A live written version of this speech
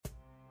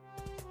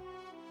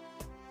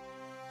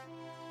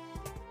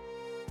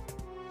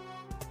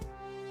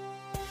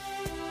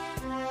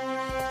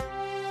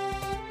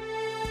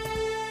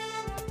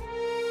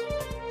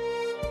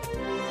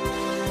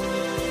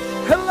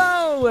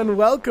and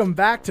welcome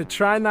back to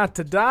Try Not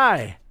to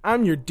Die.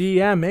 I'm your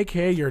DM,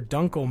 aka your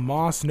Dunkle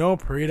Moss, Noah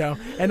Perito,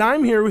 and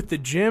I'm here with the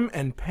Jim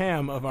and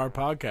Pam of our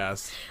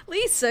podcast.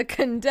 Lisa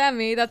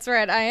Condemi, that's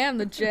right, I am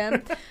the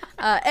Jim,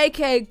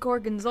 aka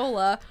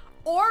Gorgonzola,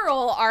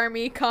 Oral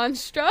Army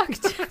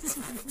Construct.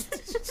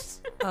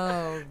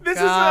 Oh, This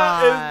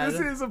God.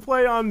 is a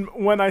play on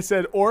when I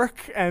said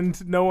orc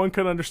and no one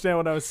could understand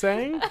what I was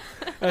saying.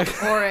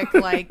 Auric,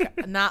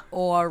 like, not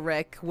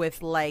Auric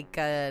with like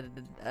a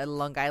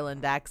Long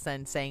Island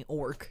accent saying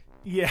orc.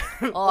 Yeah.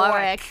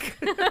 Auric.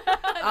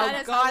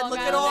 Oh, God, look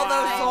at all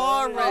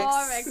those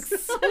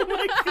Aurics.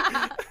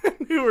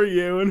 Who are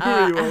you and who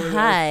are you over there?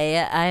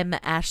 Hi, I'm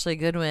Ashley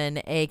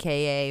Goodwin,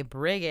 a.k.a.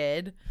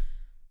 Brigid,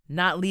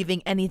 not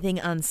leaving anything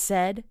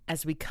unsaid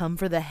as we come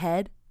for the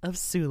head of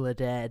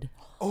Suladed.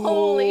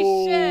 Holy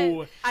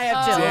shit. I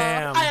have chills.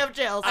 Damn. I have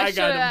chills. I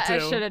got him, I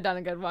too. should have done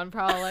a good one,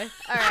 probably.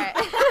 All right.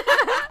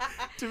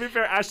 To be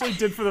fair, Ashley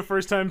did for the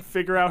first time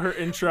figure out her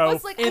intro I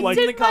was like, In I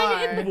the did car.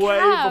 mine in the way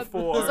cab.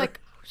 before. I was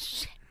like,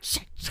 shit.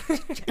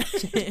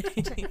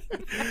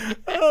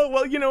 Oh,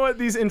 well, you know what?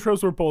 These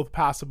intros were both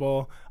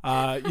passable.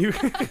 You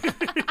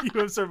you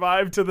have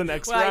survived to the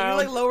next Wow,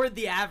 round. you like lowered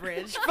the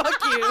average. Fuck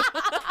you.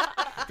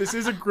 This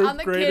is a group I'm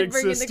the grading kid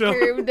bringing system. the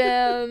crew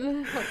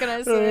down. What can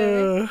I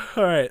say?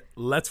 All right,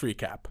 let's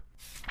recap.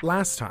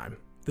 Last time,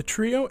 the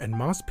trio and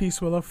Moss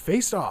Peacewillow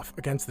faced off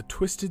against the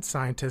twisted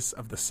scientists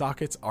of the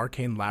Socket's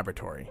arcane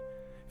laboratory.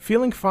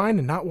 Feeling fine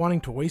and not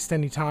wanting to waste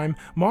any time,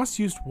 Moss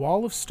used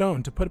Wall of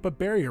Stone to put up a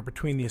barrier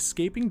between the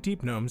escaping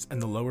deep gnomes and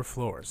the lower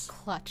floors.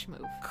 Clutch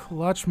move.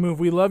 Clutch move.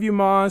 We love you,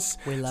 Moss.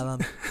 We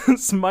love him.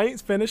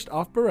 Smite finished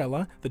off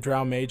Barella, the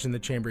drow mage in the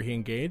chamber he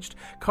engaged,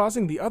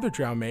 causing the other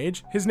drow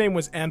mage, his name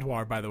was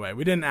Andwar, by the way,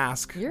 we didn't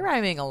ask. You're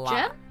rhyming a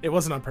lot. Jim? It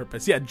wasn't on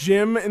purpose. Yeah,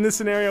 Jim in this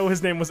scenario,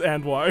 his name was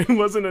Andwar. It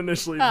wasn't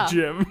initially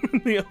Jim in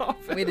the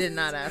office. We did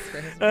not ask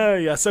for his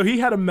Yeah, so he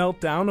had a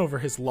meltdown over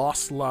his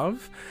lost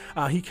love.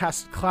 He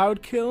cast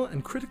Cloud Kill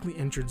and critically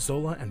injured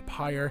Zola and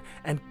Pyre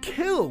and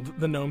killed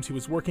the gnomes he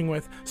was working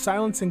with,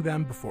 silencing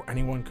them before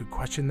anyone could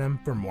question them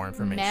for more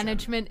information.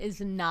 Management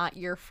is not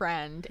your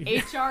friend.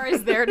 HR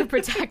is there to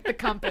protect the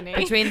company.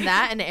 Between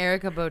that and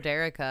Erica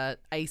Boderica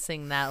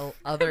icing that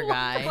other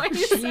guy. Why you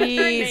say her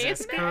name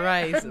Jesus there?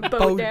 Christ.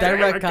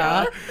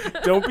 Boderica.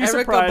 Don't be Erica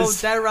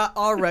surprised. Bodera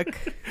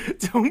Auric.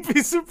 Don't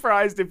be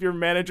surprised if your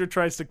manager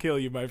tries to kill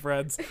you, my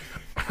friends.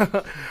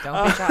 Don't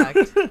be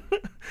shocked.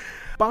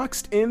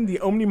 Boxed in, the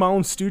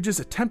Omnimalum Stooges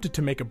attempted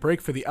to make a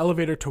break for the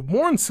elevator to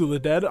warn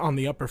Suladed on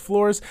the upper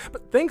floors,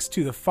 but thanks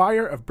to the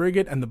fire of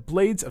Brigid and the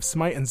blades of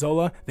Smite and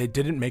Zola, they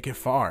didn't make it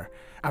far.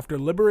 After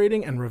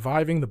liberating and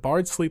reviving the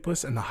Bard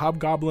Sleepless and the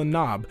Hobgoblin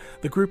Knob,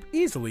 the group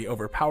easily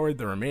overpowered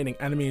the remaining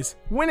enemies,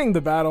 winning the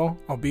battle,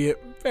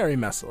 albeit very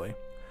messily.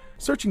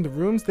 Searching the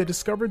rooms, they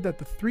discovered that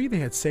the three they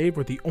had saved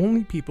were the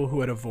only people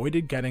who had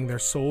avoided getting their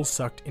souls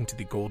sucked into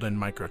the golden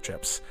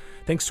microchips.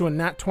 Thanks to a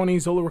nat 20,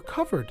 Zola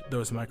recovered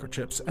those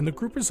microchips, and the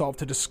group resolved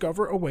to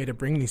discover a way to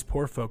bring these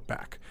poor folk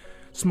back.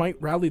 Smite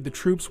rallied the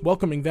troops,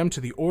 welcoming them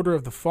to the Order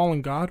of the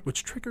Fallen God,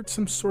 which triggered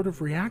some sort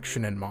of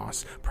reaction in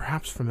Moss,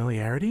 perhaps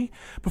familiarity,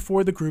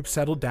 before the group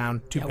settled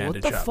down to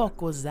bandage What the up.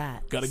 fuck was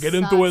that? Gotta get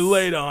into it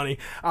late, Ani.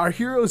 Our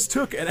heroes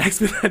took an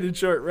expedited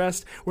short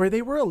rest where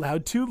they were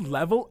allowed to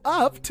level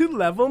up to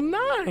level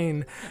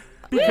 9.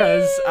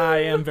 Because I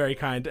am very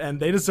kind,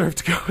 and they deserve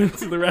to go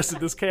into the rest of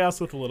this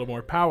chaos with a little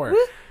more power.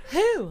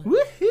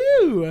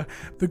 Woohoo!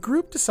 The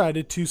group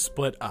decided to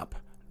split up.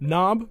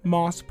 Knob,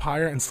 Moss,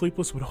 Pyre, and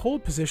Sleepless would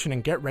hold position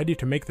and get ready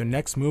to make their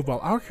next move while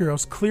our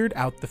heroes cleared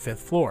out the 5th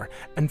floor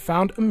and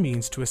found a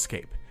means to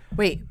escape.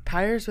 Wait,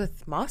 Pyre's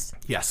with Moss?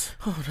 Yes.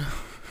 Oh no.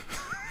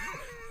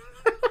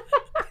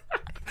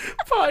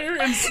 Pyre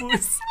and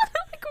Sleepless.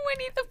 Like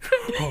Winnie the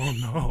Pooh. Oh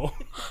no.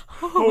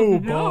 Oh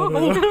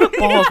bother.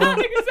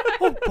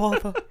 Oh,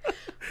 bother.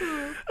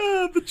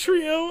 The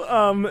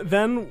trio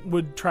then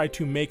would try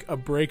to make a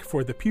break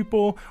for the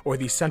pupil, or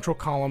the central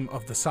column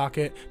of the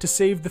socket, to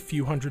save the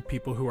few hundred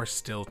people who are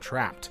still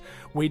trapped,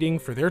 waiting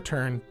for their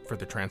turn for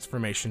the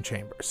transformation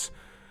chambers.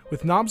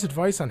 With Knob's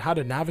advice on how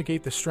to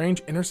navigate the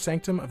strange inner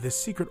sanctum of this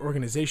secret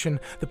organization,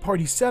 the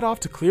party set off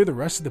to clear the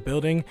rest of the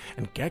building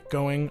and get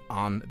going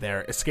on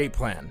their escape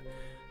plan.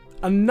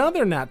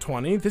 Another nat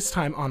 20, this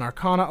time on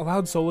Arcana,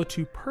 allowed Zola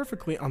to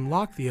perfectly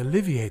unlock the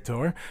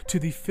Alleviator to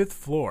the 5th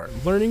floor,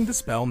 learning the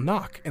spell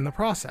Knock in the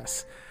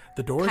process.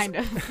 The doors... Kind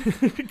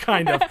of.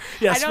 Kind of.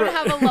 Yes, I don't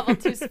have a level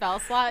 2 spell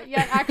slot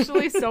yet,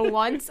 actually, so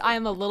once I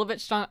am a little bit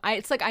strong.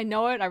 It's like I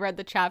know it, I read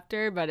the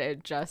chapter, but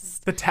it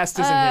just... The test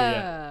isn't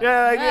here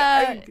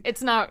yet.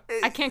 It's not...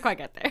 I can't quite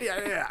get there.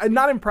 Yeah.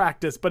 Not in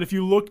practice, but if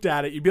you looked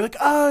at it, you'd be like,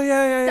 oh,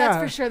 yeah.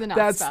 That's for sure the knock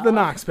That's spell. the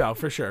knock spell,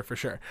 for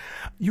sure.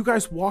 You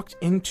guys walked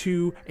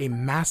into a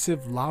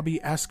massive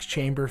lobby-esque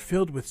chamber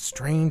filled with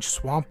strange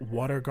swamp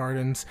water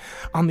gardens.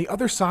 On the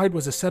other side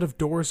was a set of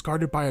doors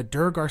guarded by a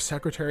Durgar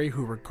secretary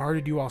who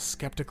regarded you all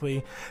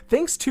skeptically.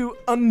 Thanks to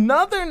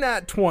another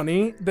nat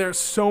 20, there's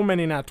so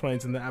many nat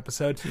 20s in the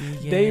episode,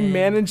 they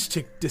managed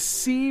to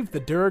deceive the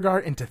Duergar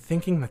into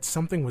thinking that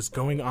something was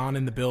going on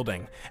in the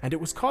building. And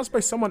it was caused by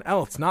someone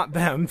else, not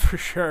them, for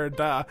sure,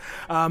 duh.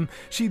 The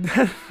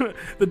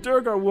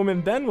Duergar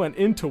woman then went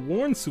in to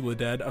warn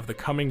Suladed of the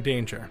coming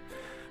danger.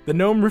 The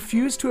gnome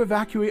refused to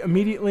evacuate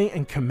immediately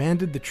and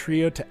commanded the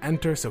trio to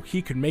enter so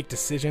he could make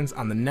decisions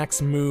on the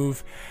next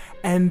move.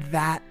 And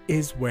that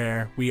is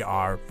where we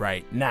are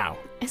right now.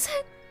 Is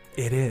it?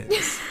 It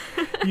is.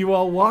 You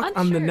all walk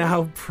on the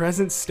now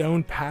present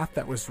stone path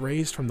that was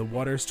raised from the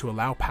waters to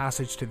allow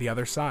passage to the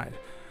other side.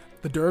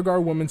 The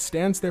Duergar woman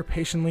stands there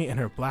patiently in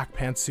her black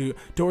pantsuit,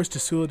 doors to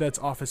Suladed's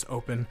office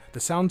open, the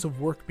sounds of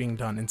work being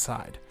done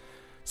inside.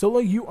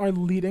 Zola, you are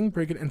leading,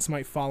 Brigid and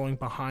Smite following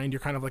behind. You're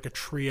kind of like a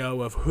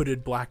trio of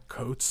hooded black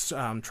coats,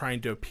 trying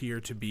to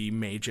appear to be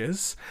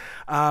mages.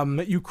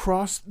 You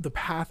cross the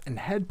path and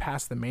head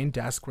past the main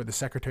desk where the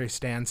secretary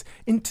stands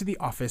into the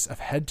office of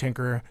head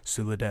tinkerer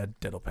Suladed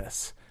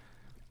Diddlepis.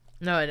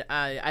 No,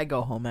 I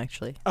go home,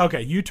 actually.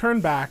 Okay, you turn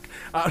back.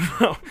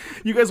 No.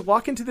 You guys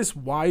walk into this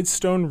wide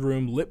stone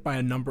room lit by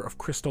a number of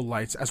crystal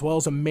lights, as well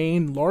as a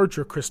main,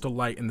 larger crystal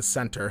light in the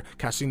center,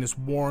 casting this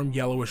warm,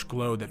 yellowish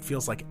glow that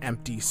feels like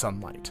empty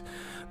sunlight.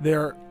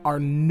 There are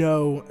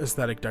no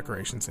aesthetic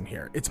decorations in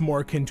here. It's more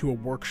akin to a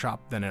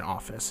workshop than an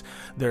office.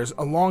 There's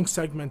a long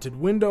segmented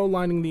window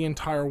lining the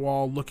entire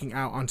wall, looking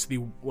out onto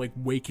the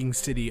waking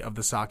city of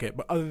the socket.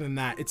 But other than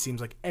that, it seems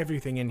like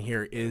everything in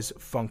here is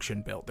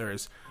function built. There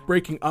is,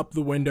 breaking up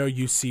the window,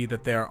 you see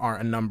that there are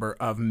a number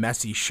of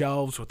messy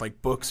shelves with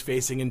books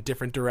facing in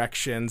different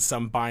directions,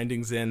 some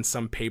bindings in,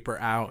 some paper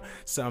out,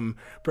 some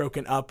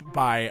broken up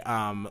by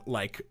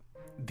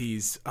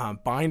these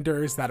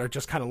binders that are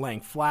just kind of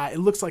laying flat. It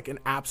looks like an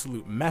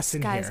absolute mess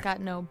in here. This guy's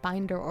got no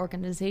binder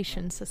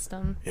organization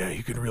system. Yeah,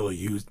 you could really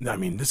use... I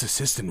mean, this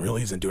assistant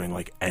really isn't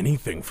doing,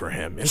 anything for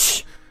him.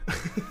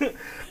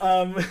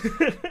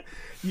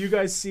 You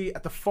guys see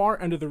at the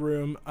far end of the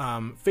room,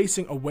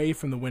 facing away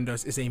from the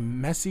windows, is a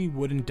messy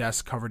wooden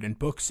desk covered in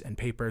books and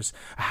papers,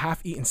 a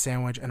half-eaten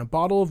sandwich, and a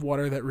bottle of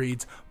water that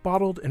reads,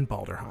 "Bottled in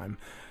Balderheim."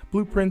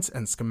 Blueprints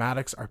and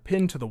schematics are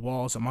pinned to the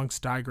walls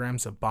amongst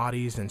diagrams of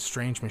bodies and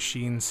strange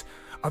machines.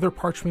 Other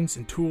parchments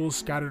and tools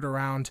scattered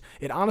around.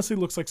 It honestly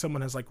looks like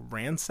someone has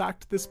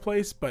ransacked this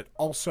place, but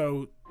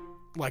also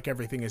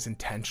everything is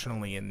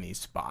intentionally in these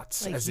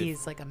spots.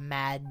 He's a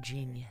mad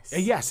genius.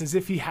 Yes, as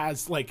if he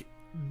has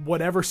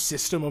whatever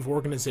system of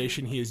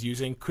organization he is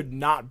using could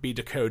not be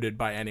decoded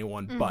by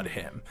anyone but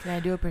him. Can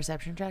I do a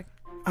perception check?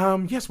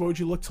 Yes, what would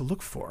you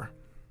look for?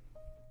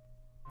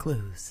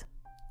 Clues.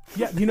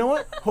 Yeah, you know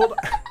what? Hold on.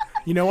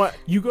 You know what?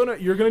 You're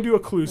gonna do a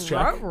clues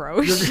check.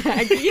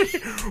 Shaggy.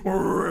 All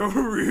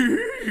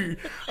right.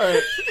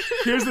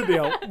 Here's the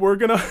deal.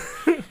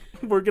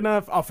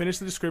 I'll finish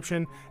the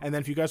description, and then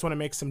if you guys want to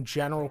make some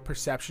general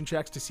perception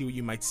checks to see what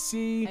you might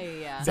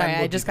see. Yeah. Sorry,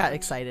 I just got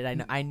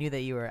excited. I knew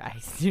that you were. I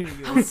knew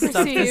you had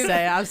stuff to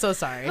say. I'm so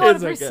sorry.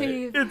 It's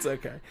okay. It's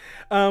okay.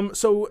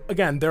 So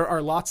again, there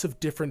are lots of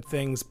different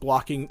things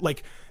blocking,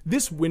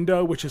 this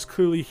window, which is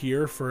clearly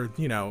here for,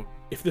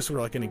 if this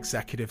were an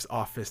executive's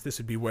office, this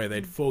would be where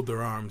they'd fold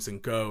their arms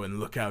and go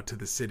and look out to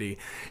the city.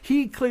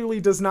 He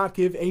clearly does not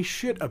give a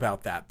shit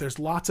about that. There's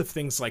lots of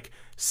things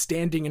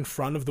standing in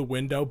front of the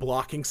window,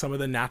 blocking some of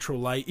the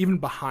natural light. Even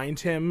behind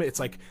him, it's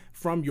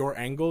from your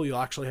angle, you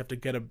actually have to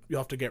get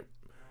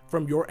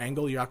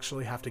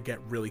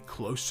really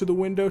close to the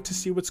window to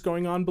see what's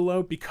going on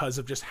below because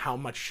of just how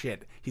much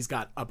shit he's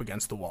got up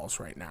against the walls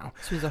right now.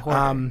 So he's a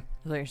hoarder,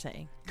 is what you're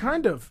saying.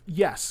 Kind of,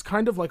 yes.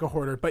 Kind of like a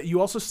hoarder. But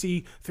you also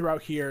see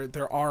throughout here,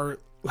 there are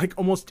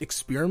almost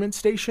experiment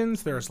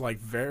stations. There's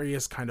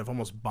various kind of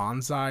almost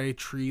bonsai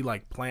tree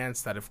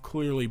plants that have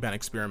clearly been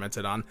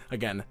experimented on.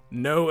 Again,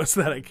 no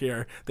aesthetic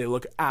here. They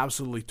look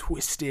absolutely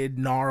twisted,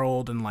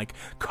 gnarled, and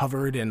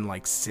covered in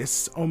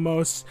cysts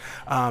almost.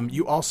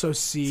 You also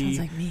see...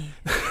 Sounds like me.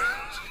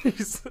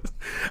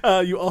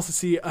 You also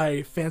see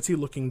a fancy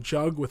looking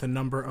jug with a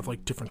number of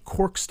different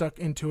corks stuck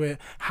into it,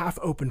 half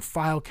open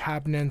file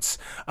cabinets,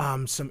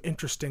 some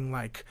interesting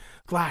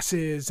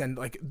glasses and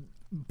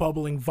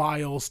bubbling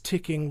vials,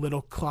 ticking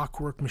little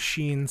clockwork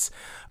machines.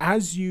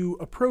 As you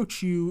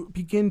approach, you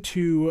begin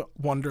to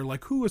wonder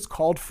who has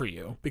called for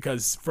you,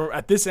 because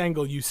at this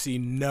angle you see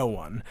no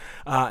one,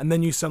 and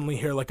then you suddenly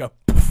hear a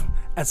poof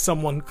as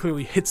someone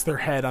clearly hits their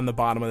head on the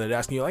bottom of the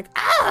desk, and you're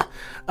ah!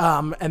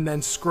 And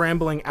then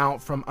scrambling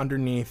out from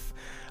underneath,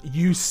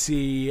 you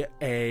see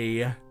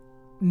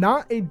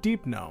not a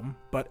deep gnome,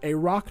 but a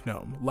rock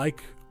gnome,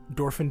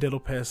 Dorfin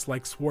Diddlepis,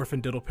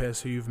 Swarfin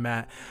Diddlepis, who you've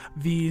met.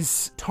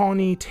 These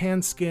tawny,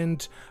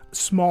 tan-skinned,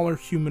 smaller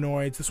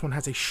humanoids. This one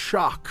has a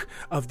shock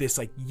of this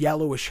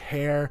yellowish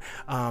hair.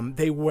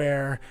 They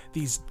wear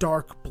these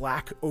dark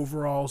black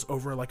overalls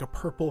over a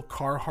purple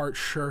Carhartt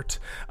shirt.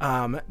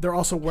 They're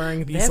also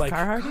wearing these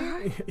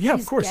Carhartt? Yeah,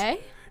 He's of course.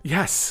 Gay?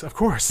 Yes, of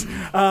course.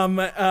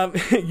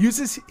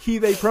 Uses he,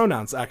 they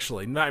pronouns,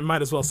 actually. I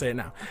might as well say it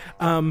now.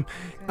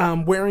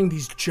 Wearing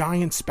these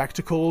giant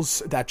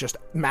spectacles that just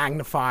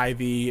magnify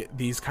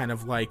these kind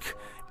of like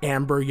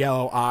amber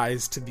yellow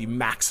eyes to the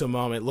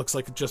maximum. It looks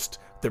like just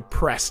they're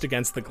pressed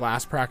against the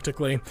glass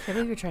practically. I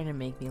believe you're trying to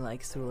make me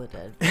like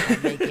Suladed by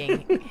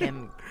making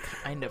him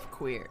kind of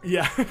queer.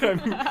 Yeah.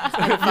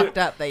 I fucked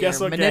up that Guess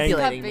you're what, gang? Got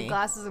manipulating big me.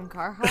 glasses and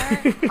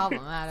Carhartt.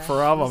 Problematic.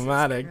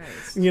 Problematic.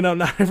 Christ. You know,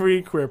 not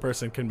every queer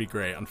person can be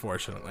great,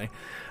 unfortunately.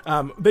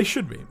 They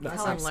should be.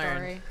 Tell our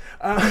Learn.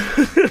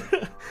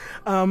 story.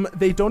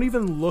 They don't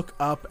even look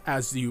up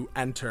as you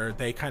enter.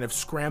 They kind of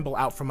scramble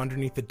out from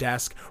underneath the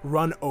desk,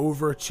 run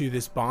over to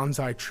this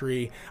bonsai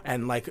tree,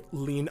 and like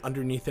lean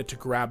underneath it to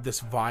grab this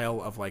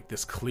vial of like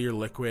this clear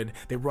liquid.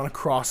 They run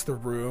across the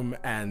room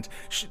and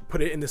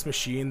put it in this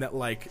machine that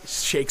like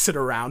shakes it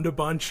around a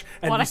bunch,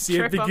 and Wanna you see it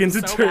trip 'em begin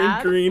to so turn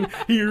bad. green.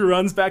 He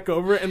runs back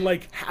over and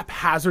like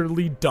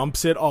haphazardly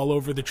dumps it all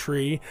over the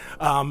tree,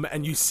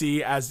 and you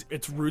see as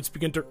its roots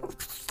begin to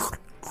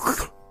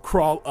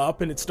crawl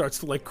up, and it starts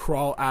to like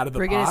crawl out of the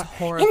Brigid is pot.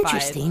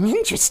 horrified.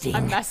 Interesting.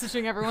 I'm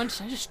messaging everyone.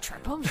 Should I just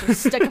trip him? Should I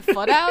stick a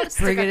foot out?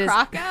 Stick Brigid a is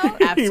crock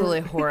out?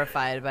 absolutely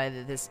horrified by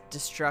this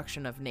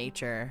destruction of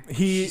nature.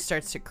 She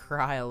starts to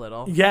cry a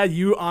little. Yeah,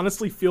 you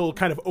honestly feel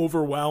kind of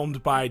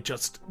overwhelmed by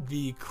just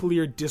the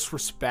clear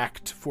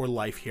disrespect for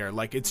life here.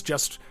 Like, it's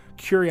just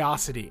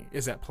curiosity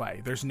is at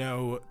play. There's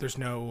no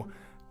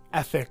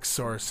ethics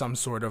or some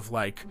sort of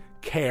like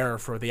care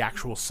for the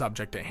actual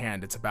subject at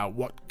hand. It's about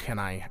what can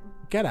I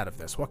get out of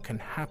this? What can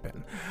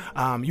happen?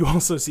 You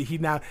also see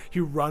he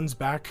runs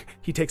back,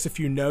 he takes a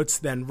few notes,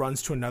 then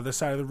runs to another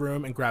side of the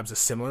room and grabs a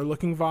similar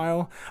looking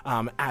vial,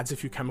 adds a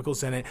few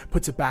chemicals in it,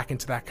 puts it back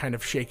into that kind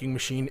of shaking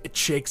machine. It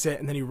shakes it,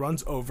 and then he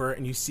runs over,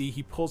 and you see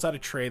he pulls out a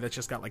tray that's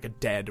just got like a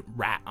dead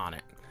rat on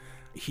it.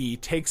 He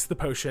takes the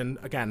potion,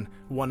 again,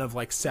 one of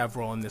like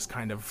several in this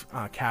kind of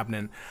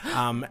cabinet,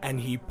 and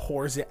he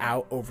pours it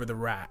out over the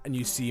rat. And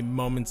you see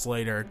moments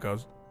later it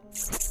goes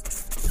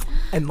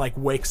and like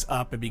wakes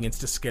up and begins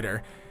to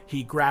skitter.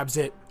 He grabs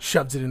it,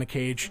 shoves it in a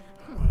cage.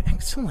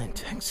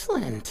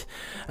 Excellent.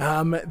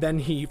 Then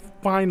he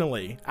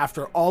finally,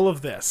 after all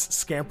of this,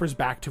 scampers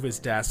back to his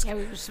desk. Yeah,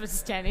 we were just been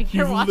standing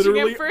here You've watching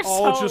literally him for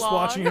all so just long.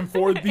 watching him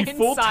for the In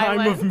full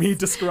time of silence. me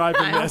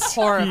describing this. He has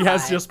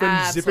horrified. just been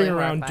Absolutely zipping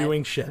around horrified.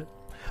 doing shit.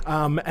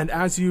 And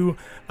as you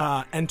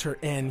enter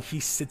in, he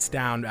sits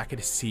down back at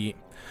his seat.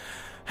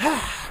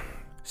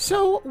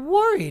 So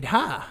worried,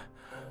 huh?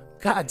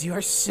 God, you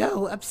are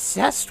so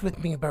obsessed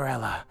with me,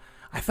 Barella.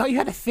 I thought you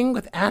had a thing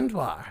with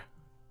Andwar.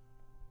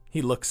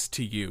 He looks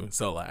to you,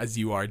 Zola, as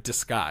you are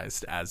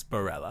disguised as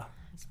Barella.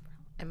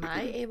 Am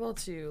I able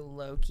to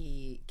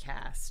low-key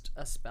cast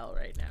a spell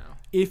right now?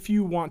 If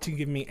you want to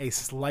give me a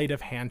sleight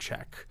of hand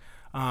check,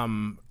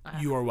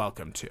 you are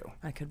welcome to.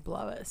 I could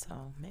blow it,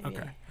 so maybe.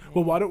 Okay.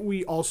 Well, why don't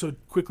we also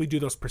quickly do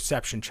those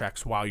perception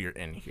checks while you're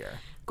in here?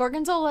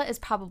 Gorgonzola is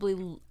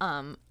probably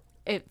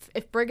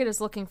if Brigid is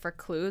looking for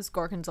clues,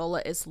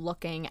 Gorgonzola is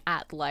looking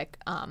at like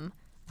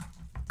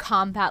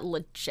combat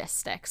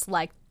logistics.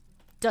 Like,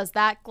 does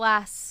that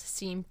glass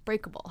seem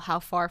breakable? How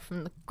far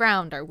from the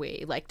ground are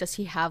we? Like, does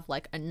he have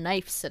like a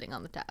knife sitting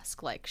on the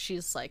desk? Like,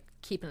 she's like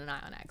keeping an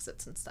eye on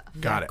exits and stuff.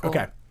 Got it. cool.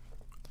 Okay.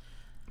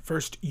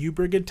 First, you,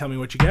 Brigid, tell me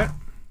what you get.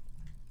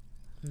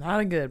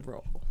 Not a good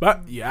roll.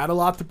 But you add a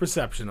lot to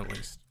perception, at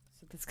least.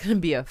 So that's going to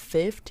be a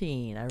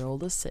 15. I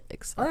rolled a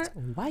 6. That's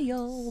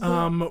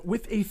wild.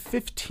 With a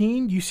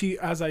 15, you see,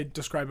 as I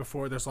described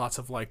before, there's lots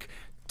of like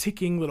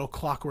ticking little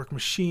clockwork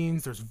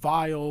machines. There's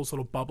vials,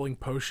 little bubbling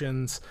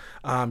potions.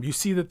 You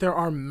see that there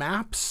are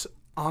maps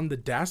on the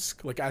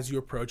desk. Like, as you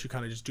approach, you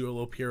kind of just do a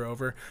little peer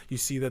over. You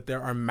see that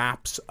there are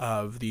maps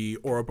of the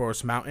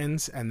Ouroboros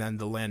Mountains and then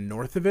the land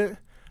north of it,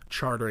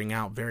 charting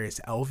out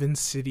various elven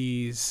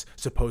cities,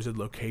 supposed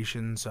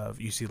locations of,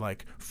 you see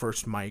like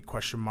First Might ?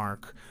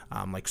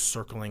 Like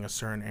circling a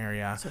certain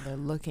area. So they're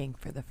looking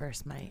for the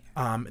first mite.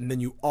 And then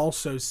you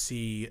also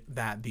see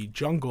that the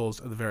jungles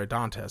of the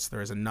Veridontis,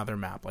 there is another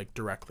map like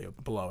directly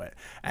below it.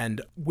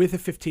 And with a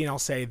 15, I'll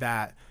say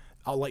that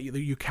I'll let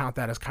you count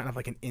that as kind of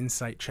like an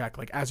insight check.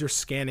 Like, as you're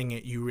scanning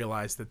it, you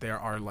realize that there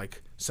are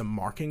like some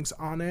markings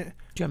on it.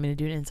 Do you want me to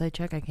do an insight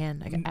check? I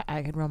can.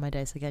 I could roll my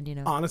dice again, you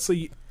know.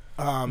 Honestly,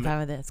 I'm fine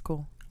with it. It's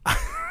cool.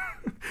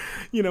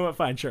 you know what?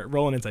 Fine, sure.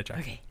 Roll an insight check.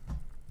 Okay.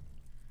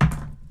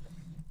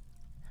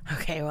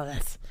 Okay, well,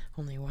 that's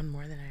only one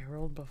more than I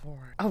rolled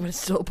before. Oh, but it's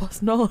still a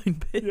 +9,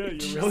 bitch. Yeah,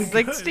 you're really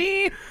good.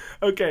 16.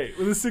 Okay,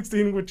 with a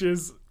 16, which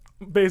is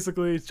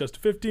basically it's just a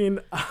 15.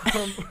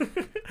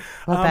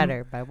 Well,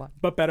 better by one.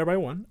 But better by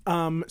one.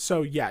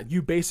 So yeah,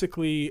 you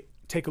basically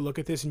take a look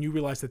at this and you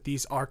realize that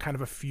these are kind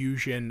of a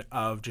fusion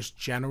of just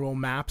general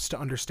maps to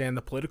understand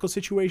the political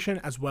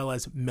situation, as well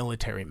as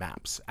military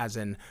maps, as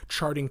in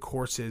charting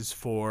courses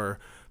for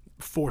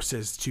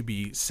forces to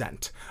be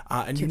sent.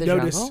 And To you the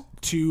notice jungle?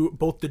 to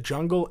both the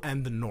jungle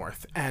and the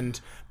north. And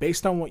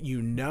based on what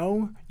you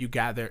know, you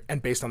gather,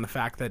 and based on the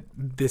fact that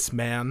this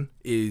man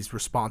is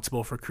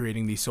responsible for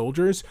creating these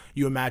soldiers,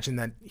 you imagine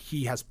that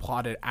he has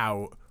plotted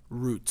out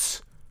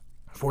routes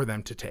for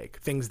them to take.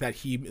 Things that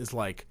he is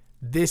like,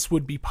 this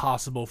would be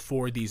possible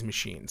for these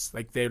machines.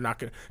 Like, they're not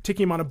going to...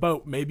 Taking him on a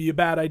boat may be a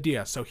bad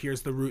idea, so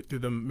here's the route through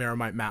the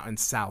Meramite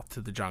Mountains south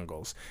to the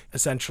jungles.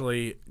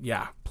 Essentially,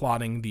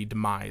 plotting the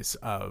demise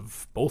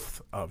of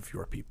both of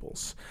your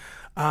peoples.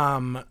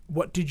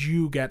 What did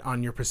you get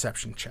on your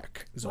perception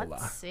check, Zola?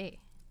 Let's see.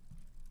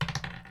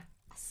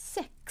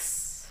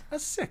 6. A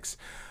 6.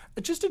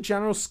 Just a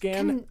general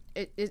scan.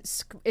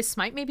 Is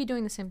Smite maybe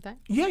doing the same thing?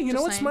 Yeah, you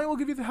know what? saying. Smite will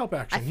give you the help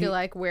action. I feel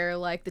like we're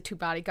like the 2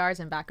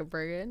 bodyguards in back of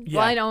Brigid. Yeah.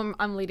 Well, I know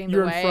I'm leading the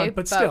you're way, in front,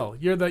 but still,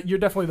 you're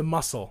definitely the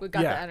muscle. we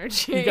got the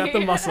energy. You got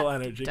the muscle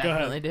energy. Go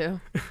Definitely ahead.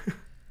 do.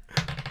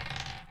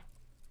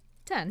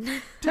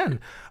 10. 10.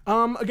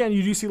 Again,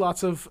 you do see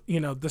lots of,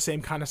 the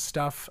same kind of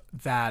stuff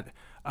that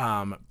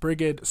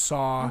Brigid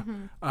saw.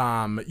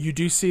 You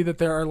do see that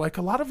there are like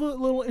a lot of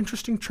little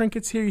interesting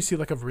trinkets here. You see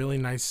like a really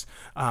nice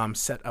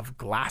set of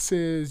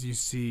glasses. You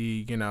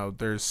see,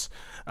 there's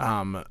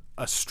a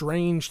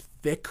strange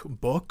thick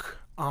book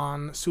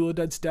on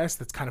Suladed's desk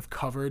that's kind of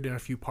covered in a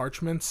few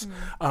parchments.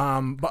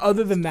 But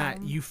other than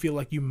that, you feel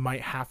like you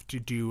might have to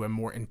do a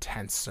more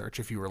intense search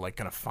if you were like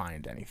going to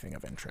find anything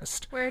of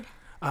interest. Weird.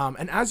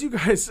 And as you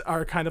guys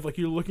are kind of like,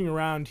 you're looking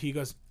around, he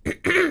goes,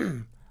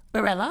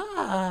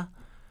 Barella,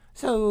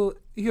 so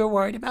you're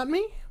worried about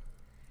me?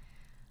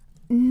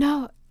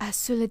 No,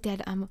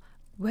 Soledad, I'm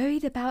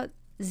worried about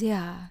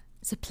the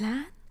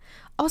plan.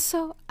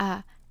 Also,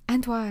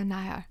 Antoine and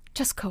I are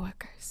just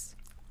coworkers.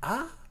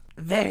 Ah,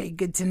 very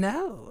good to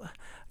know.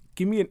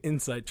 give me an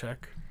insight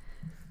check.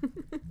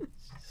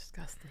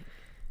 Disgusting.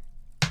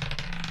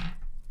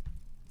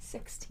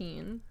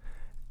 16.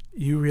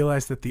 You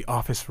realize that the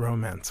office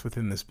romance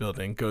within this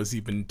building goes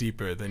even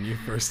deeper than you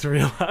first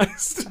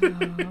realized.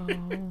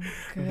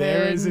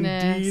 There is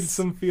indeed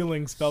some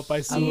feelings felt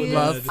by Soledad.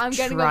 love I'm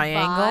getting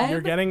triangle. a vibe.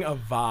 You're getting a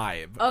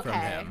vibe from Okay.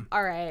 him.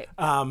 All right.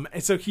 And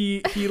so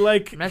he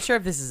like I'm not sure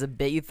if this is a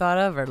bit you thought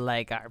of or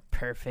like our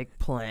perfect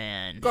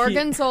plan.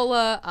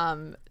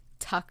 Gorgonzola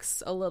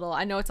tucks a little.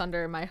 I know it's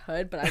under my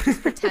hood, but I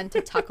just pretend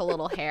to tuck a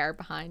little hair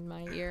behind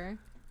my ear.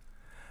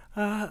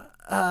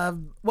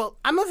 Well,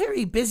 I'm a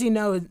very busy I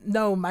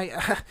know.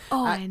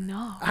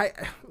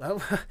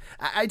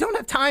 I don't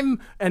have time.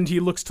 and he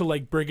looks to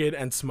like Brigid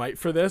and Smite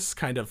for this,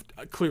 kind of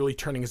clearly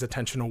turning his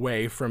attention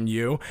away from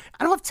you.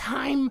 I don't have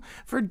time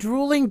for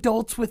drooling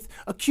dolts with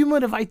a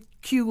cumulative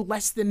IQ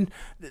less than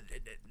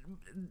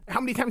how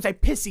many times I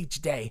piss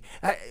each day.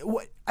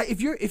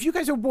 If you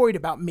guys are worried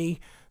about me,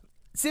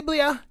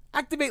 Siblia,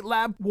 activate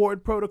lab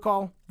ward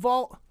protocol.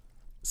 Vault.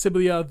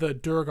 Siblia, the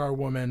Durgar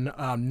woman,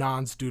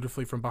 nods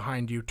dutifully from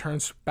behind you,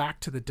 turns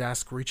back to the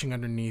desk, reaching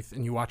underneath,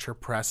 and you watch her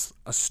press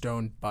a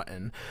stone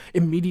button.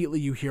 Immediately,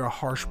 you hear a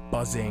harsh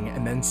buzzing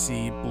and then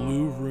see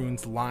blue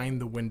runes line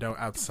the window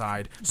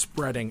outside,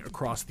 spreading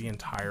across the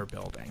entire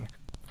building.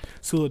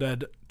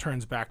 Soledad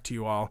turns back to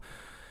you all.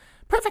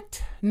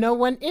 Perfect. No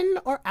one in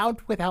or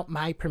out without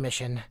my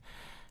permission.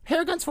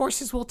 Paragon's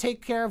forces will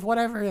take care of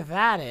whatever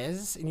that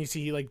is. And you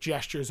see he like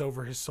gestures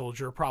over his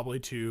soldier, probably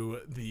to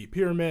the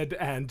pyramid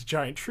and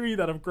giant tree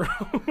that have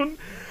grown.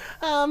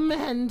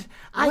 And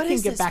I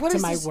can get back to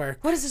my work.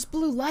 What is this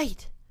blue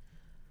light?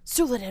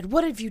 Soledad,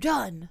 what have you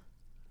done?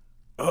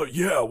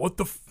 Yeah, what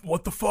the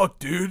fuck,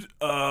 dude?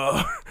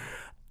 I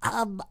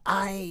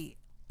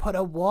put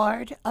a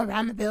ward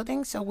around the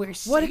building so we're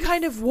safe. What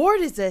kind of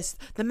ward is this?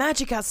 The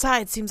magic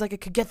outside seems like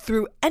it could get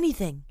through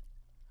anything.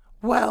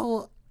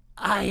 Well,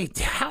 I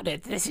doubt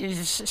it. This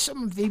is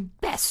some of the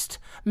best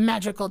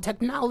magical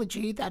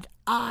technology that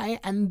I,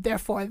 and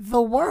therefore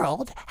the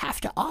world,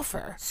 have to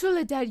offer.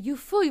 Soledad, you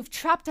fool, you've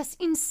trapped us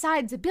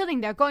inside the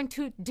building. They're going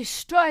to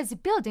destroy the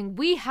building.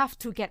 We have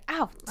to get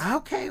out.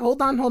 Okay,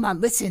 hold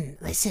on.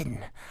 Listen.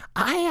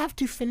 I have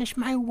to finish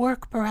my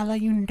work, Barella.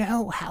 You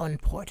know how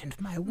important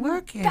my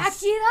work is. Back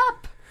it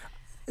up!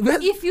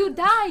 If you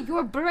die,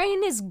 your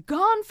brain is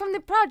gone from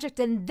the project,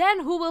 and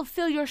then who will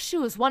fill your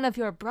shoes? One of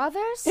your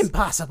brothers?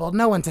 Impossible.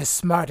 No one's as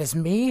smart as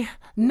me.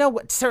 No,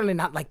 certainly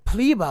not like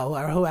Plebo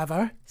or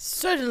whoever.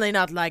 Certainly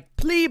not like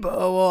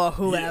Plebo or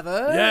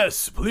whoever.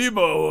 Yes, Plebo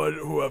or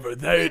whoever.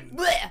 They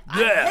Blech,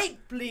 I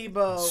hate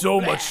Plebo. so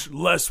Blech. much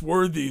less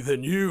worthy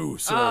than you,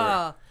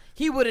 sir.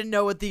 He wouldn't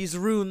know what these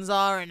runes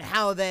are and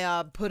how they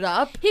are put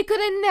up. He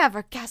could have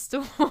never cast a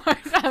ward.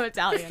 I'm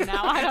Italian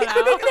now. I don't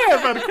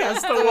know. Never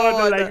cast a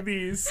word like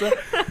these.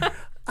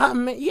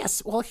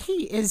 Yes, well,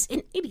 he is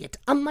an idiot,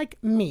 unlike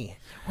me.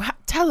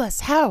 Tell us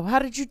how. How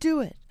did you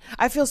do it?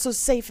 I feel so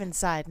safe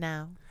inside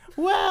now.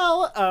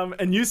 Well,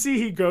 and you see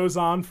he goes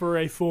on for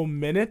a full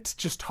minute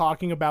just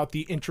talking about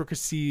the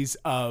intricacies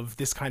of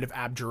this kind of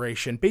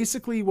abjuration.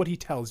 Basically, what he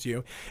tells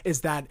you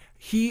is that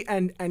he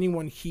and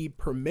anyone he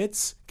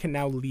permits can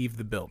now leave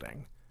the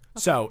building.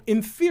 Okay. So,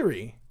 in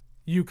theory,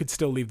 you could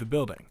still leave the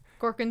building.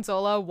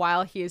 Gorgonzola,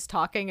 while he is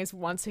talking, is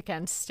once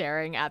again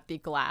staring at the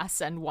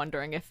glass and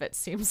wondering if it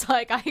seems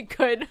like I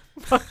could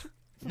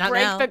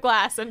break the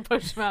glass and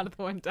push him out of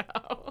the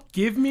window.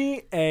 Give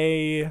me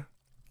a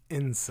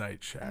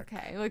insight check.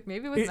 Okay, like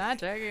maybe with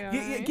magic. You know what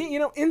I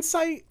mean?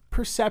 Insight,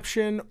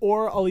 perception,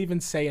 or I'll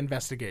even say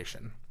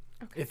investigation.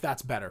 if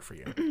that's better for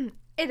you.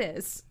 It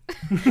is.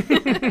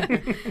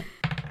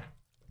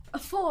 A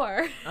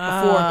 4.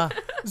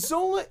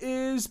 Zola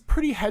is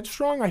pretty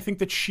headstrong. I think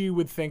that she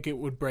would think it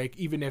would break,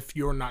 even if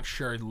you're not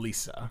sure,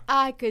 Lisa.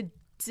 I could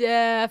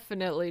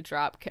definitely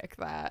drop kick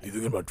that. You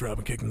thinking about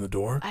dropping kicking the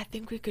door? I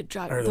think we could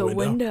drop Or the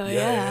window.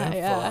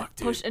 Yeah. Fuck,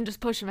 dude. Push and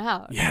just push him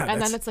out. Yeah, and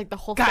that's- then it's like the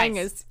whole thing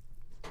is.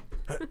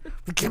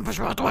 We can't push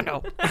her out the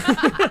window.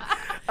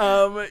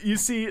 You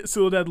see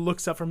Soledad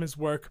looks up from his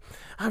work.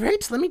 All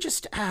right, let me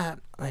just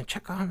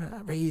check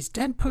on Ray's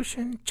dead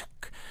potion.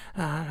 Check.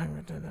 All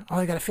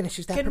I gotta finish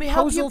is that Can we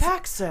proposal. help you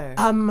pack, sir?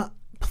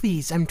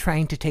 Please, I'm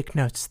trying to take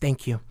notes.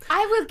 Thank you.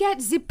 I will get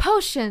the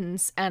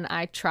potions, and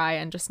I try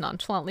and just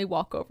nonchalantly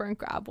walk over and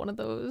grab one of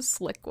those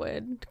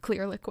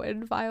clear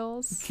liquid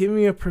vials. Give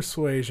me a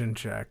persuasion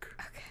check.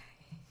 Okay.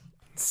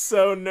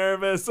 So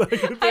nervous. Like,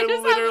 they're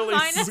literally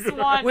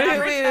 -1.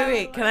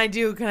 Wait. Can I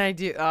do? Can I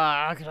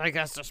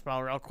guess the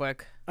spell real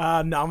quick? No,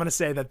 I'm gonna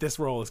say that this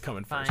roll is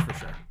coming first Fine. for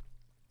sure.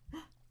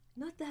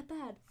 Not that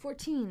bad.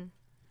 14.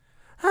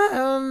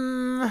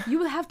 Um. You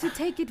will have to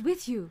take it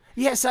with you.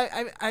 Yes,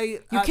 You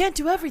can't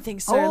do everything,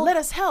 sir. oh. Let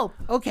us help.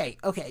 Okay.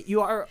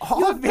 You are all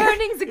You're very,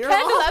 burning the you're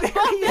candle all at both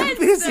very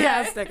ends,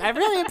 enthusiastic. I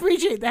really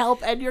appreciate the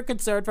help and your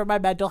concern for my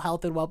mental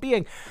health and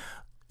well-being.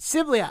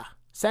 Siblia,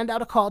 send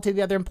out a call to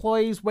the other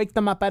employees. Wake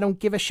them up. I don't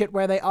give a shit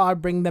where they are.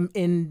 Bring them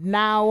in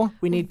now.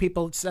 We need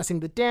people assessing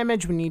the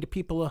damage. We need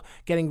people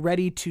getting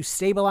ready to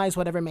stabilize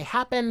whatever may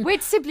happen.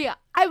 Wait, Siblia,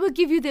 I will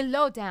give you the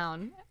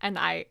lowdown. And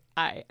I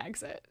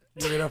exit.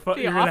 You're gonna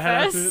head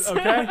out office.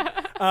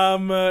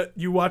 okay.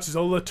 You watch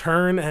Zola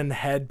turn and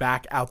head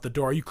back out the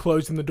door. Are you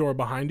closing the door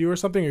behind you or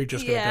something? Or are you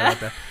just gonna go out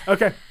there?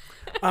 Okay.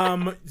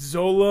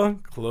 Zola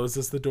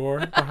closes the door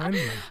behind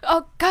you.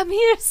 Oh, come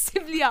here,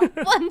 Siblia.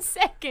 1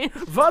 second.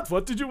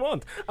 What did you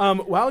want?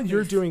 While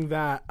you're doing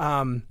that,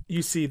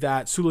 you see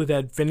that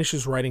Soledad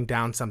finishes writing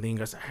down something and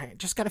goes, I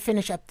just got to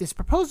finish up this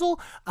proposal,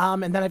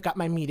 and then I've got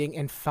my meeting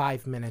in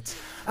 5 minutes.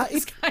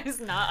 This guy's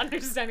not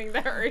understanding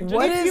the urgency.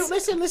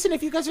 Listen,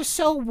 if you guys are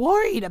so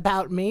worried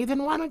about me,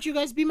 then why don't you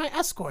guys be my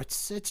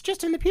escorts? It's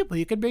just in the pupil.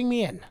 You could bring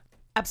me in.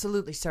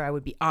 Absolutely, sir. I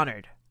would be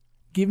honored.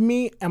 give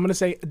me, I'm going to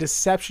say, a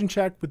deception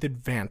check with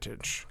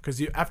advantage. Because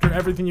after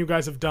everything you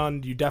guys have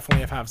done, you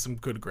definitely have some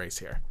good grace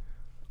here.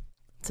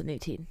 It's an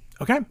 18.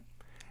 Okay.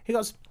 He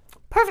goes,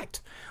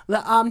 perfect.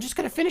 I'm just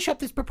going to finish up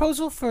this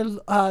proposal for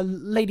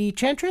Lady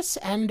Chantress,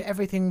 and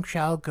everything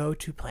shall go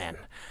to plan.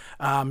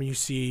 You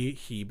see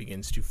he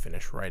begins to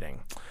finish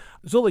writing.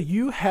 Zola,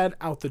 you head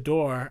out the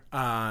door.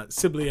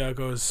 Siblia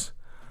goes,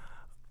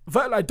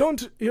 well, I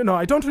don't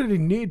really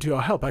need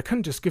your help. I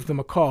can just give them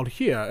a call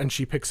here. And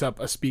she picks up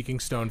a speaking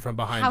stone from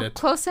behind How it.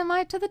 close am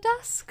I to the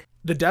desk?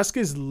 The desk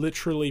is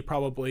literally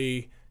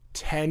probably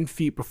 10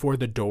 feet before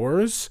the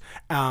doors.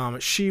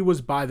 She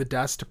was by the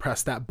desk to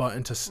press that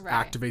button to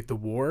activate the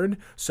ward.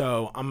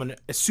 So I'm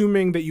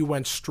assuming that you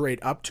went straight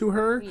up to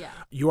her. Yeah.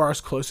 You are as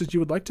close as you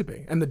would like to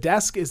be. And the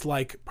desk is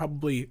like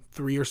probably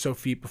 3 or so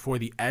feet before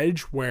the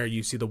edge where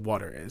you see the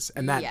water is.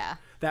 And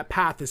that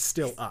path is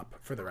still up,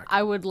 for the record.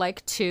 I would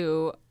like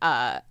to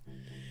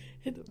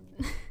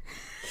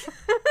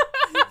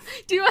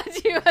do you want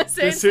to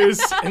say This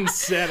is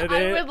insanity.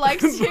 I would like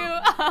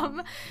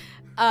to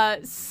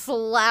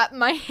slap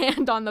my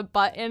hand on the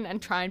button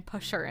and try and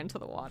push her into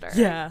the water.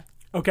 Yeah.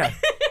 Okay.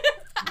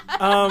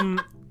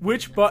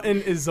 Which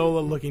button is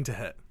Zola looking to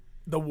hit?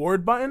 The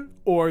ward button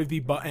or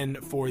the button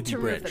for the To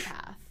bridge? move the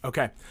path.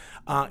 Okay.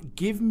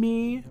 Give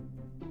me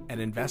an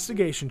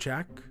investigation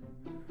check.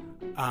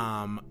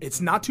 It's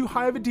not too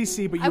high of a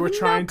DC, but I you were would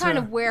trying know kind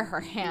to of where her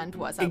hand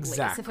was at least. If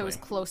Exactly. it was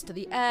close to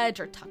the edge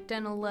or tucked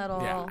in a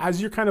little. Yeah. As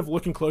you're kind of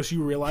looking close,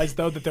 you realize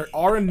though that there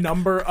are a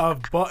number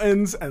of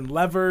buttons and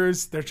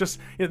levers. There's just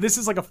this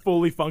is like a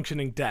fully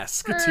functioning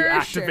desk to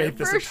activate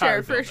this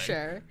entire building. For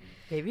sure.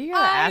 Maybe you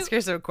gotta ask her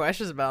some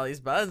questions about these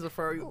buttons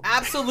before you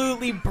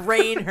absolutely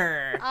brain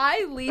her.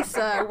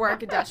 Lisa,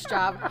 work a desk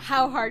job.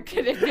 How hard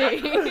could it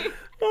be?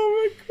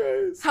 Oh my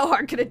Christ. How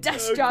hard could a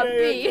desk job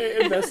be?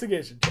 Okay,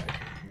 investigation check.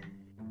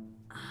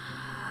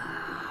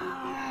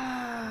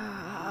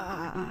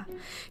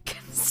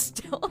 Can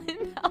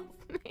Stillin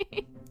help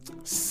me?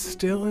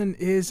 Stillin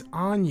is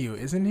on you,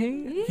 isn't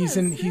he? He's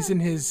in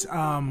his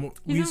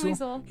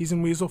Weasel. He's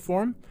in weasel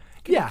form.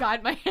 Yeah.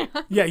 Guide my hand.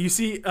 Yeah, you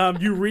see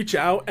you reach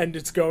out and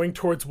it's going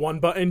towards one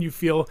button. You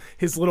feel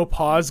his little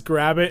paws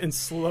grab it and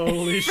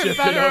slowly shift it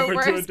better or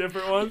over to a worse.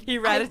 different one. He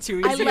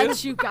ratatouille I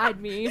let you guide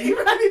me.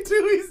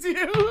 Ratatouille's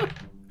you.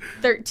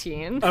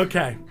 13.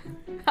 Okay.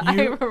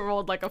 I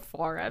rolled like a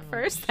 4 at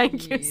first.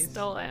 Thank you,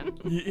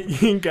 Stillin.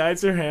 He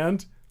guides her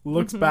hand,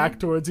 looks back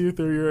towards you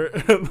through your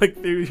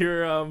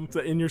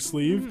in your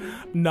sleeve,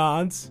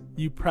 nods.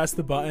 You press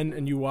the button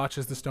and you watch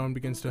as the stone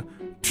begins to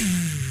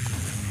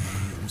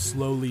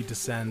slowly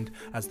descend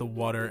as the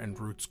water and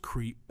roots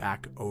creep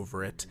back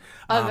over it.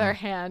 Other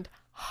hand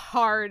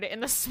hard in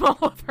the small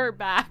of her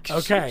back.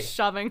 Okay.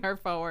 Shoving her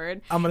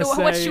forward. I'm gonna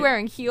What's say- she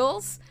wearing?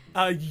 Heels?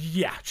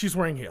 Yeah, she's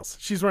wearing heels.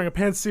 She's wearing a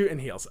pantsuit and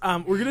heels.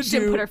 We're gonna She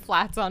didn't put her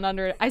flats on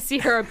under. I see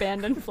her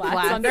abandoned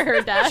flats under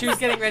her desk. She was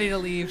getting ready to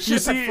leave. You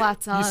put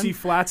flats on. You see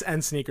flats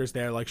and sneakers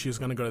there, like she was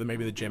gonna go to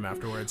maybe the gym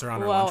afterwards or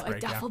on her Whoa, lunch a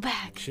break. duffel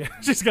bag.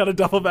 She's got a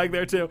duffel bag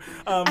there too.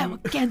 I will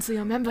cancel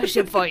your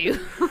membership for you.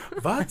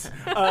 But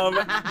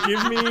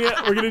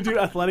we're gonna do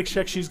athletics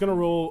check. She's gonna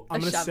roll. I'm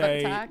gonna shove say,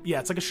 attack? yeah,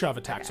 it's like a shove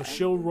attack. So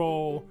she'll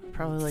roll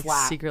Probably like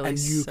flat, secretly and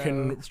you so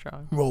can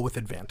strong. roll with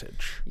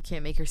advantage. You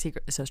can't make her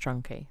secret so strong,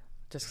 okay?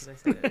 Just because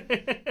I said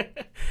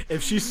it.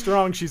 If she's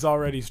strong, she's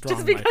already strong,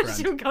 Just my because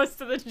friend. she goes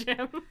to the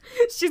gym.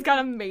 She's got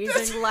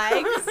amazing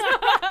legs.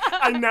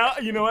 I now,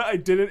 you know what? I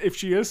didn't. If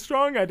she is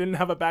strong, I didn't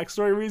have a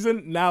backstory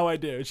reason. Now I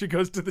do. She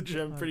goes to the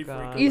gym pretty God.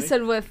 frequently. You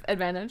said with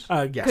advantage?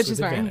 yes, because she's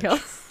with wearing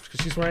advantage. heels.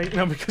 Because she's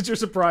wearing because you're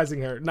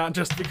surprising her, not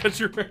just because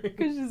you're wearing.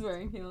 Because she's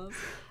wearing heels.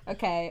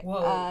 Okay.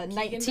 Whoa,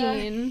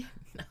 19.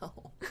 No.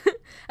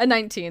 A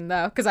 19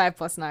 though, because I have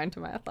 +9 to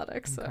my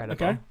athletics. So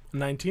Incredible. Okay,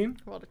 19.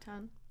 rolled a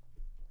 10.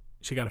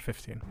 She got a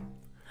 15.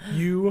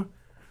 You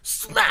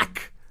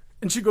smack,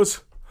 and she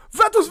goes,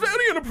 "That was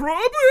very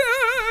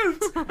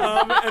inappropriate,"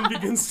 and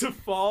begins to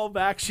fall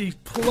back. She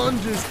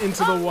plunges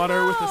into the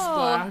water with a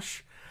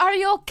splash. Are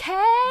you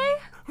okay?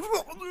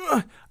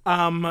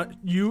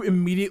 You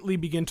immediately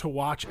begin to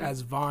watch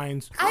as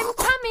vines I'm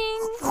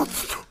coming.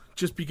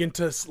 just begin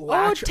to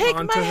latch take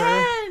onto my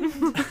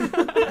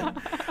her.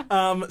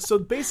 hand. So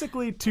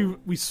basically,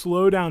 we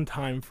slow down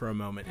time for a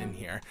moment in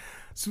here.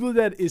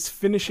 Soledad is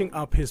finishing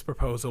up his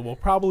proposal. Will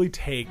probably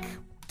take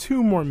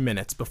 2 more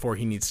minutes before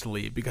he needs to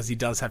leave because he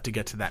does have to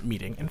get to that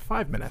meeting in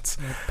 5 minutes.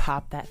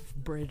 Pop that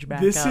bridge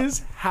back This up. is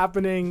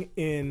happening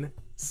in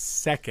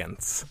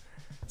seconds.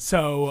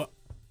 So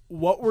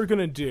what we're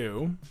gonna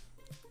do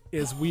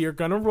is we are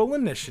gonna roll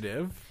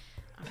initiative.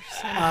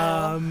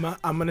 I'm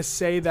gonna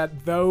say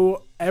that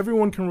though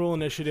everyone can roll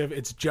initiative,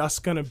 it's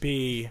just gonna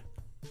be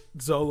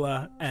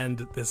Zola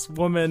and this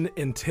woman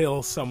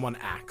until someone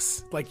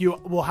acts. Like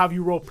we'll have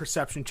you roll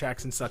perception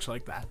checks and such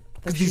like that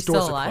because Is these she still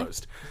doors are alive?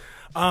 closed.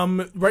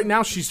 Right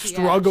now she's she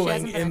struggling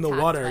hasn't been in the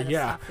attacked water. by the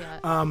Yeah.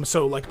 stuff yet.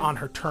 So like on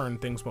her turn,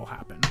 things will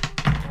happen.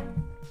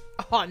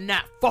 On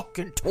that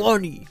fucking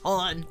 20,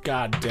 hon.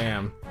 God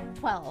damn.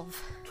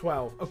 12.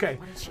 12. Okay.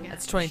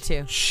 That's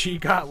 22. She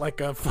got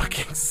like a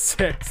fucking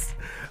 6.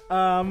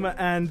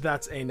 And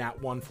that's a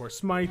nat 1 for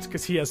Smite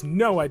because he has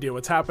no idea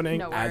what's happening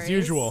No as worries.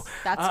 usual.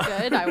 That's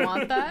good. I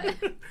want that.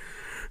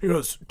 He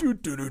goes do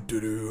do do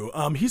do do.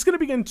 He's gonna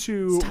begin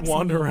to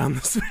wander around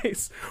the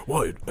space.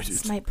 What?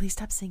 Smite, please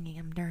stop singing.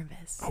 I'm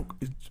nervous.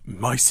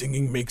 My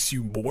singing makes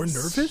you more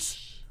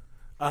nervous?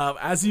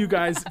 As you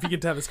guys begin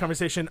to have this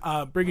conversation,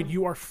 Brigid,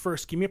 you are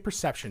first. Give me a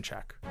perception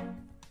check.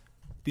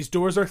 These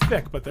doors are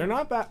thick, but they're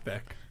not that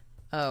thick.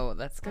 Oh,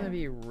 that's going to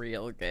be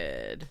real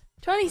good.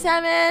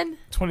 27.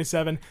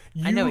 27.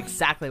 I know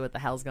exactly what the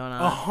hell's going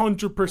on.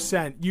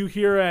 100%. You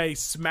hear a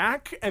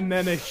smack and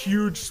then a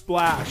huge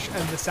splash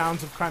and the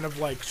sounds of kind of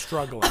like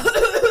struggling.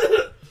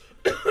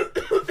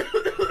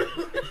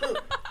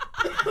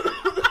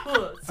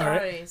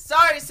 Sorry.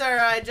 Sorry, sir.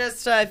 I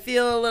just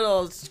feel a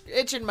little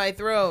itch in my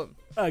throat.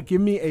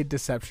 Give me a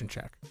deception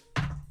check.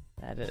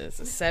 That is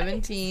a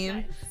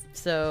 17.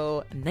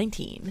 So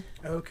 19.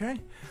 Okay.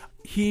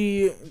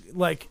 He's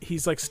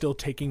like still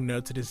taking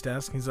notes at his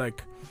desk. He's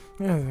like,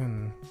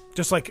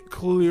 just like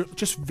clear,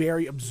 just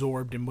very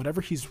absorbed in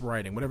whatever he's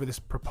writing, whatever this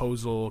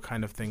proposal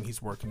kind of thing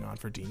he's working on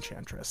for Dean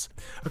Chantress.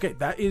 Okay,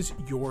 that is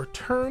your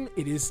turn.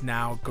 It is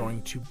now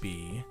going to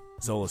be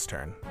Zola's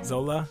turn.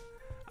 Zola,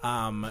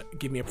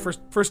 give me a first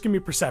give me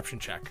a perception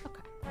check. Okay.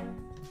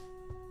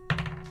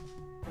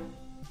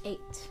 8.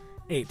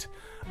 8.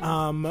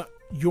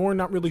 You're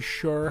not really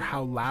sure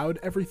how loud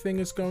everything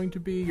is going to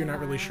be. You're not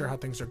really sure how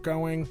things are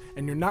going,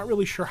 and you're not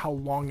really sure how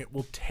long it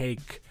will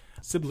take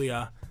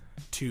Siblia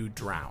to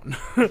drown.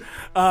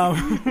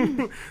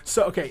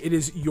 So, okay, it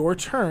is your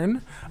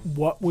turn.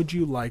 What would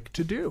you like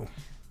to do?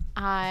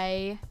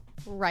 I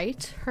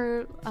write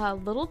her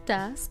little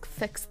desk,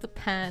 fix the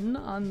pen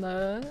on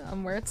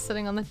where it's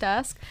sitting on the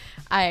desk.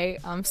 I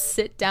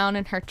sit down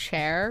in her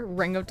chair,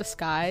 Ring of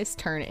Disguise,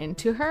 turn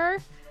into her,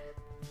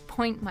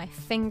 point my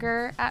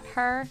finger at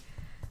her,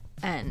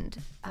 and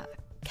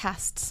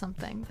cast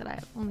something that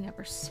I've only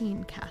ever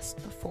seen cast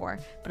before.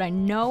 But I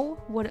know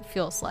what it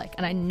feels like,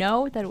 and I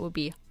know that it would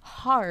be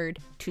hard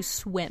to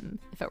swim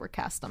if it were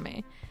cast on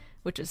me,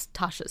 which is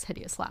Tasha's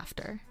hideous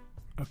laughter.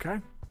 Okay.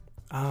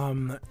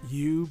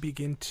 You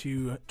begin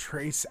to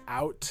trace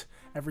out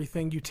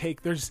everything you take.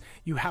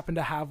 You happen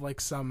to have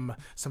like some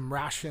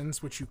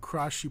rations which you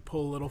crush. You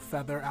pull a little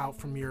feather out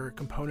from your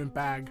component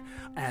bag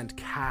and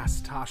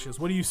cast Tasha's.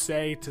 What do you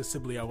say to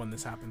Siblia when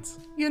this happens?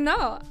 You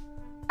know,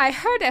 I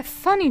heard a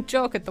funny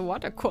joke at the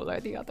water cooler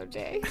the other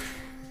day.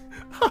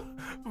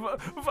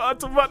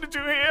 What did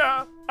you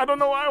hear? I don't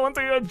know why I want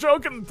to hear a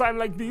joke in a time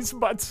like this,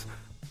 but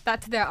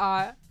That there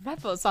are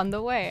rebels on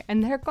the way,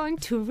 and they're going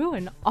to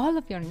ruin all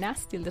of your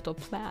nasty little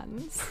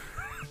plans.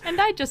 And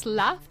I just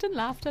laughed and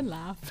laughed and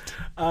laughed.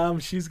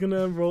 she's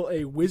gonna roll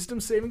a wisdom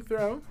saving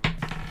throw.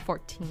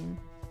 14.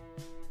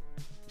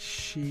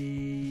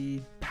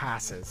 She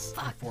passes,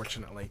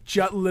 unfortunately.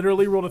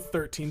 Literally rolled a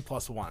 13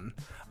 plus 1.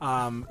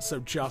 So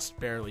just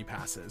barely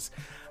passes.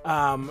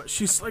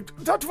 She's like,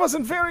 that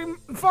wasn't very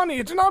funny.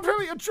 It's not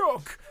really a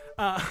joke.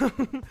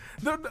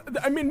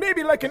 I mean,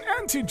 maybe like an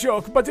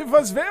anti-joke, but it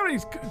was very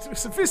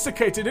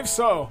sophisticated, if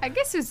so. I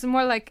guess it's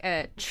more like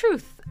a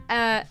truth.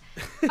 Are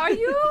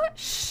you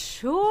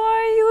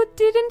sure you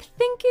didn't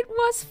think it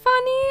was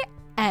funny?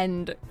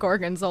 And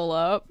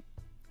Gorgonzola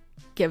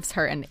gives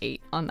her an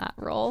 8 on that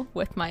roll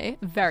with my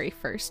very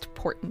first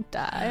portent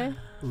die.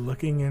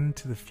 Looking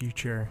into the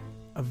future,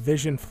 a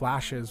vision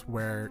flashes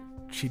where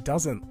she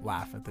doesn't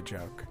laugh at the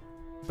joke.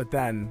 But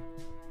then,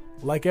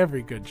 like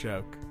every good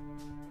joke,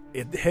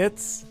 it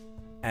hits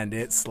and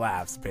it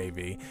slaps,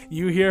 baby.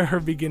 You hear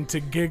her begin to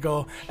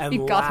giggle and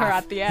You laugh got her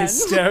at the end.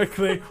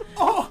 hysterically.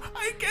 Oh,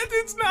 I get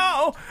it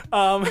now.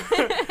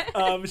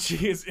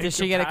 She is Did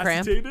she get a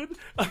cramp? incapacitated.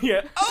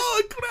 Yeah.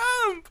 Oh, a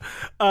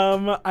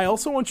cramp. I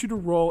also want you to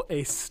roll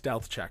a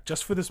stealth check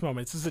just for this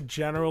moment. This is a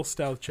general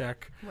stealth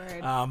check.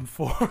 Word.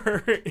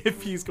 For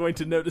if he's going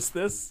to notice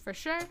this. For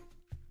sure.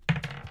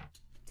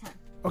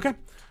 Okay.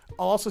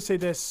 I'll also say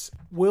this.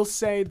 We'll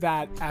say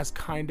that as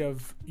kind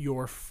of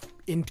your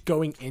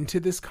going into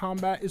this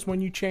combat is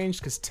when you changed,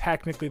 because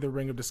technically the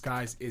Ring of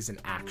Disguise is an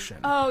action.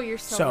 Oh, you're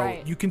so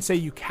right. You can say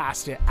you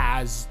cast it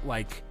as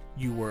like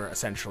you were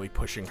essentially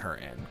pushing her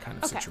in kind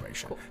of Okay,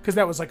 situation, cool. because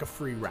that was like a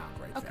free round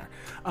right there.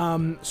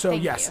 So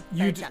Thank yes, you.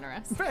 Very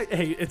generous.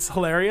 Hey, it's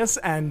hilarious,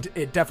 and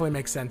it definitely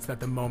makes sense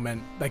that the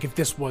moment, like if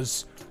this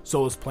was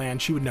Zola's plan,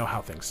 she would know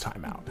how things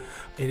time out.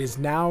 It is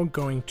now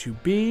going to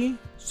be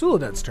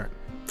Suladed's turn.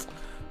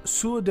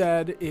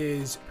 Suladed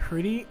is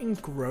pretty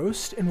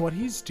engrossed in what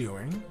he's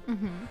doing,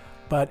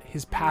 but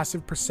his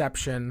passive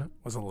perception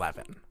was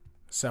 11.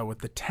 So with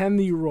the 10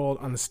 that you rolled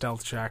on the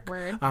stealth check,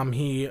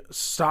 he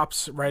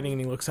stops writing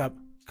and he looks up,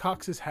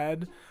 cocks his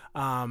head,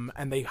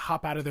 and they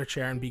hop out of their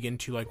chair and begin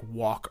to like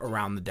walk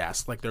around the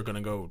desk like they're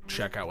gonna go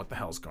check out what the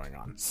hell's going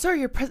on. Sir,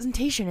 your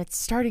presentation, it's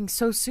starting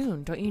so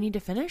soon. Don't you need to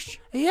finish?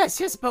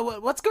 Yes,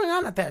 but what's going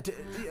on at that?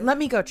 Let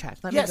me go check.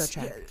 Let me go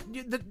check.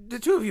 The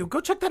two of you, go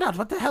check that out.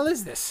 What the hell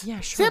is this?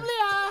 Yeah, sure.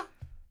 Siblia!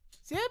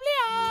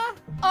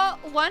 Oh,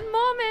 one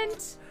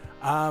moment.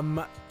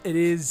 It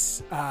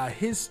is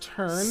his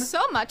turn.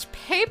 So much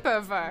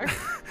paperwork.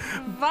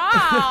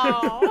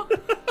 Wow.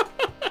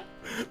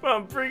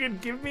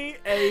 Brigid, give me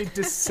a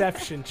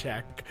deception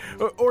check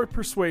or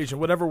persuasion,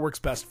 whatever works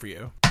best for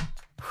you. I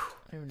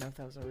don't even know if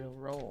that was a real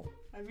roll.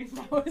 I mean,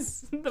 that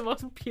was the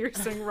most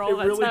piercing roll It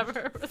that's really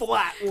ever.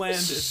 flat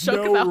landed.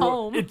 Shook the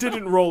home. It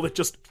didn't roll. It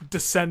just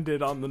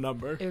descended on the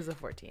number. It was a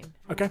 14.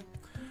 Okay.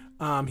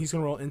 He's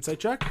gonna roll an insight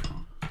check.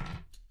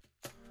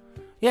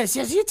 Yes,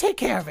 you take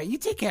care of it.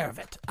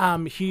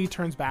 He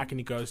turns back and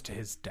he goes to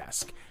his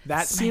desk.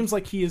 That seems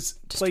like he is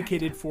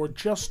placated for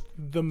just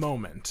the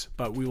moment,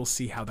 but we will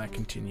see how that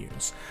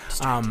continues.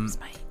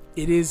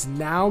 It is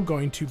now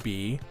going to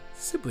be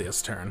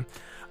Siblia's turn.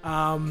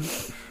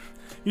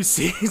 You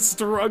see he's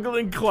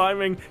struggling,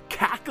 climbing,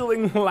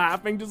 cackling,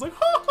 laughing, just like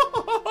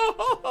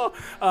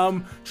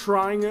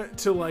trying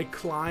to like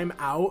climb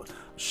out.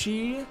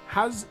 She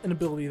has an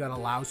ability that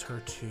allows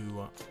her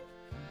to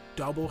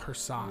double her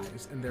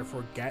size and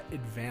therefore get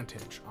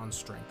advantage on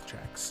strength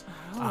checks.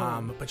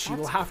 But she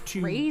will have to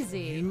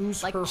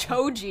use Like her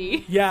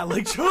Choji. yeah,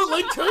 like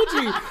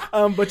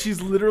Choji. But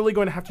she's literally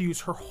going to have to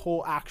use her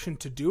whole action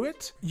to do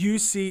it. You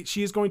see,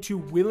 she is going to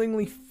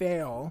willingly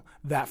fail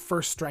that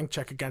first strength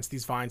check against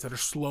these vines that are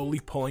slowly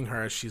pulling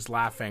her as she's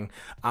laughing.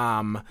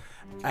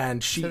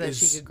 And she So that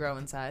she could grow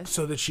in size?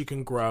 So that she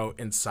can grow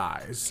in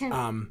size.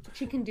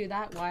 She can do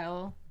that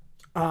while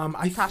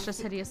I Tasha's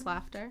hideous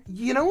laughter.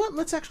 You know what?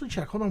 Let's actually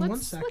check. Hold on one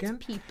Let's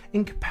second. peep.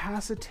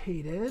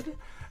 Incapacitated.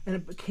 And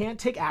it can't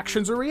take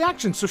actions or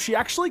reactions, so she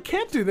actually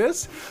can't do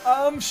this.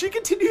 She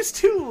continues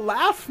to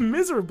laugh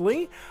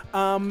miserably.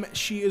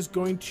 She is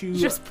going to...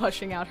 Just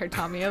pushing out her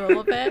tummy a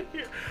little bit.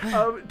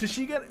 does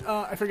she get...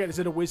 I forget, is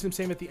it a wisdom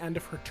save at the end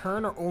of her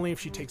turn, or only if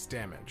she takes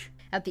damage?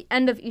 At the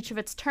end of each of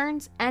its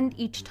turns, and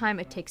each time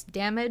it takes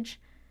damage,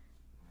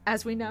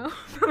 as we know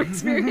from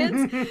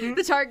experience,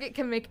 the target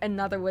can make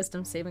another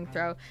wisdom saving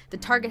throw. The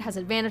target has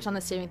advantage on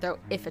the saving throw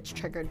if it's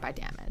triggered by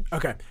damage.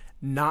 Okay.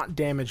 Not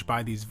damaged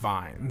by these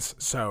vines,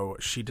 so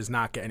she does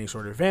not get any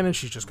sort of advantage.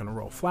 She's just going to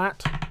roll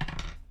flat.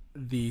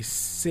 Your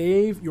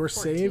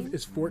save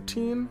is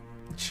 14.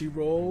 She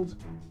rolled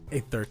a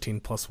 13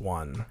 plus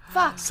 1.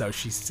 Fuck. So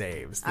she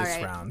saves All this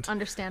right. round.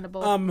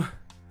 Understandable.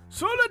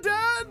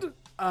 Soledad!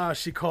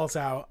 She calls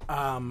out.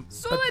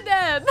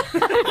 Soledad!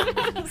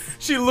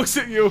 She looks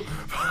at you.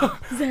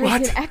 There's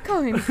What? an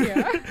echo in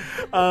here.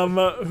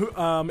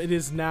 It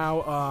is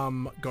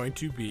now going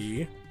to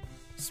be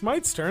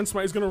Smite's turn.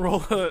 Smite's going to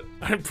roll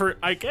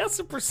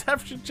a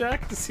perception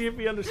check to see if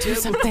he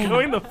understands what's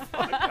going the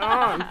fuck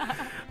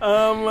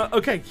on.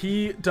 Okay,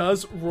 he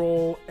does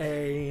roll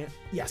a...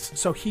 Yes,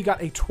 so he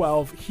got a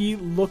 12. He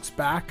looks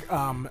back,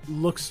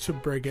 looks to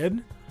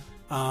Brigid,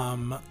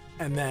 and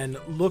then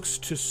looks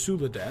to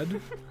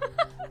Suladed,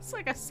 It's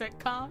like a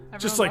sitcom. Everyone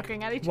Just like,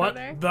 looking at each what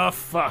other. the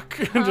fuck?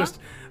 Just,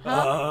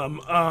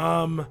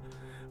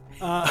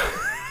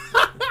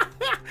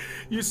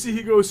 You see,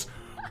 he goes,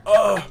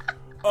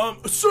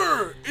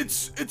 sir,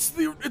 it's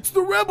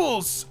the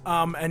rebels.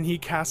 And he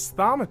casts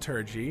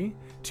thaumaturgy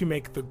to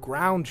make the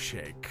ground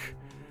shake,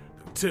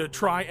 to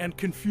try and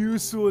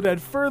confuse Suladed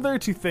further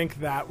to think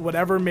that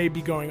whatever may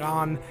be going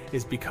on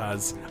is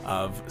because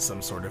of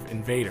some sort of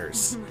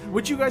invaders,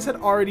 which you guys had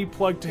already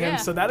plugged to him. Yeah.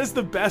 So that is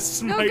the best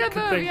Smite good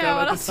could move. think Yeah, of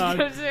what at else the you time.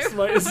 gonna do?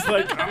 Smite is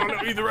like, I don't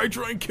know, either I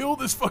try and kill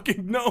this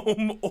fucking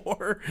gnome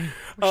or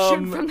Shoot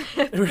from the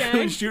hip,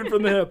 gang. shoot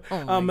from the hip.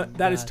 my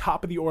That is God.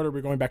 top of the order.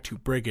 We're going back to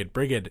Brigid.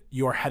 Brigid,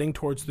 you are heading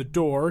towards the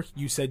door.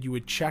 You said you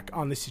would check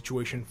on the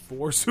situation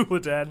for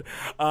Suladed.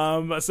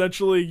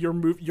 Essentially, your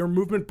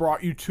movement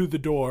brought you to the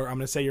door.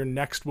 I'm going to say your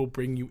next will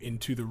bring you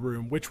into the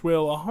room, which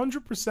will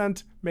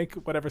 100% make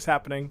whatever's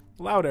happening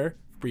louder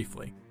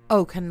briefly.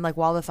 Oh, can like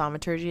while the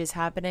thaumaturgy is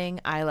happening,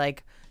 I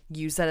like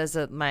use that as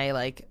my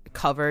like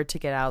cover to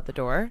get out the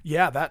door?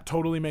 Yeah, that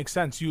totally makes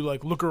sense. You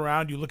like look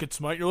around, you look at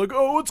Smite, you're like,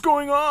 oh, what's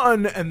going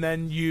on? And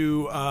then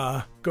you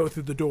go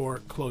through the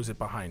door, close it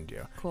behind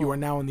you. Cool. You are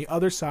now on the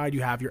other side.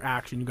 You have your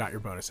action. You got your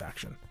bonus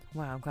action.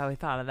 Wow, I'm glad we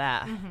thought of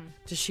that.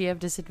 Does she have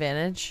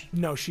disadvantage?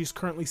 No, she's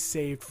currently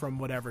saved from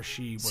whatever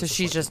she was. So she's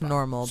afflicted just by.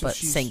 normal, but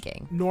she's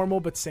sinking. Normal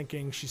but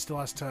sinking. She still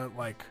has to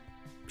like.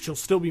 She'll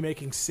still be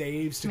making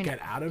saves to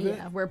get out of it.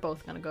 Yeah, we're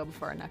both gonna go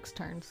before our next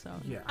turn. So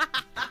Yeah.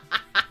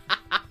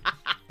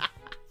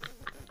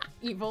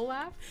 evil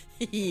laugh.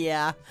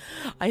 Yeah.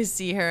 I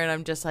see her and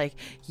I'm just like,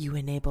 you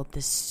enabled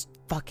this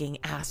fucking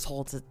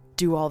asshole to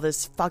do all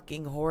this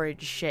fucking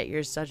horrid shit.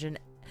 You're such a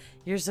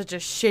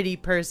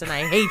shitty person.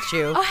 I hate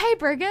you. Oh, hey,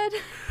 Brigid.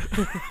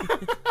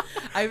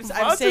 I'm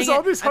What saying is all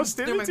it- this I'm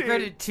doing my hostility?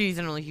 gratitude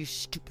and I'm like, you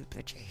stupid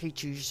bitch. I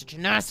hate you. You're such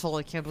an asshole.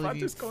 I can't believe What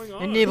you is going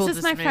on? enabled This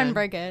is my man. friend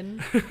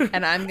Brigid.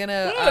 And I'm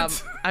gonna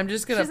What? I'm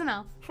just gonna She's an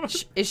elf.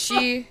 is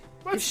she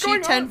What's is she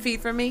going 10 on? feet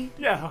from me?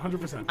 Yeah,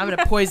 100%. I'm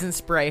gonna poison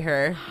spray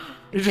her.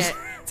 You just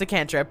It's a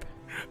cantrip.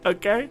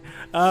 okay.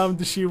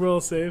 Does she roll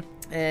a save?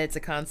 It's a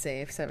con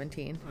save,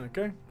 17.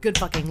 Okay. Good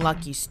fucking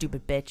luck, you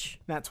stupid bitch.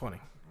 Nat 20.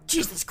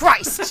 Jesus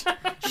Christ!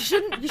 You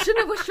shouldn't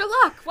have wished her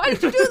luck. Why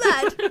did you do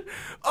that?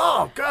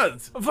 Oh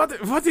God!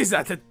 What is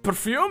that? A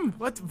perfume?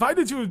 What? Why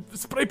did you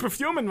spray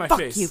perfume in my Fuck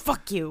face? you,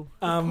 fuck you.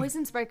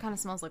 Poison spray kind of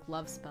smells like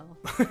love spell.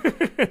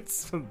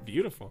 It's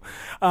beautiful.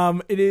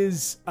 It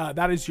is.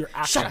 That is your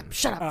action.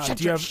 Shut up,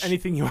 Do you have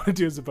anything you want to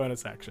do as a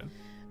bonus action?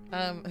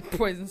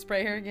 Poison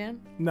spray her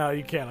again? No,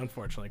 you can't,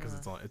 unfortunately, because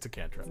it's a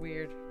cantrip.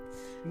 Weird.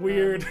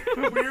 Weird.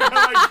 Weird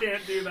how I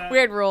can't do that.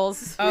 Weird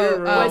rules. rules.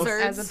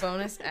 Wizards. As a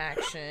bonus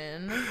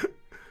action.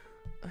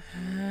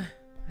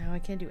 No, I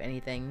can't do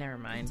anything. Never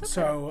mind.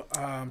 So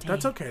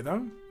that's okay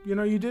though. You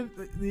know,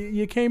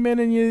 you came in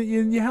and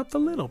you helped a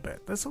little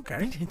bit. That's okay.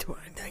 Didn't do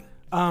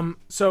anything.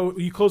 So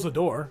you close the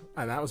door,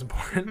 and that was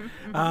important.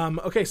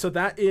 Okay, so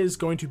that is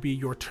going to be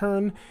your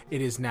turn.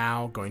 It is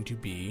now going to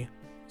be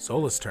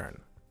Zola's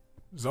turn.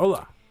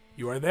 Zola,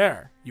 you are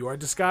there. You are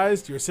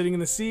disguised. You are sitting in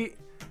the seat.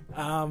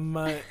 Throw a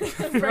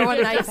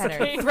knife at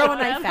her. Throw a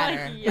knife at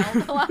her.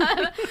 Yelled a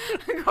lot.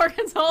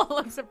 Gorgonzola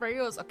looks at Brigid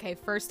and goes, okay,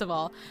 first of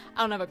all,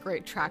 I don't have a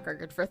great track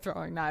record for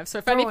throwing knives, so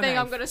if Throw a anything,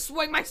 I'm knife. going to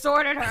swing my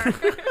sword at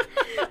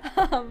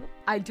her.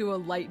 I do a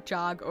light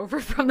jog over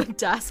from the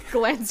desk,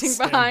 glancing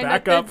Stand behind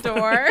back at up. the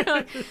door.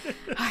 Like,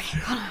 okay,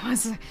 hold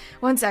on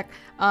one sec.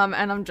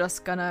 And I'm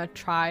just going to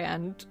try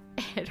and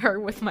hit her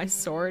with my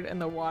sword in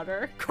the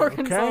water.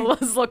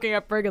 Gorgonzola's looking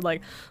at Brigid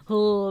like,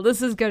 oh,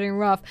 this is getting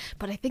rough.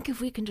 But I think if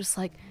we can just,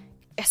 like,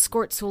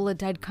 escort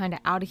Suladed kind of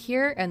out of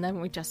here, and then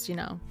we just, we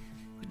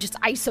just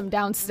ice him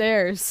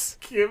downstairs.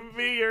 Give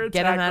me your attack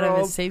Get him out of his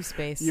rolls. safe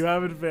space. You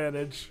have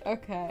advantage.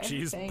 Okay.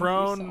 She's thank you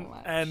prone so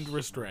much. and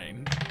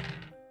restrained.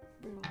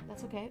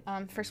 That's okay.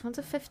 First one's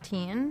a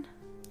 15.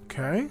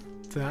 Okay,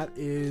 that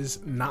is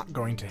not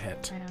going to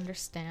hit. I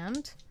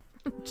understand.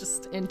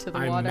 Just into the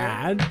I'm water.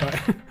 mad, but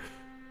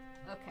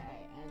Okay,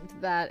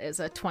 and that is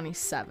a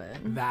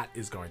 27. that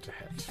is going to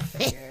hit.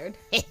 Figured.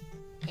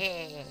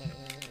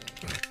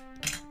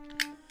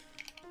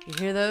 You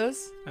hear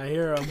those? I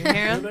hear them. hear 'em?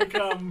 Here they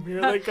come.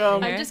 Here they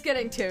come. I'm just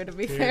getting two, to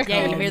be Here fair.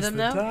 Yeah, you hear comes them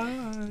the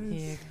though?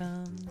 dice. Here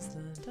comes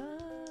the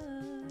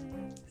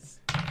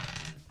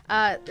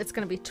dice. It's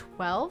gonna be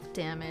 12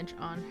 damage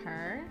on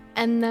her,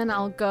 and then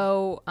I'll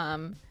go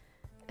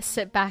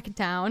sit back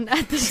down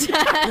at the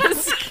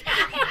desk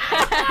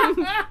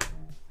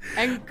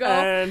and go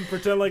And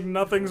pretend like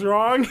nothing's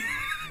wrong.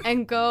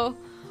 and go.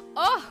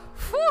 Oh,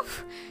 whew,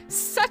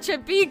 such a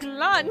big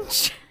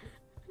lunch.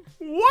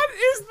 What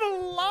is the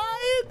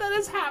lie that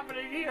is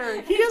happening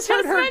here? He has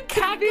heard her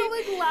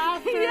cackling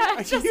laughter. Yeah,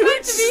 a just huge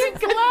meant to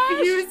be splash.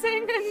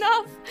 confusing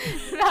enough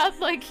that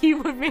like he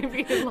would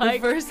maybe like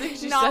first thing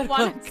she not said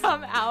want was- to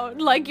come out.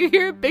 Like you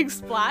hear a big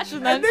splash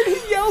and then, And then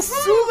he yells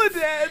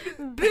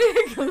Suladed.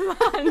 big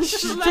lunch.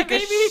 She Like, took a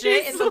maybe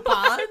shit he's in the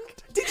pond?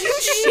 Did you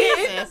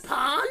shit in the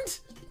pond?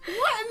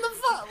 What in the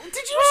fuck? Did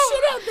you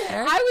shit out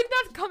there? I would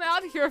not come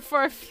out here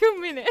for a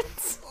few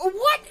minutes.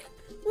 What?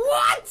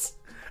 What?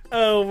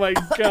 Oh my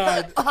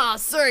god.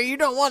 Sir, you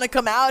don't want to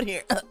come out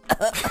here.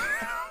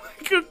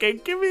 Okay,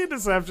 give me a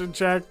deception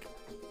check.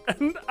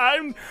 And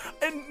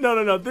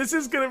no. This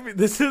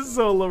is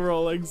Zola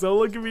rolling.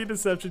 Zola, give me a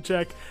deception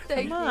check.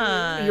 Thank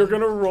you. You're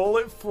gonna roll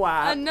it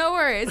flat. No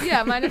worries.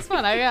 Yeah, minus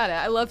one. I got it.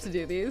 I love to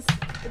do these.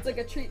 It's like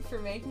a treat for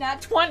me.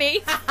 Nat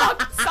 20.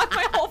 Suck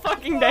my whole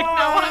fucking dick.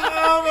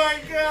 Oh my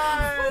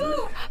god.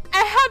 Ooh,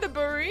 I had a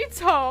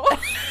burrito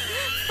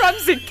from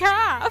the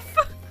calf.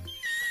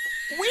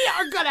 We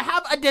are gonna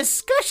have a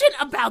discussion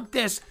about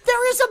this.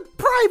 There is a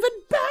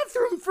private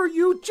bathroom for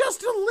you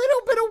just a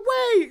little bit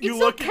away. You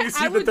look okay, and you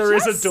see I that would there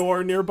is just- a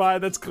door nearby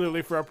that's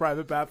clearly for a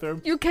private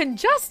bathroom. You can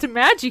just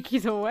magic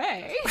it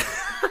away.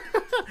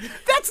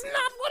 That's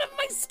not one of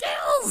my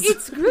skills.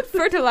 It's good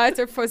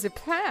fertilizer for the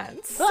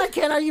plants. I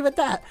can't argue with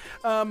that.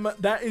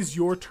 That is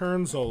your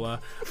turn, Zola.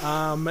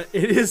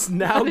 It is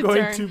now What a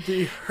going turn. to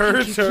be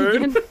her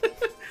turn.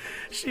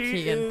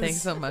 Keegan,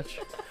 thanks so much.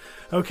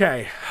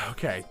 Okay.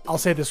 I'll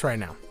say this right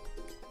now.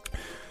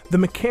 The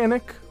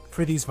mechanic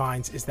for these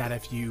vines is that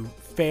if you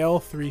fail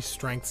 3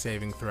 strength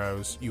saving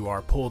throws, you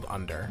are pulled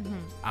under,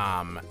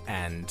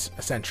 and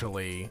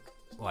essentially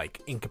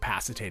like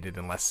incapacitated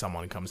unless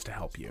someone comes to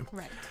help you.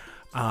 Right.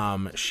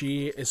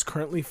 She is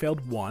currently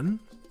failed 1.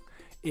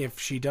 If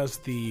she does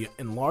the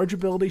enlarge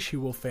ability, she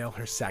will fail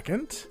her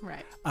second.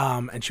 Right.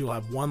 And she will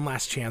have one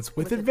last chance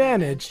with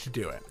advantage to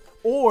do it.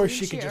 Or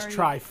she could just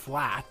try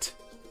flat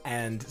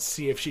and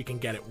see if she can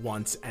get it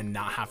once and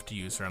not have to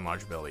use her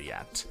enlarge ability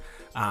yet.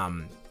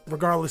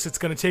 Regardless, it's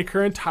going to take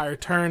her entire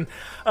turn.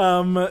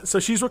 So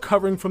she's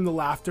recovering from the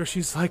laughter.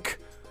 She's like,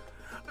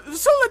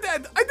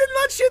 Soledad, I did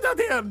not shit out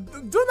here.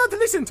 Do not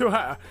listen to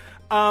her.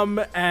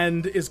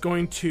 And is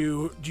going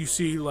to, do you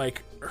see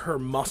like her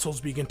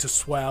muscles begin to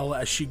swell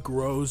as she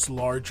grows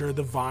larger?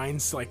 The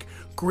vines like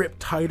grip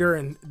tighter,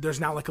 and there's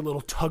now like a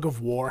little tug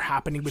of war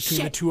happening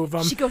between the two of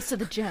them. She goes to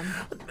the gym.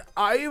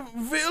 I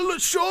will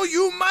show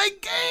you my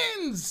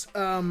gains.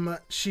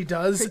 She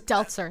does. Her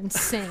delts are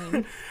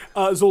insane.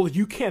 Zola,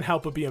 you can't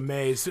help but be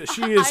amazed.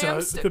 She is I am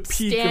the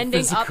peak of standing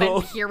up physical.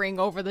 and peering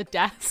over the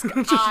desk,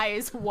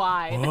 eyes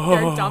wide. There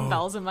are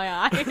dumbbells in my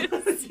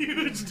eyes.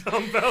 Huge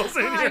dumbbells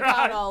in I your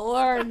eye. gotta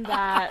learn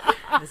that.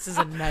 This is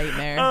a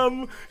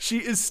nightmare. She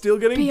is still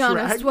getting Be dragged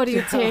honest, what do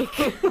you down.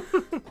 take?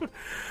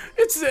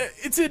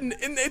 It's an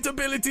innate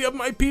ability of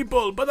my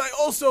people, but I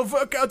also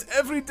work out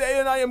every day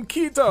and I am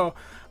keto.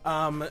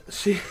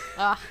 She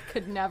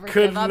Could never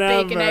Could give up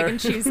bacon, never. egg, and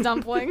cheese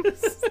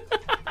dumplings.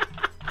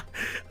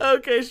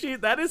 okay.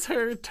 That is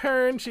her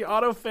turn. She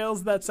auto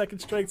fails that second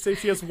strength save.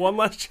 She has one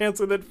last chance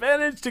with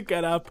advantage to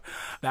get up.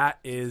 That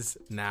is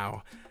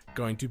now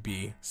going to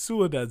be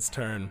Soledad's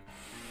turn.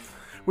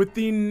 With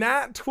the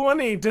nat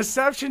 20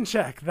 deception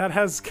check that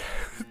has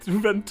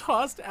been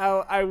tossed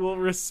out, I will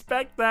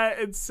respect that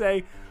and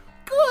say,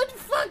 Good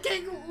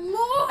fucking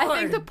lord. I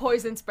think the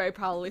poison spray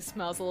probably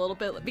smells a little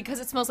bit because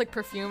it smells like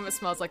perfume. It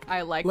smells like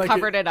I Like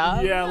covered it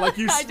up. Yeah, like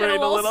you I did sprayed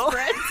a little.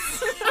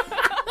 spritz.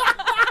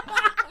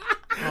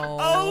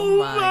 Oh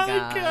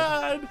my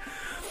god.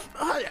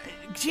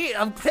 Gee,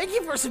 thank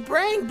you for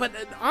spraying, but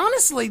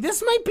honestly,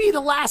 this might be the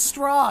last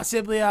straw,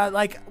 Siblia.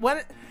 Like,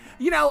 when,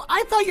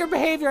 I thought your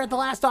behavior at the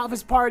last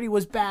office party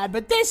was bad,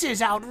 but this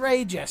is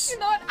outrageous. You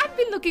know what? I've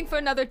been looking for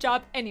another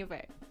job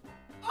anyway.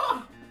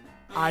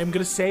 I'm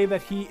going to say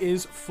that he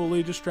is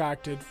fully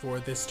distracted for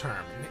this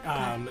term.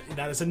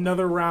 That is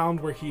another round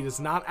where he does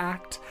not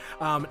act.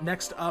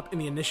 Next up in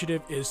the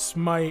initiative is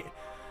Smite.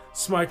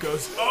 Smite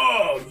goes,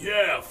 Oh,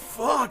 yeah,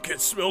 fuck, it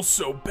smells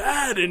so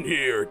bad in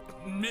here.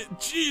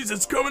 Jeez,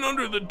 it's coming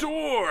under the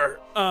door.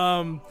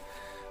 I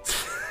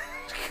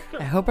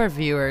hope our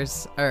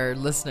viewers, our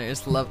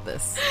listeners love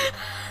this.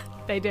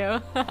 They do.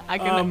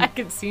 I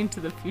can see into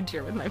the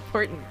future with my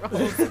important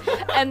roles,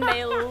 and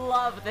they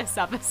love this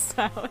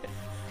episode.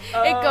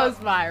 It goes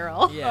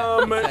viral.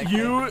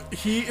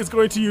 he is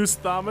going to use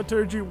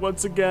thaumaturgy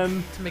once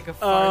again To make a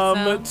fart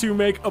sound? to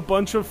make a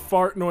bunch of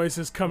fart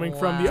noises coming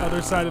from the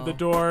other side of the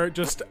door.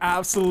 Just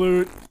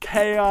absolute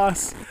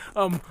chaos.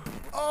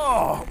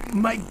 Oh,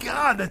 my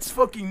God, that's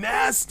fucking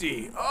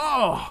nasty.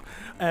 Oh.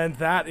 And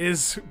that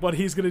is what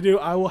he's going to do.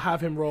 I will have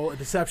him roll a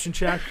deception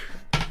check.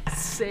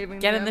 Saving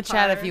Get the in the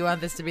chat if empire. you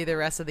want this to be the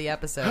rest of the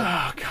episode.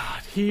 Oh,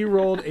 God. He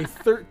rolled a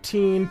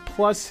 13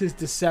 plus his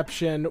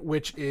deception,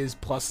 which is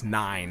plus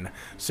 9.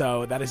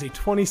 So that is a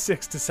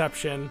 26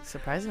 deception.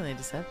 Surprisingly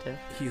deceptive.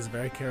 He's a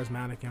very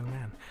charismatic young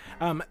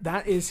man.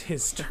 That is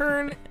his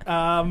turn.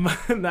 And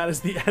that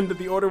is the end of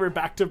the order. We're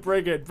back to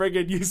Brigid.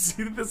 Brigid, you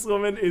see that this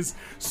woman is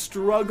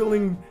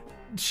struggling.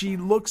 She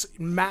looks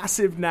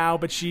massive now,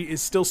 but she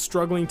is still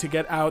struggling to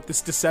get out.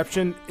 This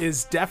deception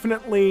is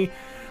definitely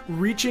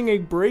reaching a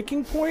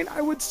breaking point,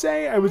 I would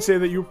say. I would say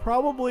that you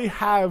probably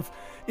have,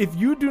 if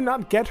you do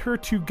not get her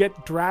to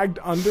get dragged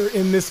under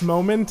in this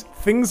moment,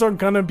 things are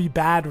gonna be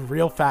bad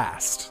real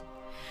fast.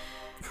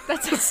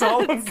 That's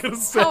all I'm gonna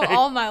say. How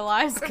all my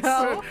lives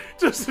go.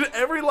 Just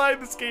every line in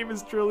this game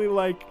is truly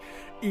like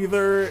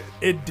either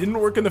it didn't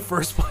work in the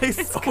first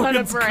place or gonna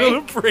it's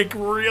gonna break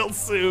real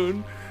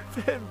soon.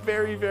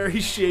 very, very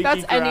shaky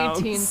That's grounds.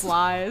 any teen's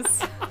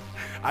lies.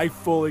 I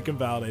fully can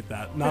validate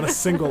that. Not a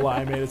single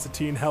lie made as a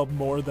teen held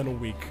more than a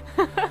week.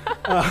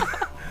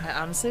 I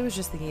honestly was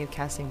just thinking of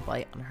casting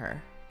Blight on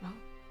her.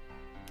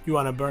 You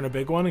want to burn a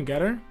big one and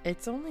get her?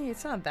 It's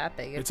not that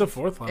big. It's a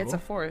 4th level. It's a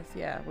 4th,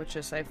 yeah, which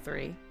is I have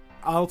 3.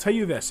 I'll tell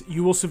you this.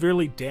 You will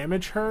severely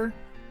damage her,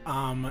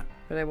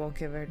 But I won't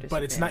give her disadvantage.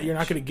 but it's not. You're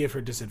not going to give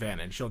her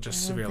disadvantage. You'll just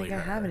I don't severely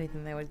think I hurt have her.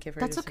 anything that would give her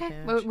That's okay.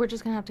 disadvantage. We're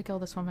just gonna have to kill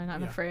this woman.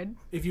 I'm afraid.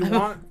 If you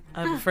want,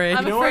 I'm afraid.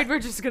 I'm know afraid what? we're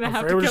just gonna I'm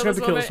have afraid to we're kill just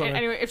this gonna have to kill woman.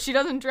 this woman. Anyway, if she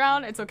doesn't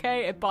drown, it's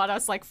okay. It bought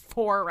us like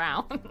 4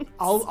 rounds.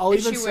 I'll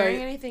Is even she wearing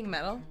say anything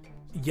metal?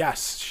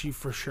 yes. She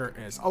for sure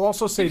is. I'll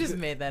also say You just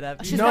made that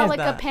up. She's You got said like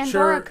a that.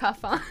 Pandora Sure.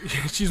 cuff on.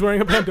 she's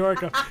wearing a Pandora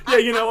cuff. Yeah,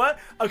 you know what?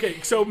 Okay,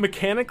 so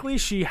mechanically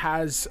she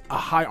has a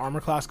high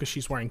armor class because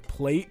she's wearing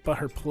plate, but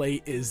her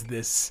plate is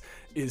this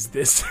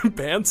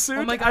pantsuit.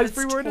 Oh my god, I it's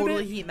reworded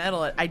totally it. heat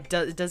metal. It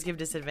does give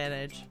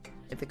disadvantage.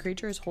 If the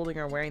creature is holding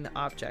or wearing the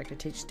object, it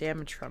takes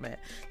damage from it.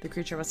 The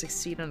creature must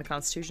succeed on a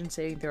Constitution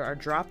saving throw or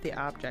drop the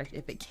object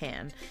if it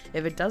can.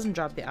 If it doesn't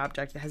drop the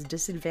object, it has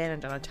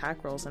disadvantage on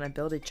attack rolls and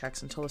ability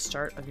checks until the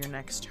start of your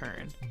next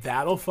turn.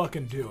 That'll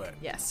fucking do it.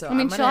 Yeah, so I mean,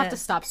 I'm she'll gonna... have to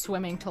stop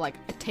swimming to like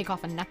take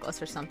off a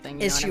necklace or something.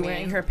 You Is know she what I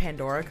wearing mean? her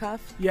Pandora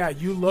cuff? Yeah,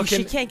 you look She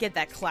and can't get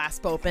that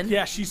clasp open.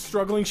 yeah, she's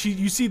struggling.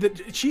 You see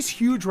that she's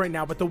huge right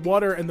now, but the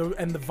water and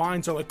the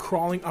vines are like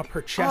crawling up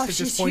her chest Oh, at this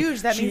she's point.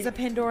 huge. That She- means the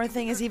Pandora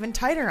thing is even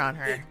tighter on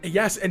her.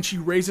 Yes, and she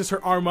raises her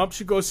arm up.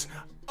 She goes,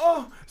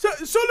 "Oh,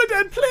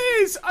 Soledad,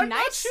 please! I'm not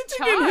Nice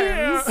shooting in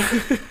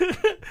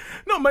here."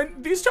 No,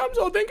 these charms.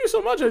 Oh, thank you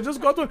so much. I just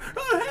got one.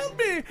 Oh, help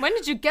me! When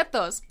did you get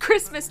those?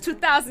 Christmas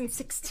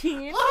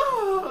 2016.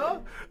 Ah!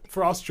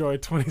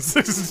 Frostjoy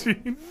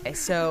 2016. Okay,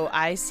 so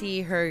I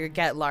see her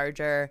get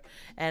larger,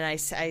 and I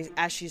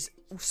as she's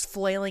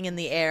flailing in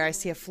the air, I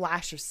see a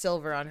flash of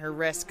silver on her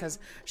wrist because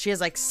she has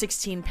like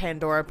 16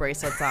 Pandora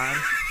bracelets on.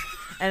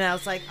 And I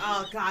was like,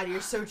 oh god, you're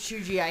so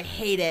choosy, I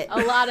hate it. A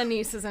lot of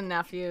nieces and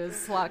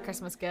nephews. A lot of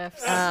Christmas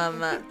gifts.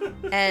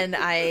 And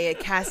I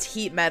cast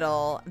heat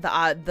metal.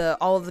 The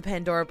all of the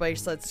Pandora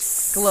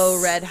bracelets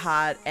glow red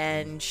hot,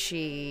 and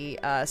she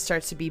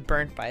starts to be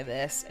burnt by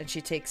this, and she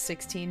takes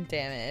 16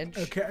 damage.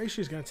 Okay,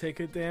 she's gonna take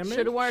a damage.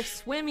 Should have worn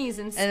swimmies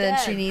instead. And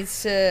then she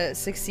needs to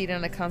succeed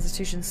on a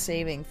Constitution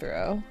saving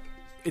throw.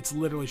 It's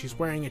literally she's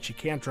wearing it. She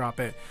can't drop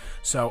it.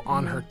 So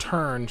on her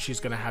turn, she's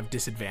gonna have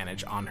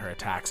disadvantage on her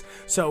attacks.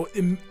 So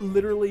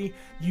literally,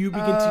 you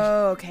begin to.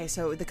 Oh, okay.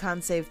 So the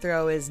con save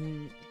throw is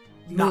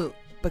Not- moot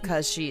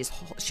because she's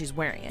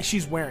wearing it.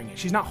 She's wearing it.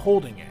 She's not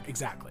holding it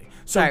exactly.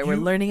 So Sorry, we're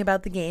you- learning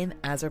about the game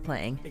as we're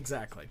playing.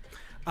 Exactly.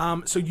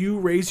 So you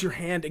raise your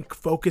hand and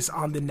focus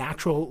on the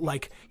natural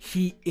like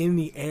heat in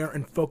the air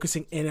and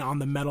focusing in on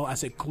the metal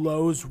as it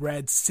glows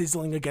red,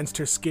 sizzling against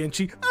her skin.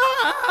 She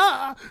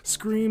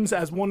screams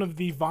as one of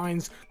the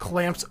vines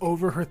clamps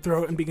over her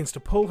throat and begins to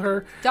pull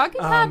her. Doggy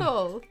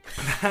paddle.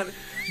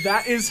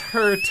 That is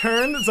her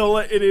turn.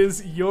 Zola, it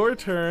is your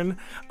turn.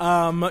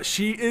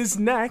 She is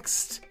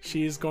next.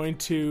 She is going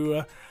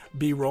to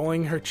be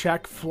rolling her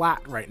check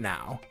flat right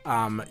now.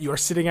 You're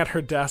sitting at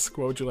her desk.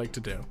 What would you like to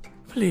do?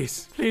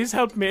 Please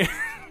help me.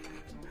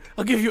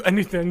 I'll give you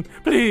anything.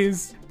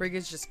 Please. Brig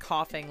is just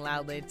coughing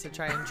loudly to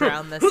try and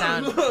drown the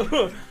sound.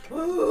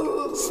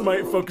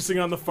 Smite focusing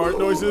on the fart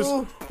noises.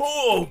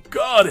 Oh,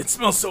 God, it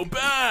smells so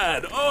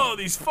bad. Oh,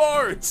 these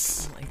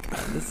farts. Oh my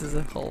god, this is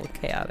a whole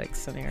chaotic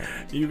scenario.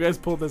 You guys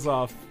pulled this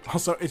off.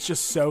 Also, it's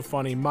just so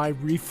funny. My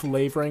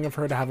reflavoring of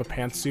her to have a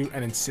pantsuit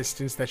and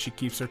insistence that she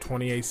keeps her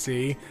 20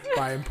 AC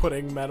by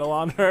putting metal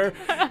on her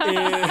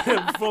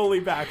it fully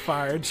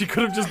backfired. She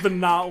could have just been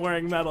not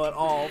wearing metal at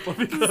all, but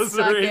because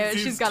Suck her it. AC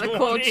 's She's got a 20.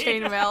 cold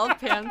chainmail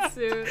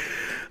pantsuit.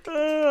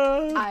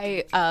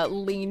 I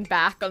lean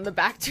back on the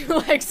back 2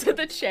 legs of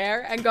the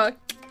chair and go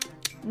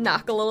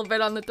knock a little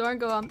bit on the door and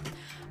go,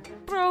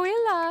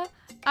 Broilla,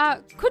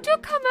 could you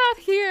come out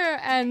here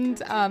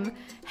and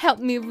help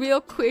me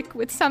real quick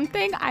with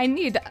something? I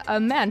need a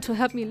man to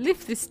help me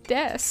lift this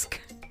desk.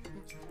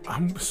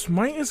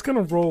 Smite is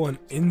gonna roll an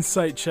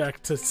insight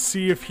check to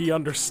see if he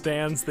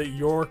understands that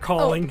you're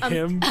calling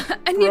him.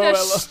 I need a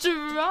Broella.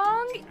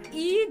 strong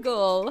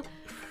eagle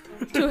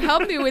to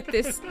help me with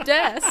this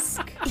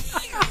desk.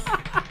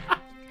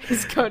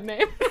 His code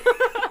name.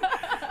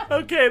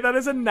 Okay, that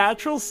is a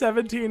natural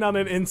 17 on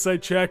an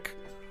insight check.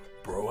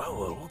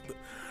 Broella, what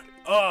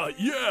the...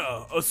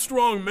 yeah, a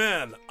strong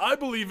man. I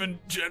believe in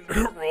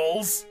gender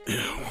roles. Ew.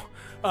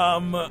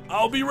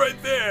 I'll be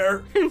right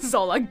there.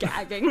 Zola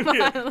gagging.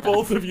 Yeah,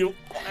 both of you.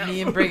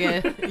 Me and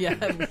Brigid,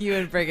 yeah, you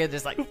and Brigid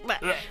just like.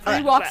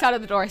 He walks out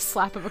of the door, I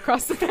slap him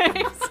across the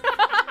face.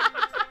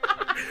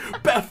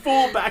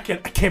 Full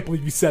backhand. I can't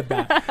believe you said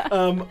that.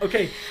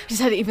 Okay,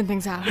 Just had to even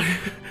things out.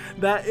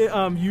 that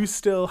you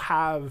still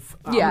have.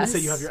 I'm gonna say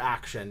Yes. you have your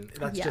action.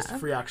 That's just Yeah. a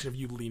free action of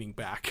you leaning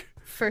back.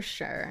 For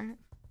sure.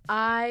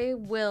 I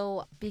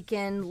will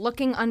begin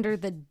looking under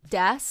the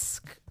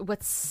desk.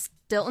 What's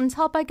Dilton's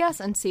help, I guess,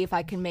 and see if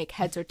I can make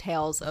heads or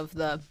tails of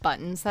the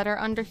buttons that are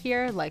under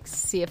here. Like,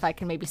 see if I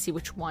can maybe see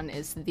which one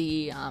is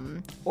the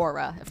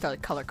aura, if they're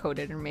like color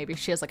coded, or maybe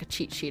she has like a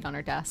cheat sheet on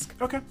her desk.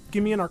 Okay.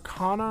 Give me an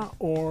Arcana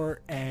or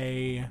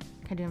a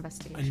Can I do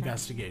investigation?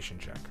 investigation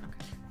check.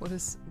 What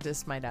is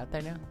Smite out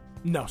there now?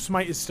 No,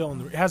 Smite is still in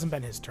the. It hasn't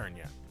been his turn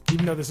yet,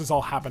 even though this is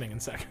all happening in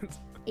seconds.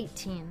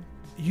 18.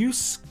 You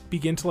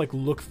begin to like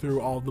look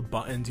through all the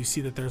buttons. You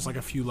see that there's like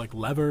a few like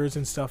levers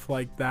and stuff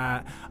like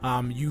that.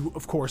 You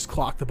of course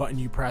clock the button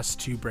you press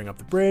to bring up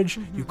the bridge.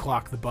 You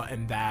clock the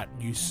button that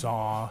you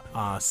saw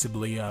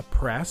Siblia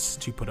press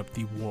to put up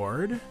the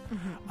ward.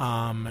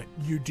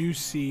 You do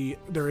see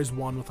there is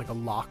one with like a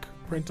lock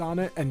print on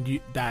it, and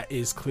that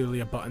is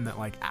clearly a button that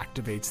like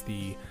activates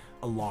the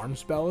alarm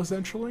spell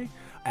essentially.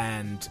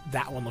 And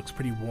that one looks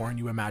pretty worn.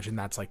 You imagine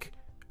that's like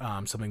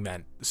something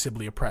that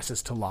Siblia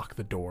presses to lock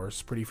the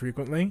doors pretty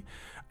frequently.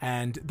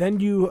 And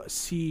then you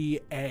see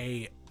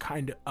a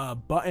kind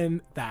of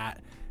button that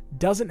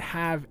doesn't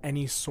have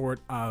any sort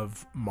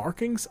of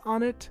markings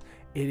on it.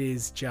 It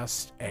is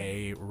just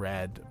a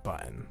red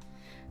button.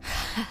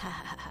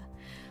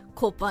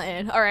 Cool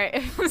button. All right,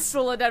 if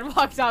Soledad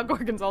walks out,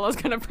 Gorgonzola's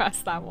gonna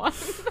press that one.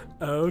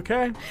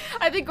 Okay.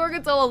 I think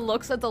Gorgonzola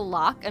looks at the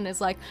lock and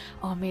is like,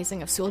 oh,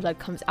 amazing. If Soledad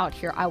comes out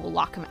here, I will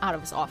lock him out of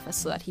his office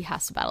so that he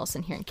has to battle us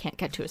in here and can't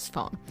get to his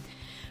phone.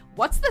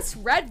 What's this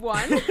red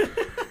one?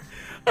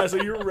 So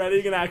you're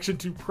readying an action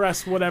to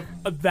press whatever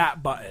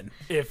that button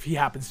if he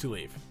happens to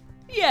leave.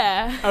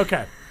 Yeah.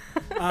 Okay.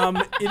 It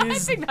I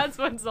is. think that's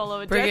what Zolo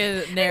would do.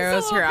 Brigid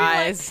narrows Zolo her would be like,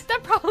 eyes.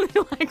 that probably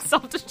like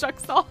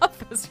self-destructs the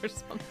office or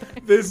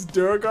something. This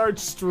Durgard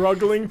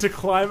struggling to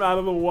climb out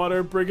of the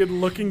water. Brigid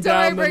looking Don't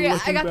down. worry, then Brigid. I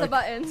looking got the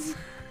back.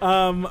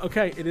 buttons.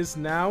 Okay, it is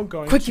now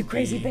going Quick, to you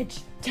crazy be...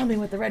 bitch. Tell me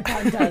what the red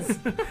button does.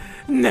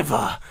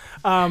 Never.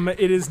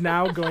 It is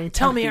now going to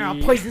Tell me be... or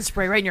I'll poison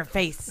spray right in your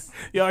face.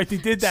 You already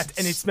did that,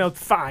 and it smelled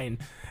fine.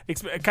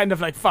 Kind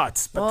of like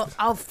farts. But Well,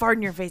 I'll fart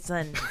in your face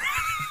then.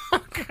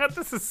 God,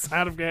 this is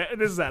out of hand.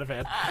 This is out of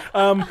hand.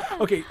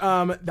 Okay,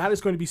 that is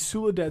going to be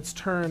Soledad's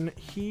turn.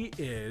 He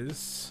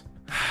is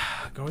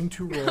going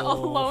to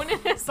roll... Alone in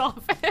his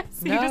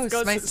office. No, he just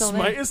goes Smite's still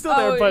Smite there. is still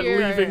there, Oh, but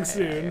you're leaving right,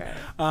 soon.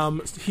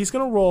 He's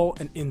going to roll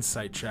an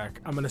insight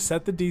check. I'm going to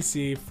set the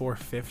DC for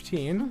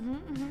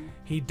 15.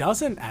 He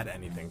doesn't add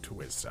anything to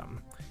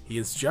wisdom. He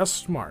is just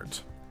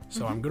smart.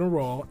 So I'm going to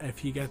roll. If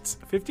he gets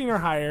 15 or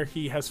higher,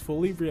 he has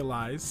fully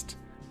realized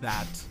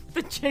that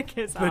the jig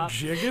is the up.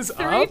 jig is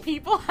Three up.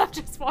 people have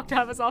just walked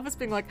out of his office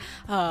being like,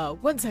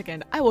 1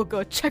 second, I will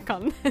go check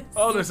on this.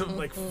 Oh, there's some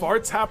like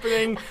farts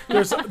happening.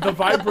 There's the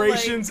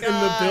vibrations in the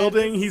God,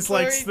 building. He's so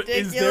like,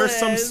 is there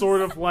some ridiculous.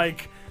 sort of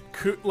like,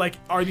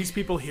 are these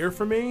people here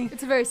for me?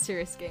 It's a very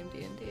serious game,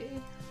 D&D.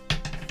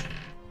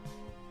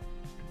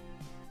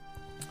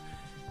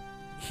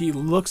 He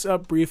looks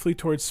up briefly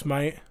towards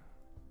Smite.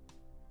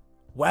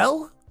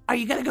 Well, are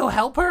you gonna go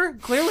help her?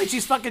 Clearly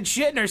she's fucking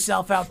shitting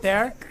herself out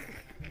there.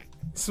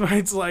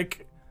 Smite's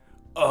like,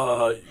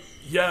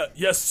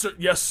 Yes,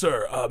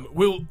 sir.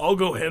 I'll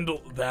go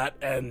handle that,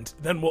 and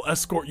then we'll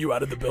escort you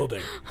out of the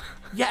building.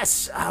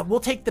 Yes, we'll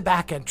take the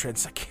back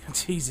entrance. I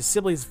can't, Jesus,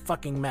 Sibley's a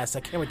fucking mess. I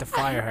can't wait to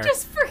fire her.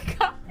 Just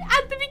forgot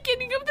at the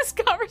beginning of this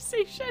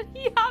conversation,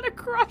 he had a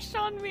crush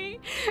on me,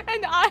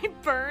 and I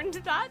burned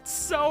that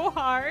so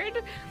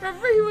hard.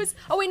 Remember, he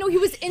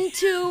was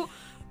into.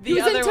 He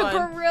was other into one.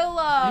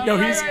 Barilla. no,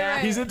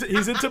 Right. he's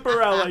into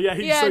Barella. Yeah,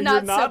 Yeah, so not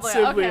you're not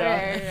Siblia.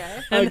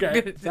 Siblia. Okay,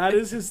 Okay, that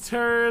is his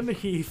turn.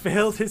 He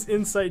failed his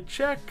insight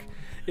check.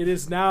 It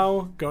is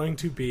now going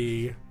to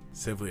be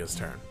Siblia's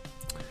turn.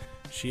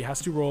 She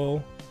has to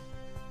roll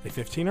a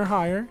 15 or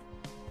higher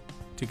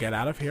to get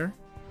out of here.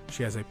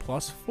 She has a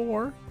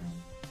 +4,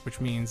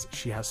 which means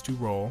she has to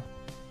roll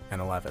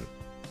an 11.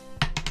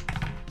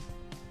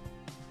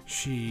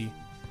 She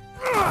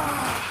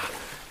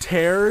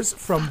tears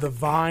from the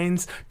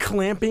vines,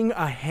 clamping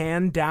a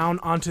hand down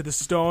onto the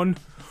stone.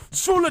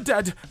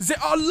 Soledad, they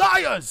are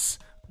liars!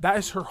 That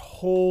is her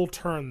whole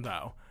turn,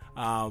 though.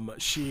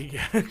 She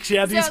had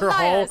to use her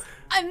whole...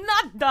 I'm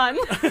not done.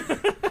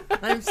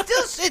 I'm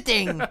still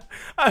shitting.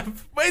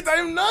 Wait, I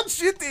am not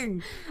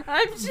shitting!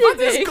 I'm What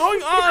is cheating.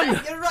 going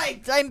on? You're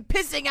right. I'm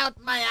pissing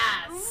out my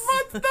ass.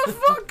 What the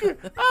fuck?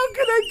 How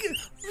can I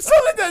get...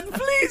 Soledad,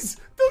 please!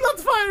 Do not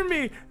fire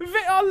me!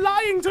 They are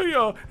lying to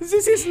you! This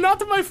is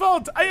not my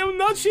fault! I am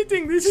not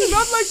shitting! This is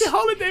not like the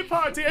holiday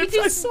party!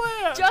 I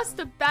swear! Just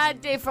a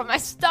bad day for my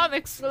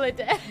stomach,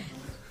 Soledad.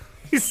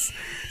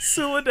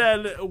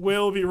 Soledad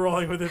will be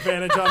rolling with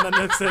advantage on the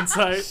next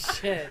insight.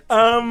 Shit.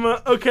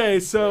 Okay,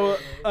 so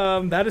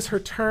that is her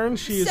turn.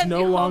 She is Send no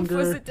me home longer...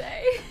 for the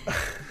day.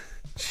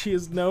 She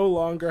is no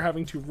longer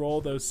having to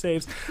roll those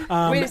saves.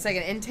 Wait a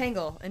second.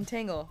 Entangle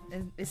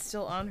is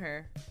still on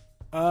her.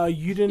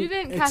 You didn't. You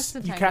didn't cast You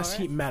Entangle, cast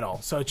right? heat metal,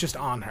 so it's just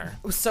on her.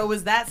 So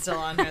was that still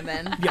on her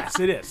then? Yes,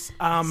 it is.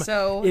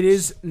 So- it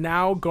is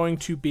now going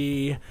to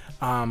be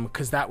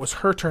because that was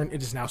her turn.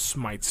 It is now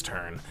Smite's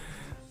turn.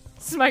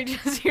 Smite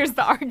just hears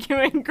the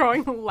argument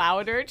growing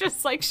louder,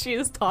 just like she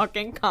is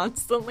talking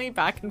constantly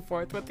back and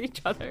forth with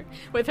each other,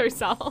 with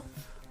herself.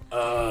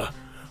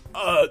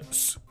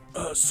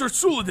 Sir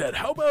Suladed,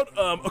 how about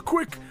a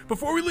quick,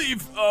 before we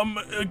leave,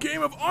 a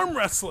game of arm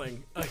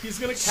wrestling? He's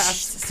going to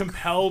cast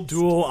Compel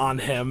Duel on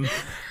him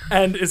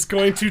and is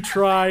going to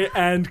try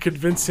and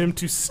convince him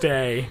to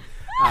stay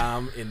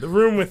in the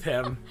room with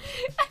him.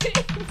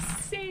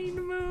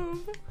 Insane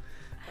move.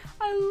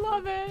 I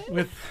love it.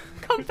 With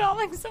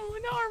Compelling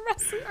someone to arm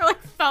wrestle or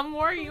like thumb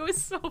war you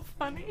is so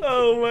funny.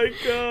 Oh my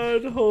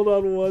god, hold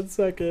on 1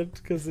 second,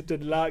 because it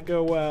did not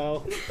go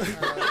well.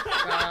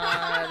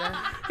 God.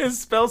 His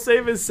spell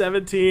save is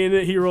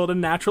 17. He rolled a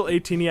natural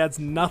 18. He adds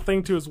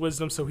nothing to his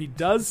wisdom, so he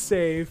does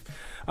save.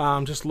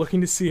 Just looking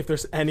to see if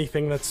there's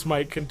anything that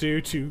Smite can do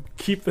to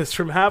keep this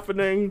from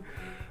happening,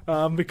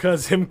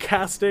 because him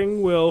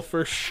casting will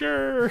for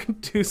sure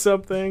do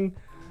something.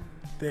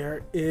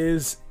 There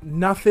is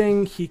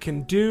nothing he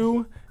can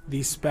do.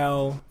 The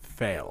spell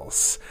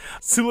fails.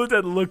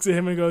 Suladed looks at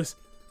him and goes,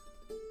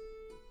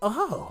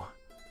 Oh,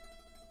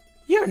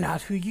 you're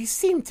not who you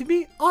seem to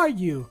be, are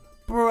you,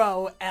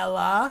 bro,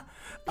 Ella?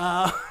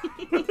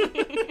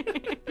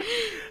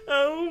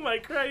 oh my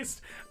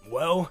Christ.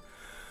 Well,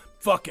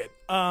 fuck it.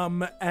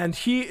 And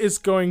he is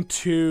going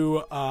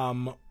to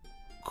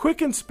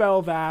quicken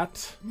spell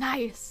that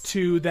Nice.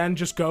 to then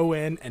just go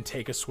in and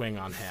take a swing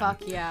on him.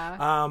 Fuck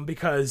yeah.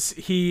 Because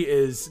he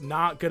is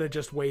not gonna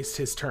just waste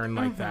his turn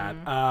like that.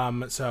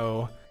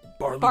 So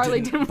Barley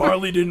didn't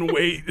Barley didn't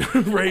wait.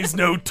 Raise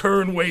no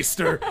turn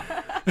waster.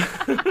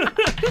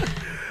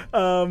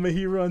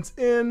 He runs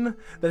in.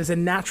 That is a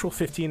natural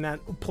 15. That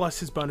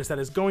plus his bonus that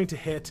is going to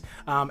hit.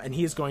 And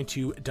he is going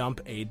to dump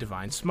a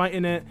Divine Smite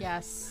in it.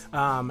 Yes.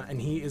 And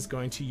he is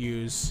going to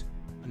use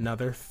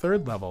another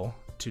 3rd level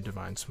to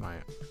Divine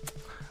Smite.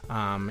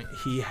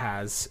 He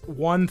has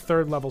 1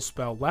 3rd level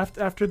spell left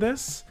after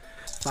this.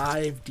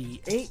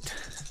 5d8.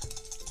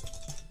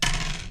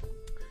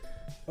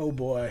 Oh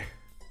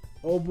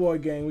boy,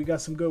 gang, we got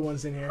some good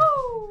ones in here.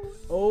 Ooh.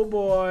 Oh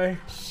boy.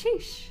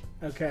 Sheesh.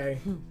 Okay,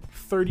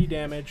 30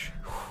 damage.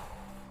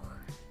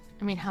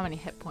 I mean, how many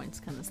hit points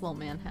can this little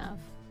man have?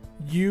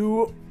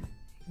 You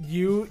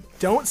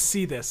don't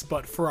see this,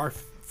 but for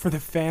the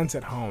fans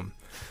at home,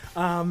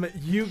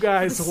 you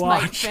guys The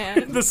Smite watch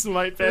fans. the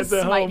Smite The fans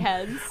at Smite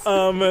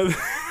home. heads.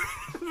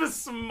 The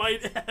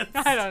Smite heads.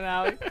 I don't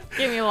know.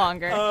 Give me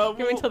longer.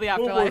 Give me till the We'll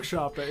afterlife.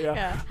 workshop it,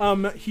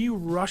 yeah. He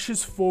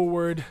rushes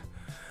forward.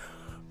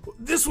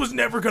 This was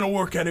never gonna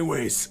work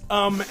anyways.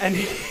 And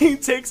he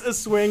takes a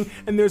swing,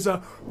 and there's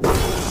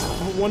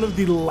one of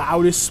the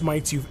loudest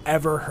smites you've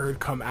ever heard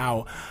come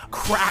out.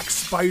 Cracks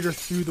spider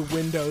through the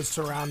windows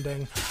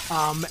surrounding.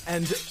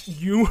 And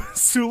you,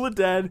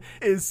 Suladed,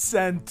 is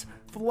sent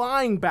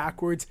flying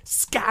backwards,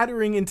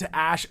 scattering into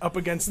ash up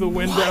against the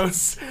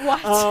windows.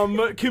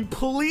 What?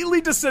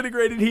 Completely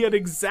disintegrated. He had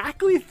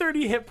exactly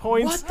 30 hit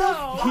points. What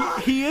the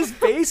fuck? He is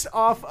based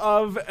off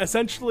of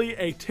essentially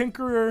a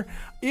tinkerer.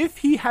 If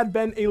he had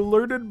been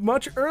alerted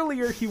much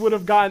earlier, he would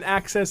have gotten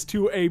access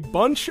to a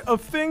bunch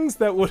of things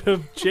that would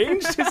have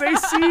changed his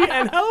AC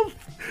and health.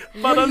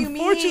 But What do you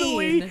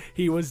unfortunately, mean?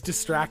 he was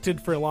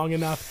distracted for long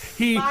enough.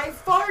 He My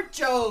fart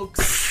jokes.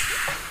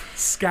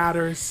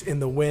 scatters in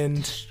the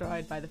wind,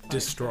 Destroyed by the fire.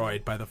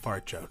 destroyed by the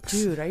fart jokes.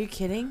 Dude, are you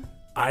kidding?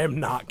 I am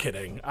not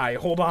kidding.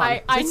 Hold on.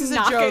 I This is a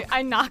knock joke.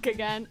 I knock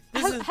again.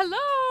 Hello?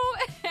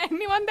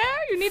 Anyone there?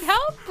 You need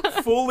help?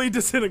 Fully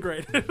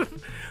disintegrated.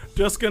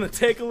 Just gonna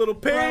take a little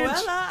pinch.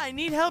 Roella, I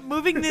need help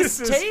moving this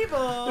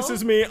table. This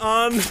is me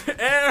on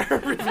air,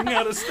 ripping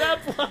out a stat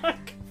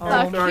block.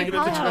 Look, throwing he it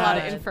at the probably had a lot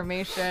of chat.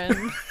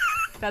 information.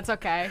 That's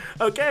okay.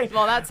 Okay.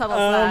 Well, that settles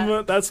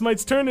that. That's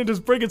Smite's turn. It is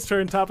Brigade's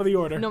turn, top of the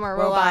order. No more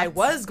Well, robots. I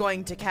was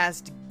going to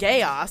cast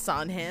Chaos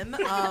on him.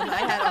 I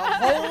had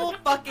a whole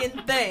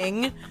fucking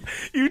thing.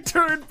 You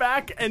turn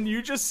back and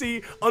you just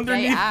see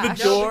underneath the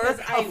Ash. door No,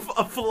 because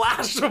a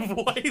flash of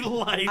white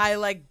light. I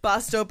like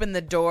bust open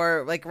the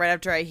door, like right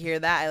after I hear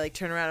that, I like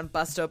turn around and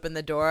bust open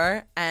the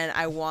door, and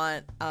I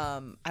want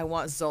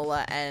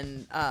Zola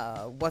and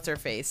what's her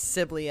face,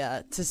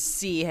 Siblia, to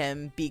see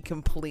him be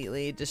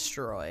completely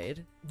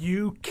destroyed.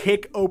 You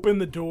kick open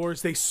the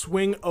doors, they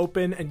swing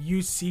open, and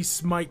you see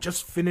Smite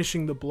just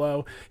finishing the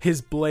blow, his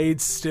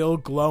blades still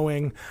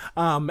glowing,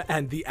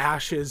 and the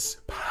ashes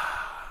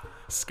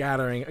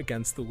scattering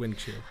against the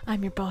windshield.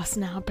 I'm your boss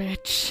now,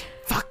 bitch.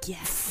 Fuck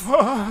yes.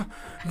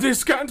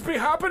 This can't be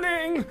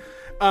happening!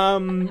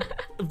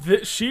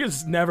 She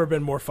has never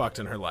been more fucked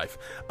in her life.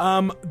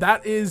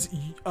 That is,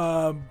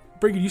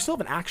 Brigade, you still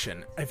have an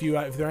action if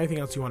there's anything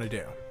else you want to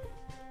do.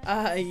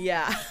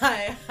 Yeah,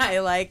 I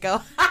like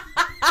go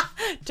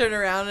turn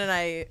around and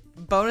I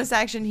bonus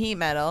action heat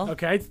metal.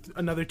 Okay,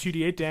 another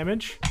 2d8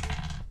 damage.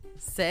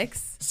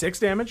 6. 6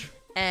 damage.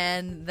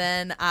 And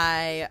then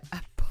I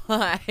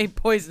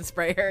poison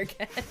spray her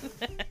again.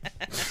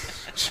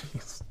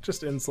 Jeez,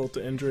 just insult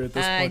to injury at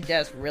this I point.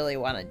 just really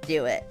want to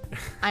do it.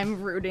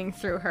 I'm rooting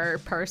through her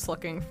purse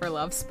looking for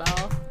love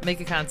spell.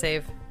 Make a con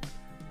save.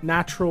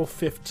 Natural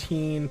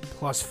 15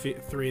 plus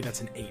 3,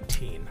 that's an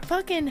 18.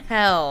 Fucking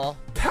hell.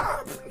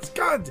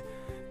 God,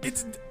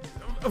 it's...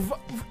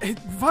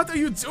 What are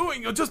you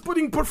doing? You're just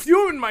putting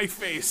perfume in my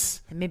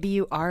face. Maybe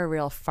you are a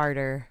real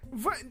farter.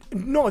 What?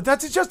 No,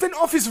 that's just an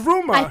office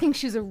rumor. I think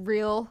she's a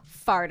real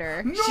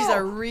farter. No, She's a I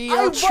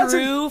real wasn't-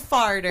 true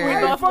farter. We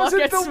I both look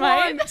wasn't at the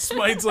Smite. one.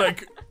 Smite's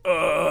like,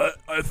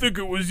 I think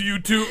it was you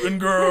tootin'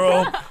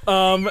 girl.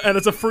 And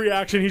it's a free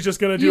action. He's just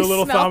going to do You a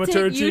little smelt it,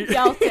 thaumaturgy. you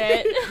dealt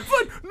it.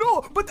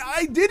 But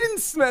I didn't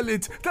smell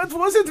it. That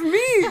wasn't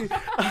me.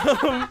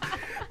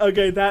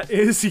 Okay, that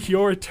is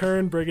your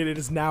turn, Brigid. It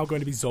is now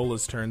going to be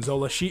Zola's turn.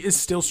 Zola, she is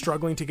still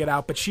struggling to get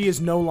out, but she is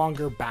no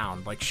longer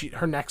bound. Like,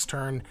 her next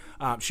turn,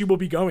 she will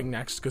be going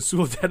next because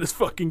Suladed is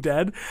fucking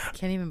dead.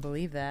 Can't even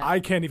believe that. I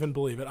can't even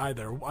believe it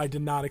either. I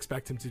did not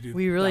expect him to do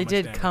we that really much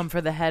did damage. come for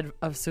the head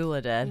of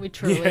Suladed. We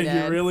truly Yeah,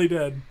 did. you really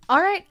did.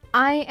 All right,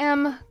 I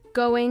am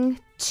going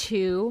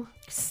to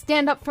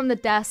stand up from the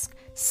desk,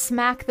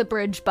 smack the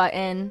bridge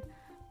button,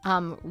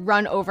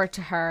 run over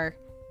to her,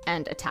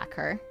 and attack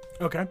her.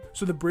 Okay,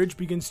 so the bridge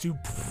begins to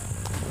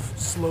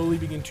slowly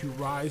begin to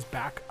rise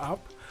back up.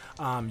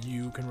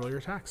 You can roll your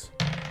attacks.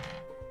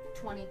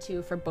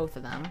 22 for both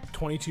of them.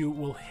 22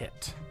 will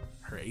hit.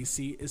 Her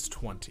AC is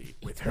 20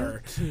 with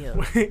her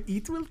kill.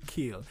 it will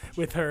kill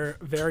with her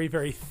very,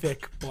 very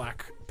thick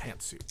black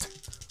pantsuit.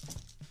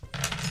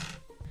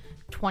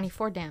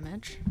 24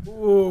 damage.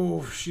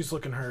 Ooh, she's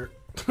looking hurt.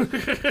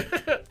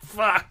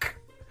 Fuck.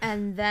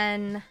 And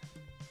then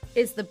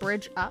is the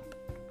bridge up?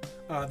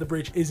 The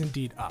bridge is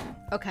indeed up.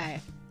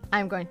 Okay.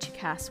 I'm going to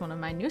cast one of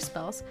my new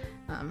spells,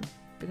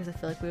 because I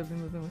feel like we have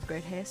been moving with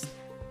great haste.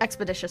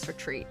 Expeditious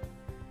Retreat.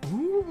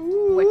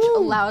 Which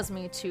allows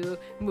me to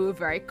move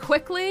very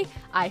quickly.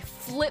 I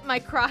flip my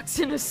Crocs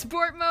into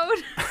sport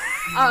mode.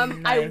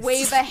 I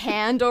wave a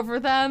hand over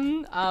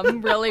them,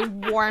 really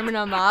warming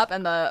them up,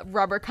 and the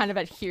rubber kind of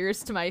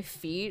adheres to my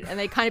feet, and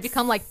they kind of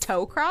become like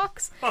toe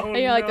Crocs. Oh,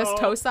 like those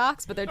toe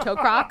socks, but they're toe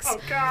Crocs. Oh,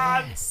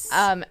 God.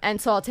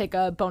 And so I'll take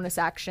a bonus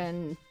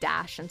action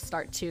dash and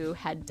start to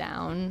head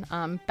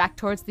down, back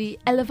towards the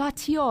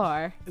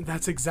Elevator.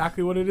 That's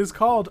exactly what it is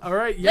called. All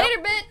right, yep.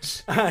 Later,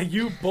 bitch!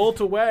 You bolt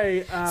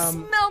away.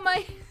 Smell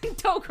my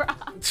toe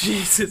Crocs.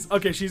 Jesus.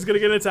 Okay, she's going to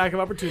get an attack of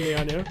opportunity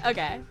on you.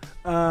 Okay.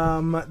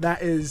 That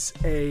is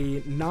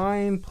a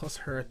 9 plus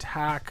her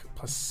attack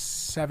plus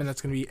 7.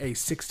 That's going to be a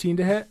 16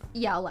 to hit.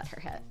 Yeah, I'll let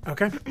her hit.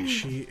 Okay.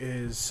 She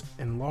is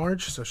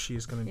enlarged, so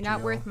she's going to You're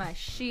not worth my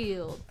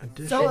shield.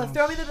 Zola,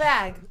 throw me the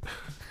bag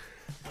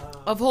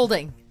of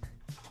holding.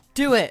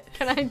 Do it.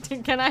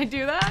 Can I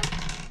do that?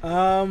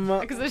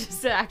 Because it's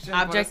just an action.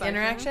 Object bonus action.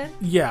 interaction.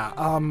 Yeah.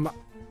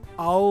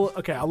 I'll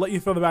let you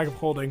throw the bag of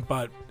holding,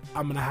 but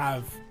I'm gonna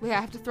have Wait,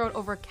 I have to throw it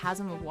over a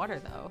chasm of water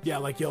though. yeah,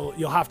 like you'll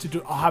have to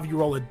do. I'll have you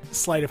roll a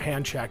sleight of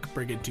hand check,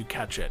 Brigid, to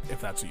catch it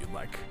if that's what you'd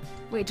like.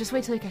 Wait, just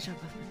wait till you catch up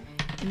with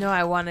me. No,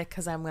 I want it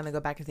because I'm gonna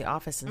go back to the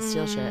office and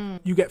steal shit.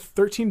 You get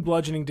 13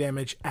 bludgeoning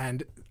damage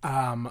and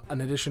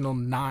an additional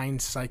 9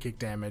 psychic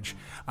damage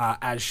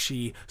as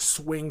she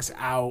swings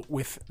out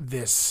with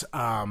this.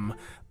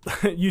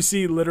 You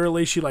see,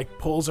 literally, she like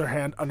pulls her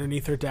hand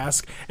underneath her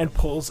desk and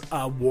pulls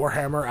a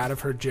warhammer out of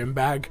her gym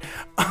bag,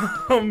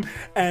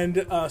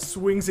 and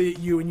swings it at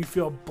you, and you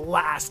feel a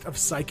blast of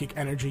psychic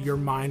energy. Your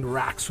mind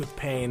racks with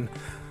pain.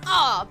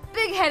 Oh,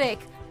 big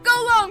headache.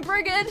 Go long,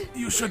 Brigid.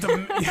 You should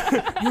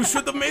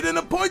have made an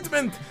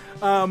appointment.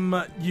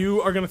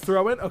 You are gonna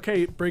throw it.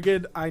 Okay,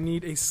 Brigid, I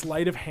need a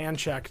sleight of hand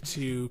check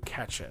to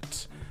catch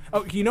it.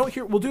 Oh, you know what?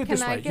 Here, we'll do it Can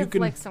this I way. give You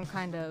can. like some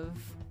kind of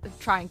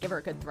try and give her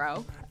a good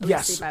throw? At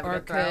Yes. least see if I have a Or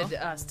good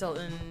throw. could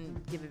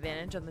Stilton give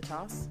advantage on the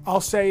toss?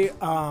 I'll say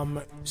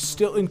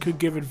Stilton could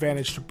give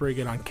advantage to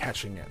Brigid on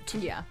catching it.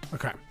 Yeah.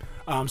 Okay.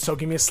 So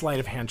give me a sleight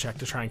of hand check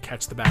to try and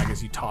catch the bag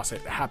as you toss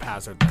it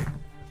haphazardly.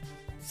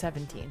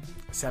 17.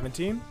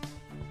 17.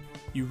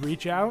 You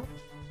reach out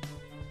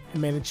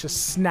and manage to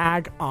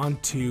snag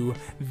onto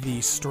the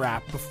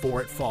strap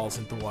before it falls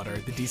into the water.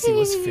 The DC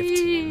was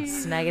 15.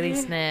 Snaggity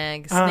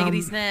snag.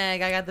 Sniggity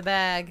snag. I got the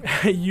bag.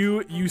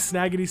 you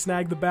snaggity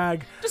snag the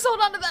bag. Just hold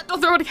on to that.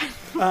 Don't throw it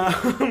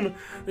again.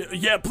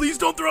 Yeah, please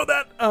don't throw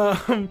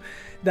that.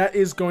 That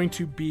is going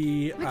to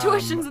be My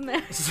tuition's in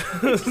there.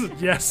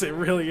 yes, it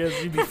really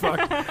is. You'd be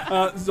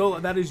fucked. Zola,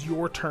 that is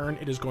your turn.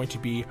 It is going to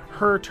be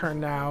her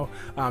turn now.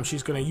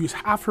 She's going to use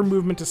half her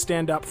movement to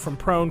stand up from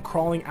prone,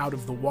 crawling out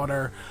of the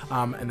water,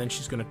 and then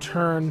she's going to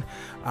turn,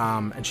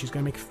 and she's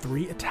going to make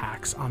 3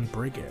 attacks on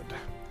Brigid.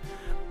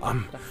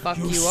 The fuck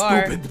You you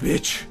are. stupid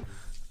bitch.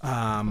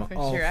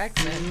 What's your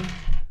accent?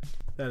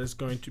 That is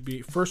going to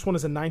be, first one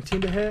is a 19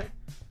 to hit.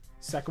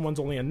 Second one's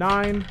only a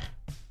 9.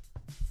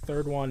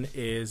 Third one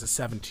is a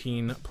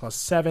 17 plus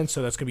 7,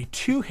 so that's going to be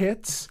 2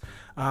 hits.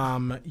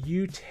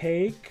 You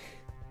take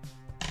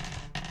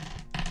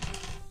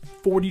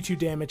 42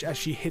 damage as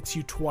she hits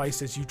you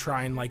twice as you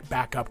try and like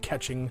back up,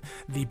 catching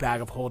the bag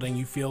of holding.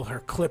 You feel her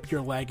clip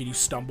your leg and you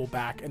stumble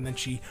back, and then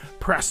she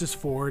presses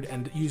forward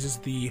and uses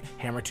the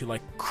hammer to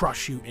like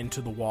crush you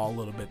into the wall a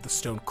little bit. The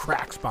stone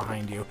cracks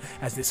behind you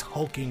as this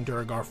hulking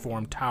Durgar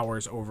form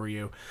towers over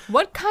you.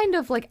 What kind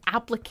of like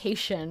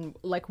application,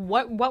 like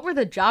what were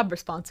the job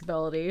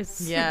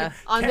responsibilities? Yeah.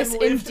 On this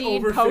Lift Indeed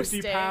over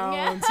posting. 50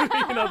 pounds.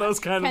 You know, those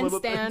kind of Can little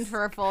stand things.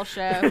 for a full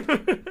shift.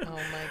 Oh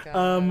my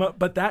god.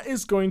 But that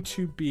is going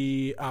to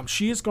be,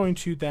 she's going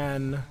to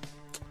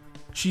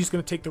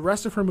take the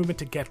rest of her movement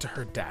to get to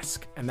her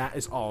desk, and that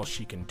is all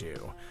she can do.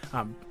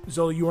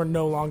 Zola, you are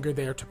no longer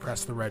there to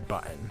press the red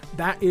button.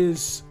 That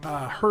is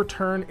her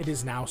turn. It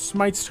is now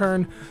Smite's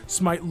turn.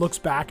 Smite looks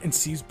back and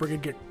sees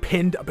Brigid get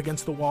pinned up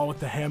against the wall with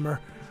the hammer.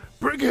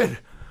 Brigid!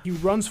 He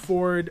runs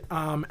forward,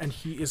 and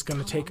he is going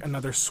to take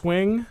another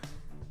swing.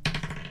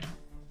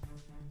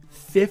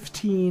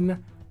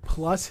 15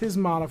 plus his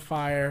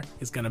modifier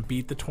is going to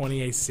beat the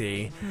 20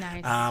 AC.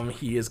 Nice.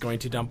 He is going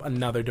to dump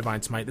another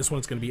Divine Smite. This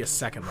one's going to be a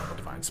second level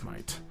Divine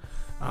Smite.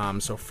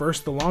 So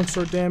first the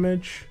longsword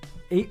damage.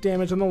 8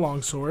 damage on the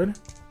longsword.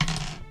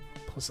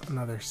 Plus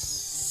another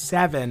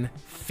 7.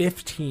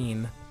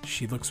 15.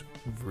 She looks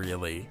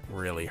really,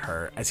 really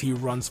hurt as he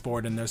runs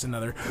forward, and there's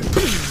another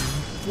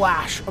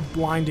flash of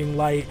blinding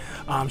light.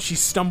 She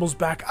stumbles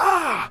back,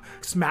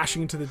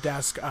 smashing into the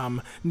desk,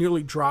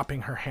 nearly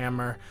dropping her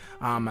hammer.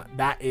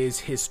 That is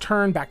his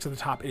turn. Back to the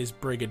top is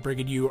Brigid.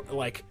 Brigid, you,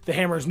 like, the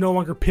hammer is no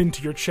longer pinned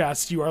to your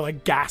chest. You are,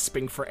 like,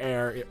 gasping for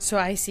air. So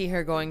I see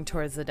her going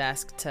towards the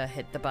desk to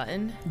hit the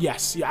button.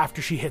 Yes,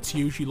 after she hits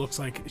you, she looks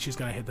like she's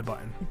going to hit the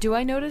button. Do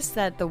I notice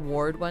that the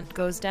ward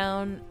goes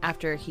down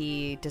after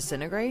he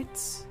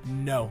disintegrates?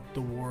 No,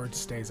 the ward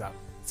stays up.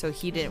 So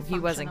he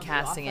wasn't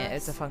casting it.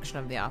 It's a function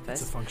of the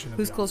office. It's a function of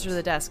Who's the closer to office.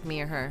 the desk,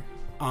 me or her?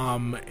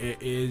 It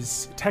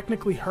is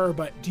technically her,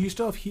 but do you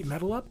still have heat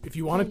metal up? If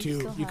you wanted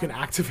to, you can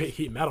activate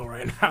heat metal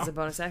right now. It's a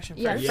bonus action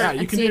first. Yeah. Yeah, you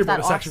And can see do your if that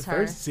bonus action offs her.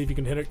 first. See if you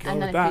can hit it, kill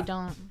And her then with if you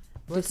that. don't,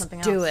 do Let's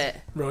something do else. it.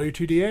 Roll your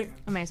 2d8.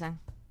 Amazing.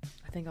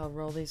 I think I'll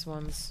roll these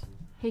ones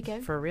Hey,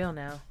 Gabe. for real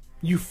now.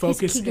 You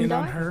focus Keegan in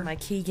on die? her. My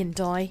Keegan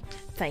die.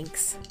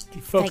 Thanks.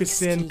 You focus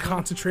Thanks, in, Keegan.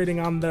 concentrating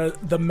on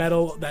the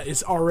metal that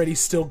is already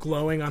still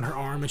glowing on her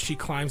arm as she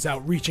climbs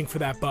out, reaching for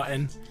that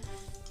button.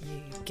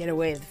 You get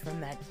away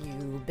from that,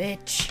 you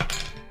bitch.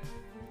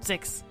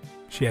 6.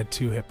 She had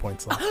 2 hit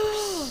points left.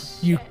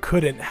 You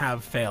couldn't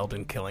have failed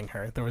in killing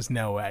her. There was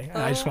no way.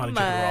 I just wanted you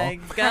to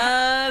roll.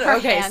 God. Her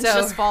Okay, hands so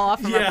just fall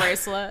off from Yeah. her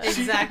bracelet.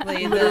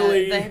 exactly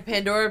literally- the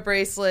Pandora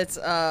bracelets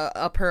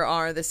up her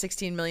arm. The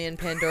 16 million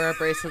Pandora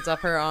bracelets up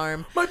her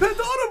arm. My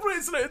Pandora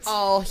bracelets!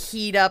 All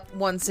heat up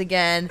once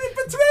again. They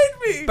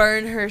betrayed me!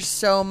 Burn her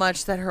so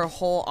much that her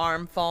whole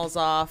arm falls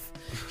off.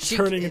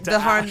 Turning into the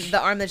arm, ash. the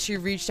arm that she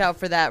reached out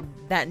for that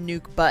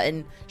nuke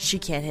button, she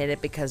can't hit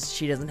it because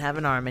she doesn't have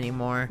an arm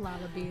anymore.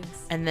 Lava beads.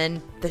 And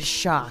then the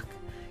shock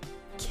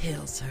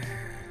kills her.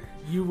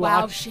 You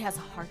Wow, watch. she has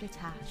a heart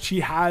attack. She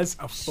has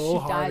a full She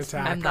heart dies from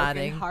a attack. I'm broken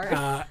nodding.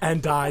 heart.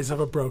 And dies of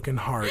a broken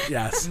heart,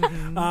 yes.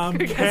 Because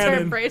her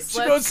Cannon. bracelets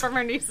She goes, from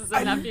her nieces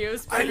and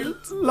nephews. I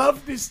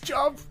love this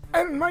job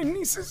and my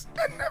nieces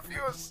and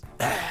nephews.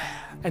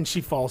 And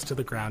she falls to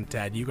the ground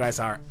dead. You guys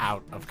are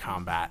out of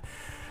combat.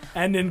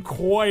 And in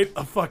quite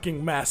a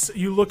fucking mess.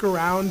 You look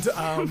around.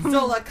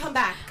 Zola, come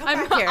back.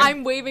 Come back here.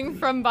 I'm waving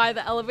from by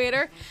the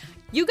elevator.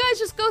 You guys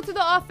just go through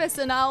the office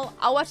and I'll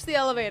watch the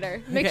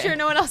elevator. Make Okay. sure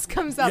no one else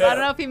comes up. Yeah. I don't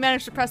know if you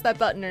managed to press that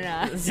button or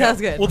not.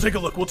 Sounds good. We'll take a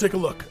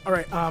look. All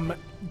right,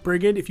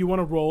 Brigid, if you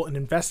want to roll an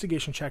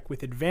investigation check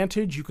with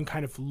advantage, you can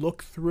kind of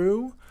look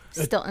through.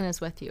 Stilton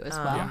is with you as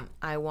well.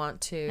 I want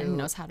to And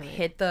knows how to read.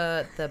 hit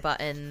the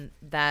button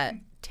that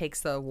takes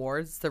the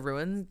wards, the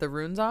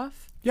runes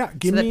off. Yeah, So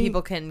give that me.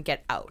 people can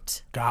get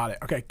out. Got it.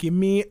 Okay, give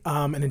me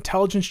an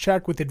intelligence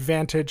check with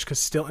advantage because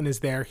Stilton is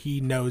there. He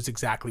knows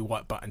exactly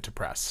what button to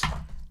press.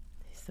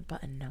 He's the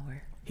button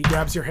knower. He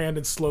grabs your hand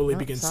and slowly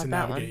begins it's to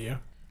not that navigate you.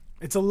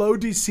 It's a low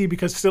DC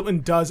because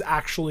Stilton does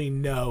actually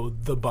know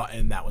the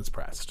button that was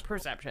pressed.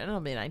 Perception. It'll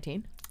be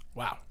 19.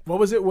 Wow. What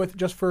was it with,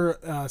 just for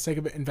sake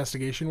of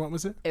investigation, what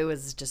was it? It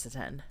was just a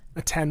 10.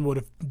 A 10 would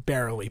have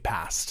barely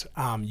passed.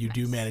 You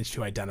do manage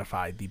to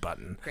identify the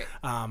button. Great.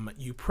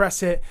 You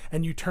press it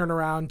and you turn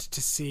around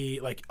to see,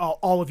 like,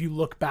 all of you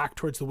look back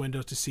towards the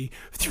window to see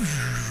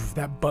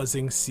that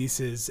buzzing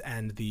ceases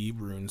and the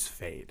runes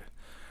fade.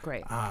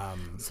 Great.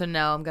 So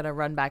now I'm gonna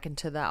run back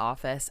into the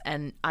office,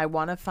 and I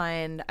want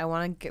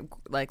to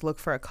look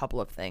for a couple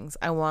of things.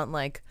 I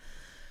want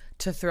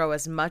to throw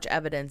as much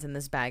evidence in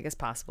this bag as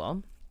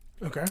possible,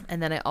 Okay.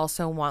 and then I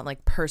also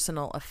want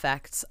personal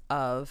effects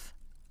of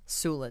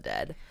Sula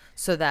dead,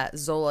 so that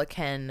Zola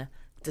can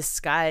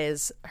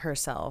disguise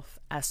herself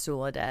as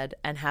Sula dead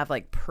and have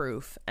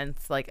proof and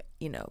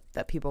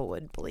that people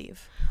would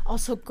believe.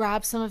 Also,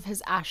 grab some of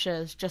his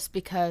ashes just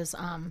because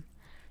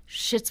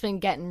shit's been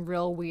getting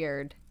real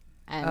weird.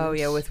 And Oh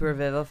yeah, with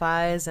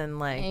revivifies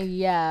and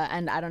yeah,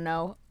 and I don't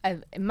know.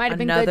 It might have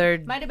been Another-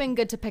 good. Might have been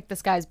good to pick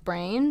this guy's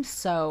brain.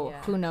 So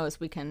who knows?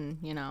 We can,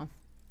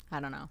 I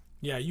don't know.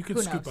 Yeah, you could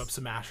Who scoop knows? up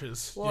some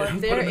ashes. Well, Yeah,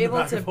 if put 'em in the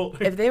bag of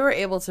holding. if they were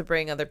able to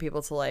bring other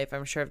people to life,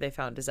 I'm sure if they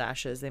found his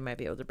ashes, they might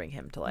be able to bring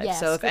him to life. Yeah,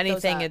 so if scoop those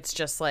anything, up. it's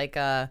just like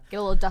a Get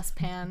a little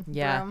dustpan.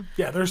 Yeah. throw 'em.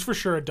 Yeah, there's for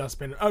sure a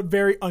dustbin.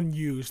 Very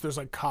unused. There's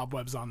like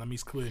cobwebs on them.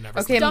 He's clearly never.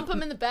 Okay, Dump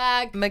them in the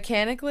bag.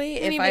 mechanically.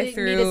 If Need I a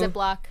threw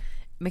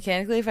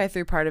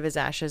Ziploc. part of his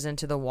ashes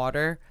into the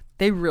water,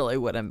 they really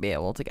wouldn't be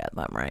able to get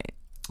them right.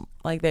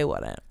 Like they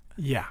wouldn't.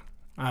 Yeah,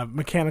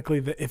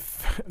 mechanically,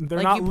 if they're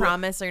Like not. you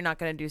promise you're not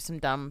gonna do some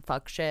dumb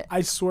fuck shit.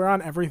 I swear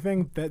on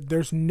everything that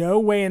there's no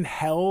way in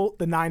hell,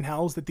 the 9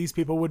 hells, that these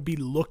people would be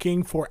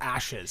looking for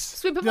ashes.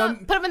 Sweep them up.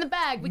 Put them in the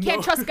bag. We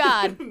can't trust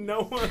God.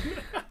 No one.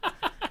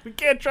 We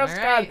can't trust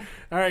All right. God.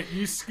 All right,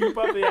 you scoop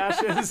up the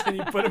ashes and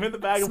you put them in the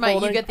bag of Smite,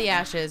 holding. you get the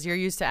ashes. You're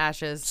used to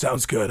ashes.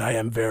 Sounds good. I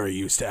am very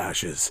used to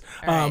ashes.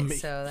 All right,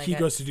 so he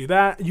goes to do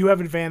that. You have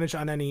advantage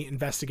on any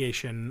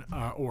investigation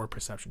or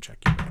perception check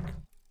you make.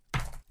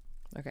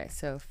 Okay,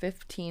 so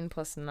 15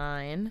 plus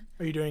 9.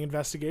 Are you doing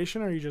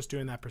investigation or are you just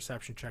doing that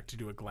perception check to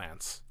do a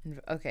glance?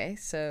 Okay,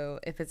 so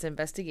if it's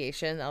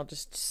investigation, I'll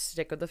just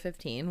stick with the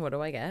 15. What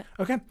do I get?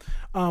 Okay.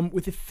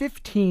 With a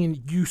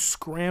 15, you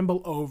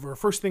scramble over.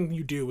 First thing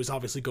you do is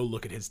obviously go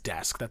look at his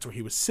desk. That's where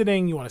he was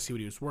sitting. You want to see what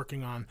he was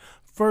working on.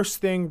 First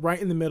thing, right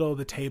in the middle of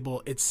the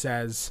table, it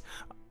says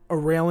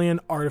Aurelian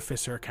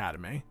Artificer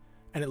Academy.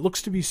 And it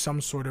looks to be some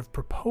sort of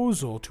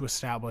proposal to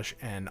establish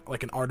an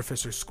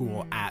artificer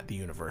school at the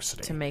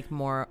university. To make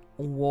more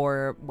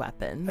war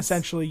weapons.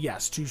 Essentially,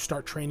 yes, to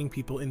start training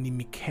people in the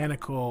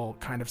mechanical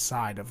kind of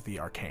side of the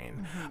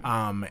arcane.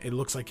 It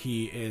looks like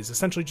he is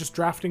essentially just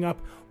drafting up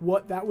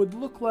what that would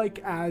look like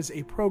as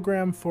a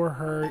program for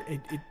her. It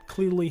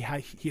clearly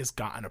he has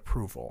gotten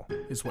approval,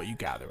 is what you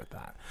gather with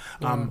that.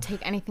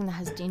 Take anything that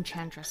has Dean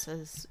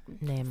Chandras's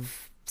Name.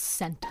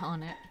 scent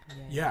on it.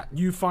 Yeah,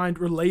 you find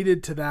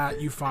related to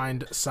that, you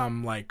find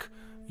some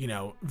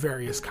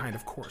various kind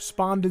of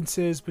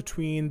correspondences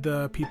between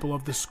the people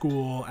of the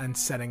school and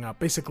setting up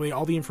basically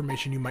all the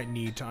information you might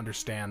need to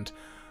understand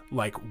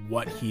like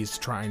what he's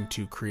trying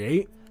to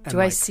create. And, Do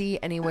I see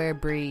anywhere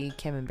Bree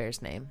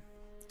Camembert's name?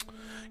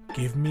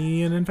 Give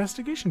me an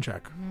investigation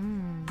check.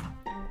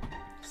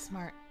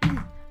 Smart.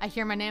 I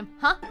hear my name.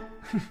 Huh?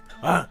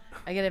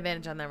 I get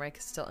advantage on that, right?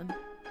 'Cause Stilton.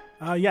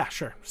 Yeah,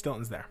 sure.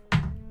 Stilton's there.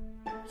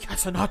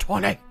 Yes, a nat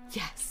 20.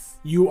 Yes.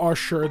 You are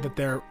sure that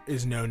there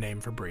is no name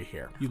for Bree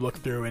here. You look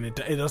through and it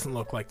doesn't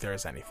look like there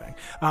is anything.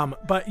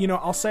 But,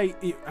 I'll say,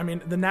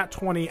 the nat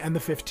 20 and the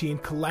 15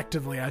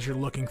 collectively, as you're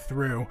looking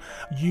through,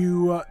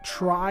 you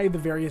try the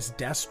various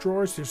desk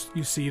drawers.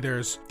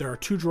 There are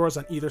 2 drawers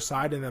on either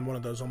side and then one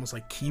of those almost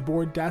like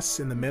keyboard desks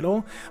in the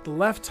middle. The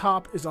left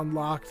top is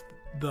unlocked.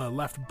 The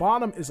left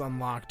bottom is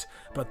unlocked,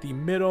 but the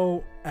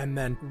middle and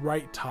then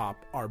right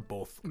top are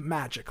both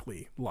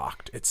magically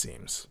locked, it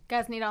seems.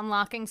 Guys need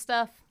unlocking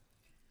stuff?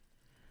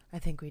 I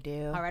think we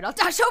do. All right, I'll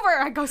dash over.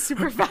 I go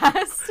super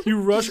fast.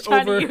 You rush Just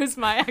trying over. to use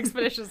my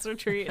expeditious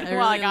retreat I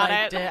while I really got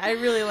liked it. I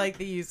really like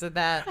the use of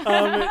that.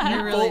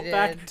 You really bolt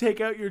back, did.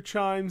 take out your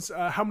chimes.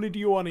 How many do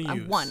you want to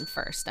use? One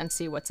first and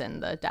see what's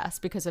in the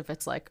desk, because if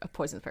it's like a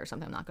poison spray or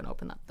something, I'm not going to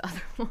open up the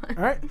other one.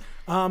 All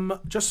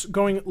right. Just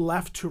going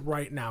left to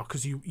right now,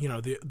 because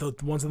the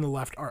ones on the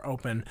left are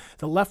open.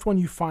 The left one,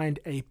 you find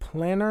a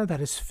planner that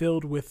is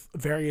filled with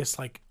various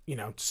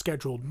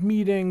scheduled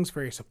meetings,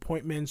 various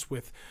appointments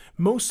with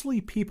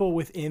mostly people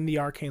within the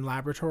arcane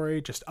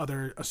laboratory, just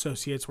other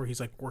associates where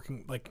he's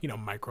working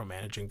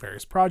micromanaging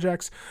various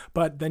projects.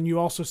 But then you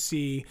also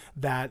see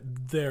that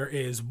there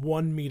is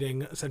one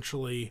meeting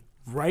essentially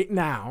right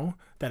now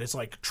that is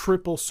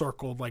triple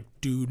circled,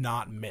 do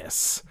not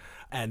miss.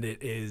 And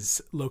it is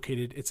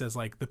located, it says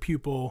the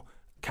Pupil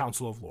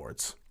Council of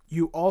Lords.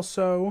 You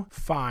also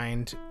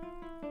find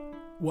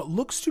what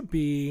looks to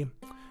be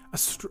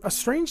a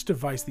strange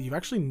device that you've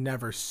actually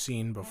never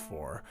seen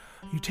before.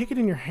 You take it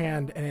in your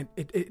hand and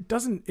it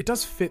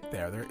does fit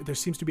there. There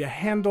seems to be a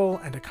handle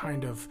and a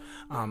kind of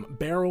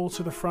barrel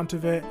to the front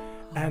of it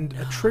and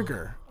a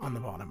trigger on the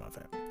bottom of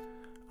it.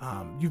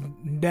 You've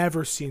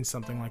never seen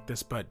something like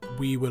this, but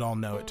we would all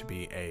know it to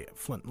be a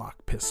flintlock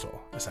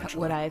pistol,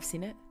 essentially. Would I have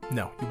seen it?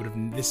 No, you would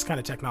have. This kind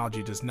of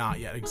technology does not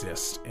yet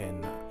exist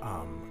in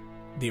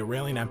the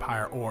Aurelian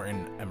Empire or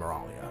in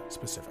Emeralia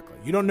specifically.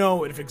 You don't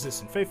know if it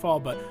exists in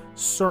Faithfall, but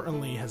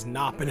certainly has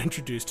not been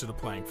introduced to the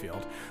playing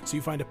field. So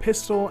you find a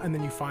pistol, and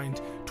then you find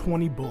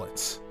 20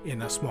 bullets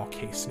in a small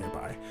case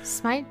nearby.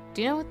 Smite,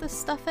 do you know what this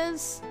stuff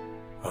is?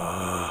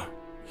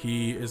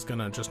 He is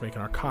gonna just make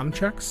an Arcana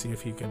check, see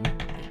if he can,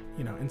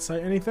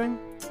 insight anything.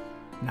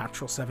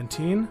 Natural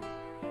 17.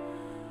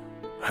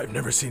 I've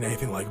never seen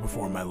anything like it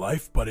before in my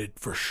life, but it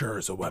for sure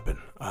is a weapon.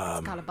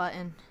 It's got a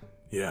button.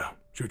 Yeah.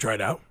 Should we try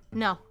it out?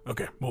 No.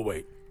 Okay, we'll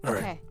wait. All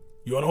right. Okay.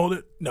 You want to hold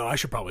it? No, I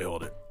should probably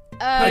hold it.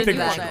 I think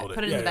do I that. should hold it.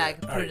 Put it in the bag.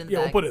 All Put it right. in the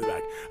We'll bag. put it in the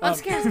bag. I'm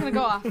scared it's going to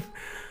go off.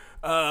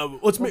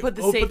 Let's put the put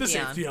the safety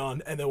safety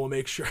on, and then we'll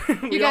make sure. You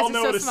we guys all are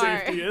know so what a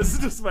smart. safety is,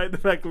 despite the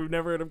fact that we've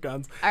never heard of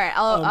guns. All right,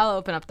 I'll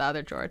open up the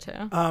other drawer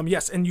too.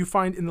 Yes, and you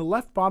find in the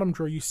left bottom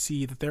drawer, you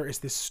see that there is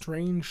this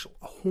strange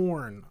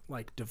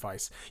horn-like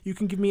device. You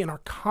can give me an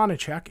Arcana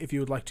check if you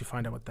would like to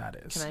find out what that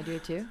is. Can I do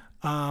it too?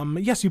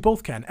 Yes, you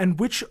both can. And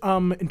which,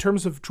 in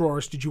terms of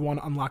drawers, did you want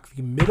to unlock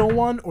the middle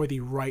one or the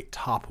right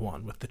top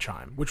one with the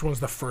chime? Which one's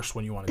the first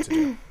one you wanted to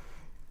do?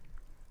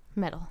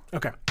 Middle.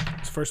 Okay,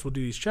 so first we'll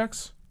do these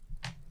checks.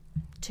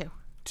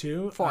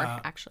 2. 4,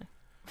 actually.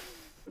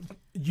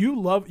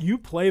 You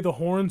play the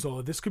horn,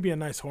 Zola. This could be a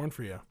nice horn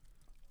for you.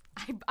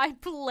 I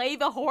play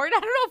the horn? I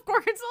don't know if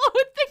Gorgonzola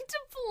would think to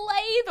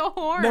play the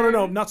horn.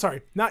 No, not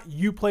sorry. Not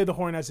you play the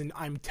horn as in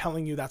I'm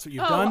telling you that's what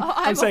you've done.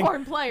 I'm a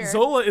horn player.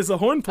 Zola is a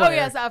horn player. Oh,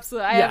 yes,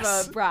 absolutely. I Yes.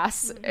 have a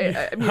brass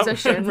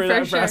musician, for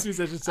sure. Brass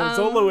musician. So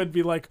Zola would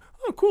be like,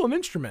 oh, cool, an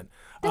instrument.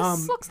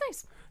 This looks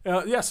nice.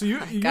 Yeah, so you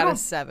Got don't- a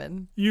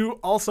 7. you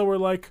also were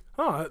like,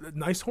 oh,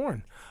 nice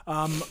horn.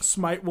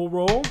 Smite will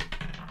roll.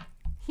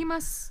 He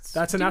must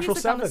That's a do natural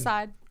music on the 7.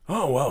 side.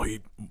 Oh well,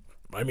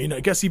 I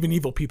guess even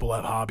evil people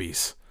have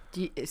hobbies.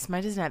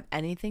 Smite doesn't have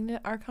anything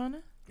to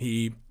Arcana?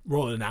 He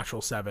rolled a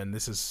natural 7.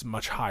 This is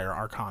much higher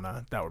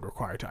Arcana that would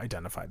require to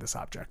identify this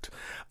object.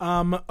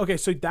 Okay,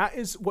 so that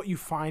is what you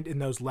find in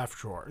those left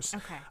drawers.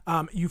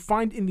 Okay. You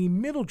find in the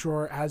middle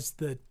drawer, as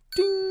the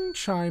ding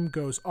chime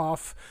goes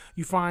off,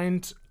 you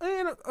find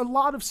a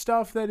lot of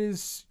stuff that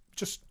is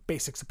just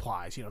basic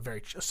supplies.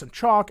 Some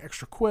chalk,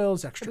 extra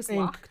quills, extra was ink.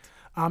 locked?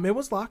 It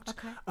was locked.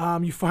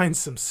 Okay. You find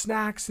some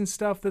snacks and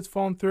stuff that's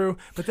fallen through,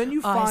 but then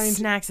you find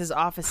snacks, his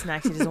office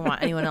snacks. He doesn't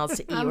want anyone else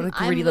to eat. What a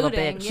I'm greedy little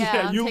looting, bitch.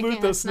 yeah. I'm you taking loot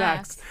the those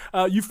snacks.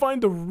 You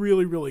find the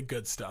really, really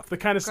good stuff. The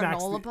kind of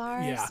snacks. Granola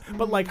bars? Yeah,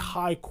 but like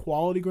high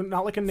quality,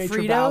 not like a Nature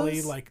Fritos?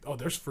 Valley. Like,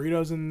 there's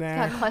Fritos in there.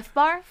 Got a Cliff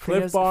Bar?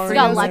 Cliff Bar. We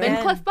got Fritos lemon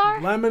again? Cliff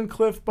Bar? Lemon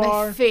Cliff My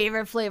Bar.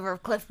 favorite flavor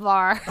of Cliff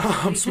Bar.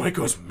 Smite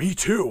goes, me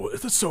too.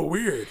 That's so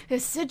weird.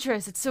 It's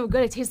citrus. It's so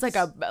good. It tastes like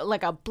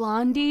a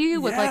blondie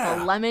with like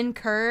Yeah. a lemon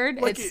curd.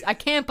 Like I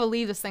can't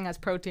believe this thing has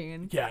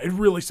protein. Yeah, it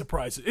really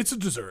surprises. It's a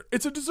dessert.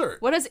 It's a dessert.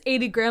 What does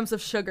 80 grams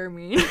of sugar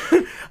mean?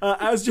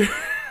 As you're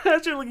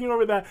looking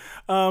over that,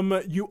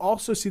 you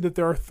also see that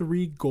there are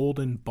 3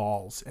 golden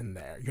balls in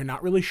there. You're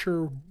not really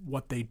sure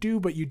what they do,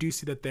 but you do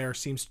see that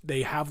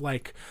they have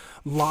like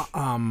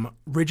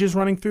ridges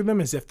running through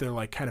them, as if they're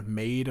like kind of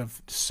made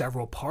of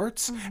several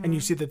parts. And you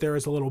see that there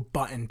is a little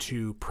button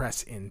to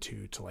press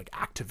into to like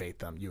activate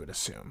them. You would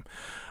assume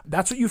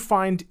that's what you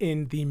find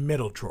in the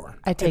middle drawer.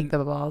 I take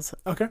the balls.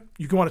 Okay,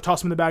 you can want to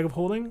toss them in the bag of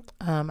holding.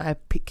 I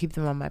keep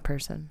them on my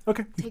person.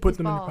 Okay, you Take put these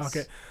them in balls.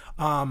 your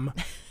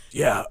pocket.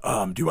 Yeah.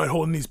 Do you mind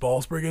holding these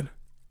balls, Brigid?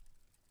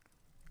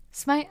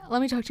 Smite,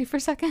 let me talk to you for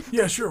a second.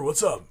 Yeah, sure.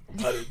 What's up?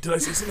 Did I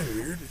say something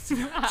weird?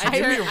 I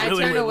gave me a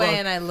really turn weird away look.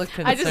 and I look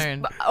I just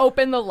concerned.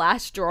 opened the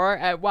last drawer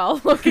while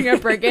looking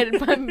at Brigid,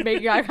 but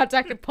making eye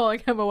contact and pulling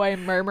him away,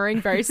 murmuring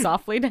very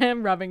softly to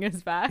him, rubbing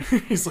his back.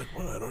 He's like,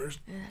 what? I don't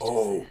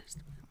understand.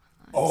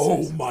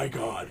 Oh my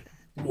God.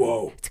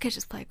 Whoa. It's okay,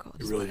 just play it cool.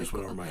 It really just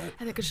went over my head.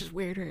 I think it's just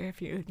weirder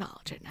if you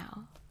acknowledge it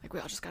now. Like, we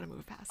all just gotta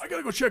move past I it.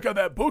 gotta go check out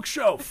that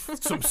bookshelf.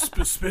 Some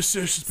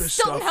suspicious Still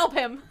stuff. help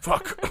him.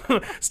 Fuck.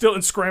 Still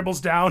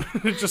scrambles down,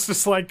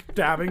 just like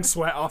dabbing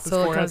sweat off his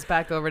Sola forehead. comes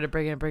back over to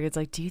Brigid, and Brigid's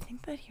like, "Do you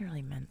think that he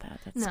really meant that?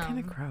 That's No. kind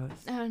of gross."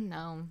 Oh,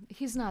 no.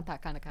 He's not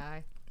that kind of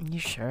guy. You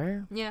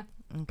sure? Yeah.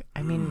 Okay.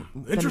 I mean,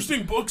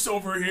 Interesting books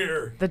over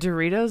here. the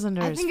Doritos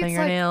under I his think it's like-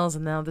 fingernails,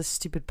 and now this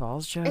stupid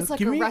balls joke. It's like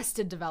Give me-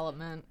 Arrested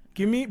Development.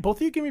 Both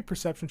of you give me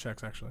perception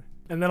checks, actually.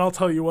 And then I'll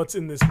tell you what's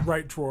in this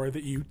right drawer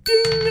that you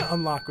ding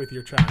unlock with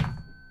your chime.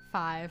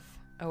 5.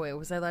 Oh wait,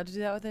 was I allowed to do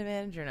that with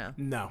advantage or no?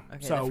 No.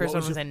 Okay, So the what first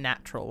one was your- a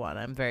natural one.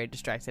 I'm very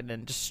distracted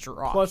and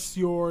distraught. plus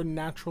your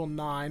natural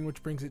 9,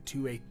 which brings it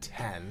to a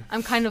 10.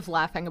 I'm kind of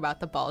laughing about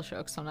the ball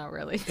joke, so I'm not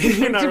really.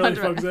 You're not really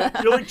 200. focused on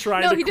it. You're like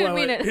trying No, to he didn't quell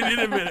mean it. He didn't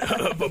admit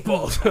it, but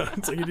balls.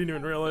 It's like you didn't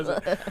even realize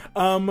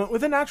it.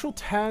 With a natural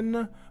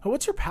 10,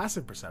 what's your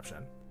passive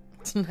perception?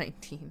 It's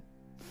 19.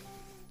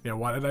 Yeah,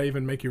 why did I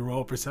even make you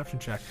roll a perception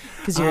check?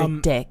 Because you're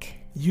a dick.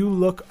 You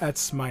look at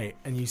Smite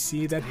and you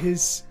see that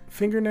his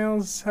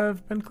fingernails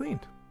have been cleaned.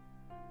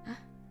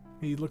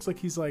 He looks like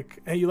he's like,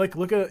 and you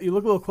look a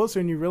little closer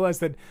and you realize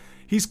that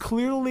he's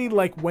clearly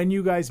like when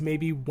you guys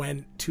maybe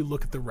went to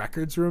look at the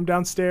records room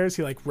downstairs,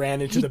 he like ran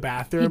into the He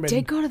bathroom did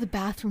and go to the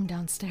bathroom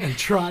downstairs.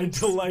 tried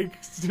to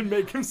to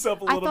make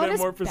himself a I little thought bit his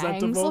more bangs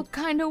presentable. looked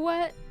kind of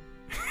wet.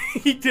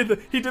 He did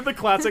the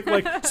classic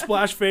like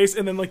splash face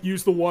and then like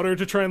use the water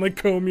to try and like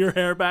comb your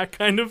hair back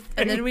kind of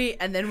thing.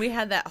 And then we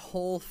had that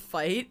whole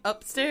fight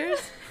upstairs.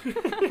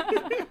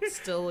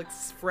 Still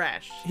looks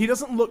fresh. He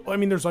doesn't look. I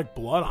mean, there's like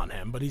blood on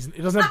him, but he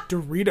doesn't have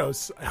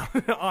Doritos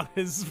on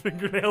his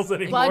fingernails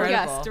anymore. Blood,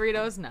 Incredible. yes.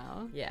 Doritos,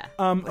 no. Yeah.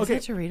 Was Okay.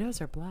 it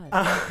Doritos or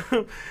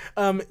blood?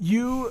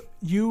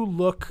 You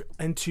look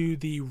into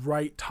the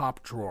right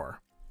top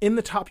drawer. In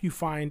the top, you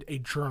find a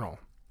journal.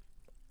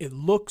 It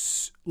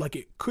looks like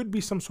it could be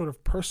some sort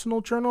of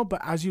personal journal,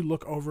 but as you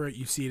look over it,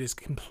 you see it is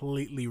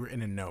completely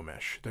written in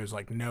Gnomish. There's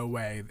like no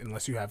way,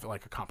 unless you have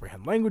like a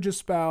comprehend languages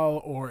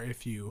spell, or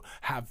if you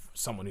have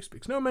someone who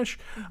speaks Gnomish,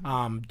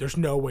 there's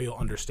no way you'll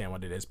understand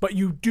what it is. But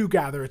you do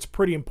gather it's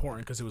pretty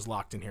important because it was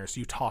locked in here, so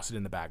you toss it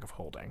in the bag of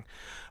holding.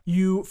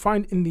 You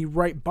find in the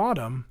right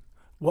bottom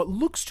what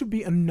looks to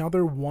be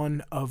another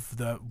one of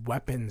the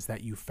weapons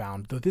that you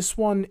found, though this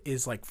one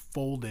is like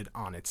folded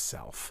on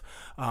itself.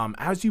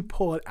 As you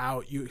pull it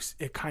out,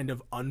 it kind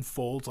of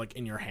unfolds like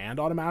in your hand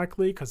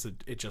automatically because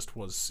it just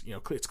was,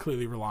 it's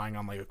clearly relying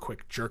on like a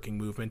quick jerking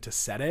movement to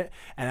set it.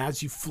 And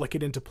as you flick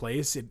it into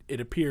place, it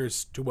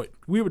appears to what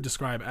we would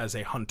describe as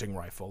a hunting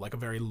rifle, like a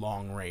very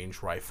long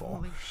range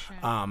rifle.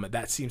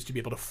 That seems to be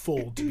able to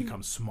fold to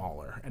become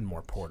smaller and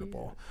more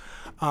portable.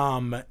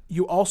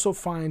 You also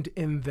find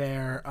in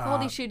there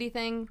shooty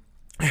thing.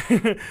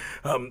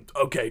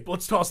 Okay,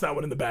 let's toss that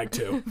one in the bag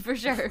too. For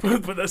sure.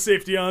 Put that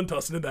safety on,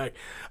 toss it in the bag.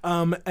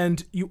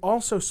 And you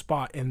also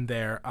spot in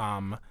there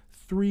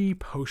 3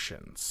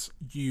 potions.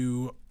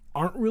 You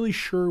aren't really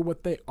sure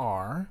what they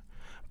are,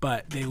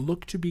 but they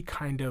look to be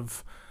kind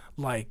of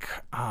like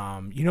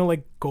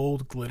like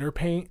gold glitter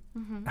paint,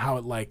 how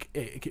it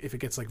if it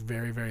gets like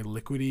very, very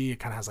liquidy, it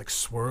kind of has like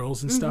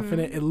swirls and stuff in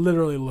it. It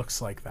literally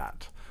looks like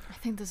that. I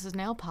think this is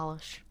nail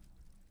polish.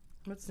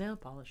 What's nail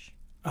polish?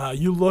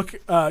 You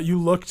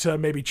look to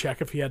maybe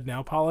check if he had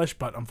nail polish,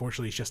 but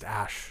unfortunately it's just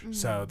ash,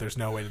 so there's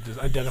no way to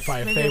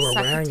identify if they were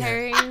wearing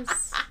it.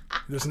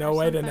 There's no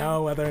way to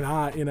know whether or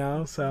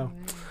not, so.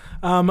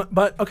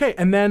 But okay,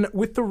 and then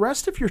with the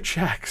rest of your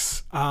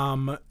checks,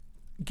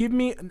 give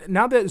me,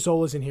 now that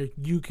Zola's in here,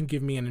 you can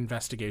give me an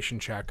investigation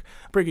check.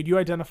 Brigid, you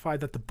identified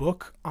that the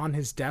book on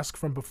his desk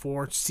from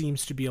before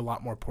seems to be a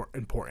lot more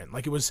important.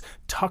 Like it was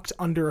tucked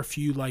under a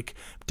few like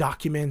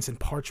documents and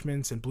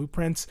parchments and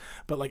blueprints,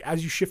 but like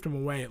as you shift him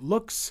away,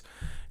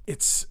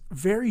 it's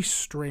very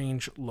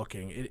strange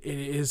looking. It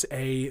is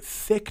a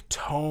thick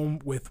tome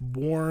with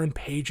worn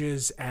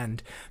pages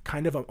and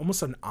kind of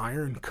almost an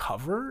iron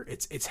cover.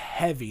 It's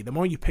heavy. The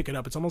moment you pick it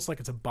up, it's almost like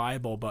it's a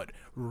Bible, but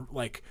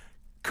like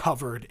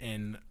covered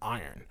in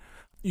iron.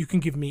 You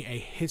can give me a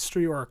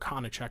history or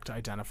arcana check to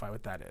identify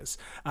what that is.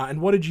 And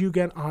what did you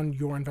get on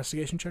your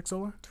investigation check,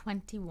 Zola?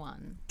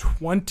 21.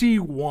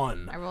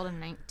 21. I rolled a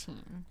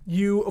 19.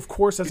 You, of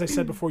course, as I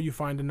said before, you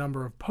find a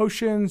number of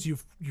potions. You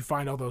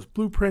find all those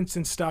blueprints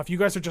and stuff. You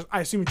guys are just, I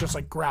assume you're just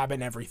like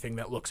grabbing everything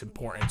that looks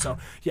important. So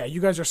yeah,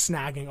 you guys are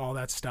snagging all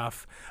that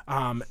stuff.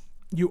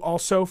 You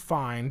also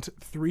find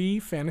 3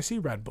 fantasy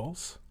Red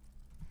Bulls.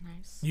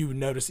 Nice. You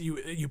notice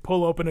you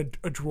pull open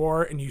a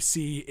drawer and you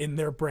see in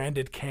their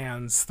branded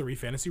cans 3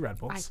 fantasy Red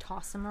Bulls. I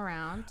toss them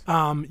around.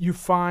 You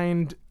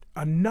find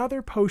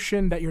another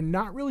potion that you're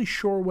not really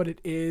sure what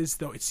it is,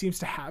 though it seems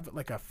to have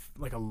like a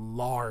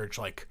large,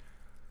 like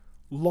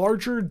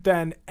larger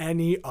than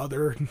any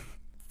other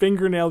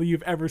fingernail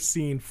you've ever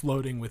seen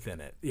floating within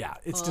it. Yeah,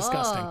 it's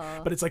disgusting,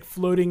 but it's like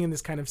floating in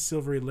this kind of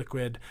silvery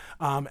liquid.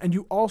 And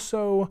you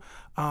also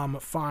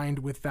find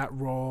with that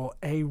roll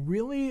a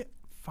really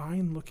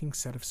fine looking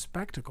set of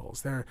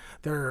spectacles.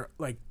 They're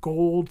like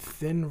gold,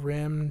 thin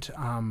rimmed.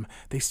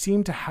 They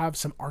seem to have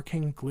some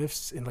arcane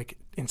glyphs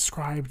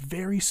inscribed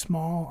very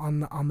small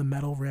on the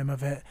metal rim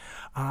of it.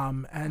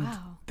 And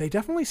wow. They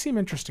definitely seem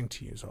interesting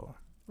to you, Zola.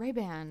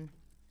 Ray-Ban.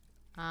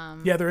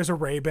 Yeah, there is a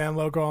Ray-Ban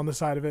logo on the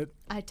side of it.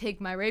 I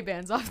take my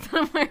Ray-Bans off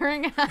that I'm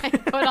wearing and I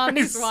put on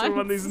these ones.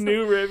 On these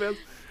new Ray-Bans.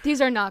 These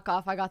are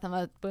knockoff. I got them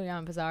at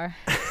Bouillon Bazaar.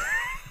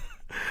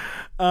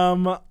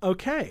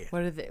 Okay.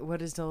 What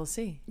does Zola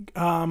see?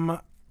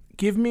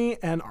 Give me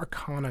an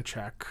Arcana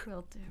check.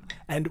 Will do.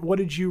 And what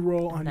did you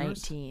roll on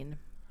 19.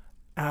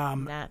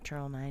 yours?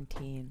 Natural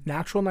 19.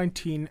 Natural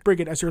 19.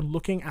 Brigid, as you're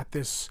looking at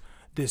this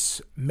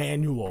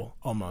manual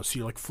almost,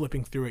 you're like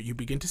flipping through it, you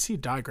begin to see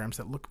diagrams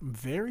that look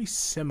very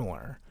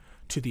similar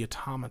to the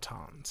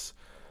automatons.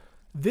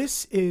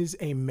 This is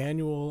a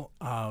manual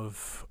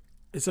of...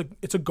 It's a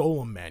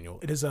golem manual.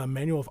 It is a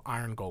manual of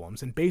iron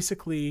golems, and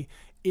basically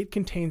it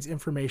contains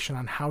information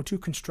on how to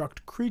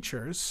construct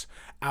creatures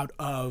out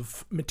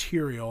of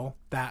material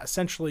that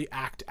essentially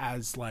act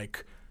as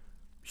like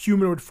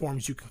humanoid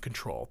forms you can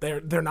control.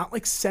 They're not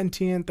like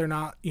sentient. They're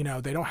not, they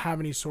don't have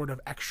any sort of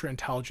extra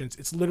intelligence.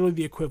 It's literally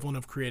the equivalent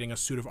of creating a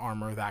suit of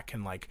armor that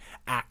can like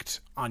act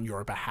on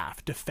your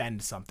behalf,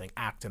 defend something,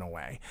 act in a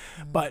way.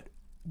 Mm-hmm. But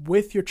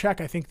with your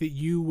check, I think that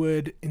you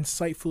would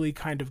insightfully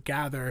kind of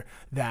gather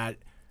that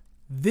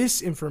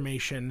this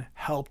information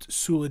helped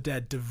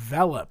Suladed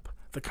develop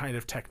the kind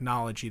of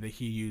technology that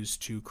he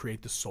used to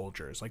create the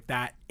soldiers. Like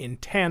that, in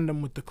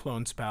tandem with the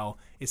clone spell,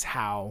 is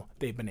how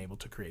they've been able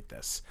to create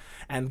this.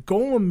 And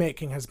golem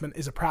making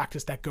is a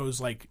practice that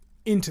goes like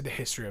into the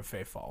history of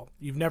Faefall.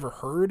 You've never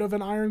heard of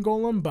an iron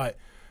golem, but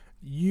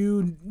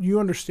you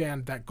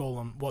understand that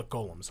what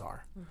golems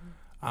are.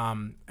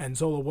 Mm-hmm. And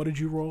Zola, what did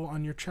you roll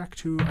on your check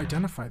to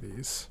identify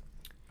these?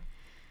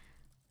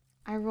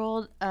 I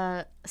rolled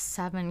a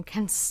 7.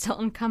 Can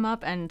Stilton come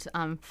up and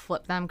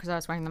flip them because I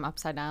was wearing them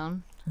upside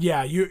down?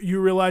 Yeah, you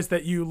realize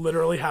that you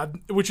literally had,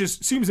 which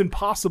seems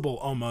impossible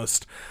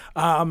almost.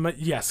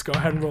 Yes, go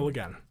ahead and roll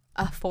again.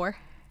 4.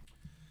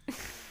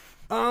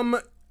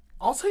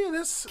 I'll tell you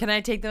this. Can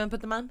I take them and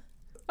put them on?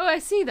 Oh, I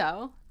see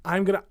though.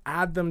 I'm gonna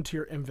add them to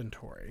your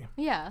inventory.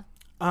 Yeah,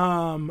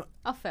 Um,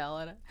 I'll fail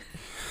at it.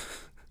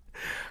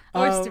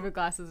 Or stupid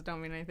glasses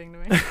don't mean anything to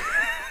me.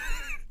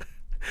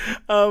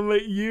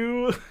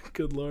 you,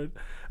 good lord.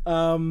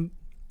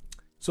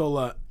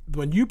 Zola,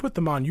 when you put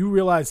them on, you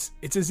realize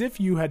it's as if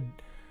you had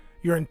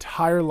your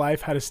entire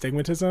life had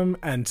astigmatism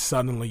and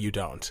suddenly you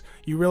don't.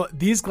 You realize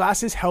these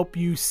glasses help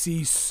you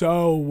see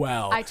so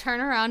well. I turn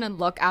around and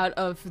look out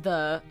of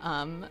the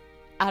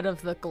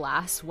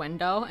glass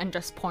window and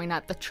just point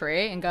at the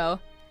tree and go,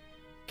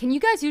 "Can you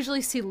guys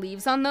usually see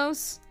leaves on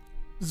those?"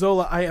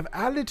 Zola, I have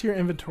added it to your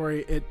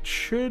inventory. It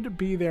should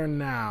be there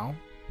now.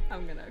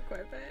 I'm gonna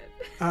equip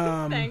it.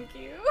 Um, Thank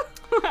you.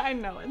 I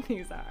know what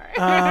these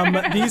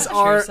are. These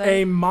are Sure,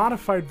 a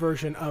modified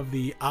version of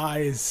the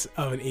eyes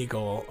of an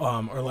eagle,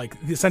 or like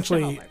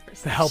essentially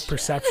to help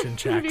perception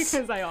checks.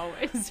 Because I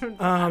always do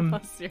Um,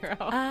 +0.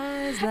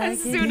 Eyes like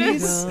As soon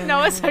as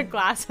Noah said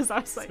glasses, I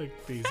was like,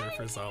 Like, these are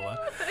for Zola.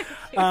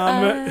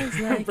 Eyes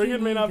like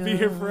Brigid may not be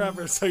here an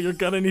forever, so you're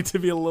gonna need to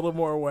be a little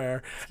more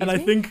aware. And I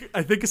think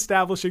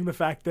establishing the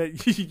fact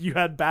that you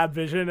had bad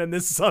vision and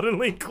this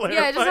suddenly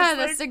clarifies. Yeah, I just had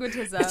things.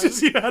 astigmatism. It's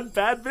just you had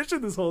bad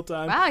vision this whole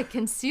time. Wow, I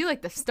can see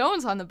like the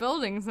stones on the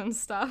buildings and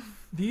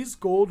stuff. These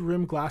gold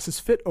rimmed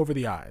glasses fit over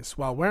the eyes.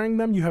 While wearing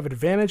them, you have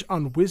advantage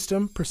on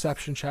wisdom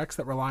perception checks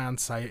that rely on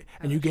sight,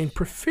 and you gain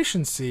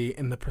proficiency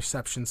in the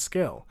perception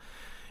skill.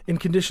 In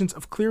conditions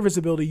of clear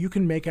visibility, you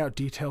can make out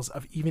details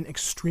of even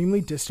extremely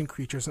distant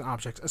creatures and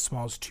objects as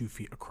small as 2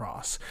 feet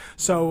across.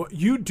 So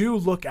you do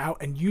look out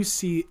and you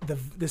see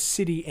the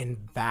city in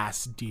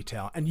vast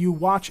detail, and you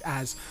watch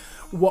as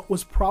what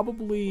was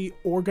probably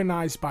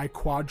organized by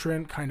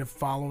quadrant, kind of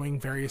following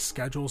various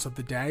schedules of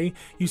the day.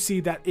 You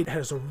see that it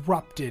has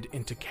erupted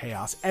into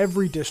chaos.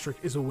 Every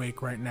district is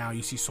awake right now.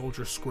 You see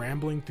soldiers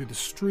scrambling through the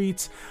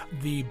streets.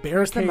 The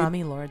Where's barricade. the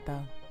mummy lord,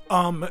 though?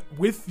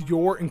 With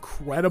your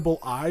incredible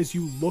eyes,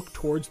 you look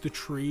towards the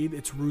tree,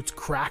 its roots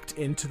cracked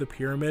into the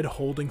pyramid,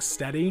 holding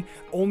steady.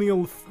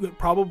 Only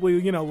probably,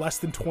 less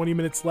than 20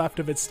 minutes left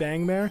of it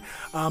staying there.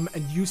 And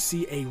you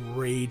see a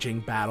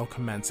raging battle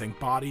commencing.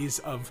 Bodies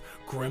of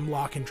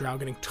Grimlock and Drow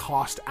getting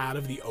tossed out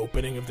of the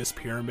opening of this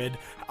pyramid.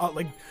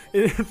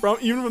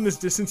 Even from this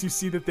distance, you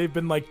see that they've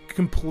been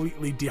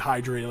completely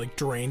dehydrated,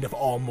 drained of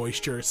all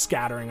moisture,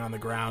 scattering on the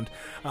ground.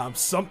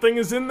 Something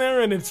is in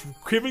there, and it's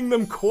giving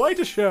them quite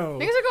a show.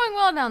 Things are going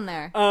well down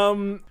there.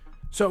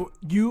 So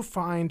you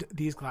find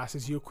these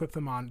glasses, you equip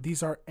them on.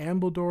 These are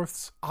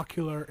Ambledorf's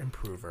ocular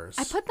improvers.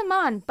 I put them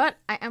on, but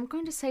I am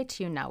going to say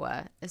to you,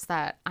 Noah, is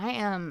that I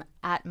am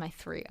at my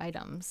 3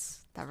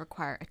 items that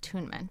require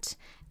attunement,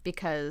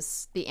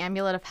 because the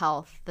Amulet of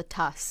Health, the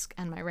Tusk,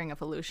 and my Ring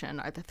of Illusion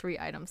are the 3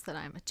 items that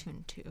I'm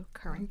attuned to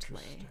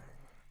currently.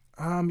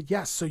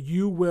 Yes, so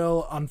you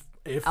will,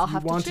 if I'll you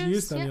have to want to use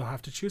choose, them, yeah. you'll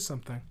have to choose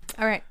something.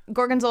 All right,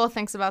 Gorgonzola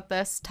thinks about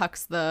this,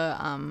 tucks the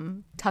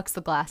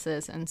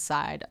glasses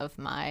inside of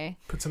my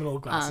Puts them in a little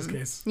glasses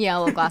case. a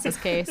little glasses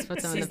case,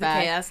 puts them in Sees the the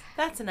bag. chaos.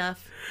 That's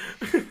enough.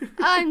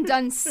 I'm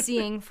done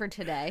seeing for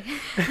today.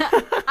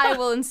 I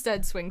will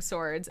instead swing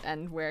swords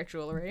and wear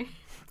jewelry.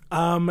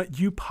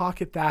 You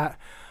pocket that.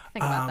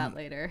 Think about that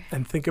later.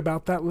 And think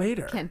about that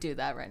later. Can't do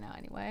that right now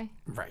anyway.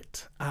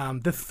 Right.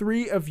 The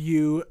 3 of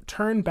you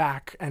turn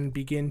back and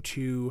begin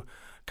to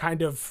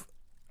kind of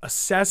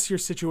assess your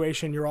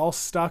situation. You're all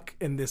stuck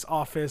in this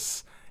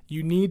office.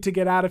 You need to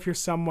get out of here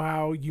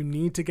somehow. You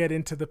need to get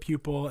into the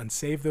pupil and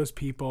save those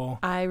people.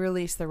 I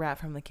release the rat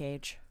from the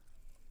cage.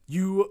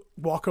 You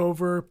walk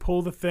over,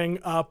 pull the thing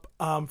up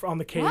on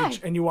the cage, Why?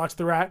 and you watch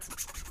the rat.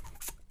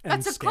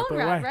 And That's a clone scamper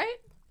rat, away. right?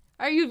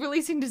 Are you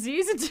releasing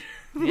disease into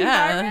the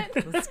Yeah,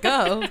 environment? let's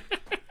go.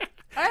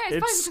 All right, it's It's-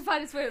 probably to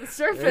find its way to the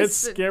surface.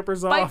 It and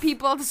scampers bite off.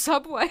 people on the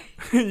subway.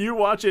 You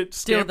watch it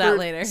Deal with that scamper,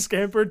 later.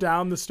 scamper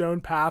down the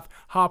stone path,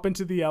 hop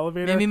into the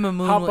elevator, Maybe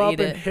Mamoon hop will up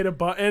eat and it. hit a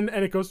button,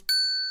 and it goes,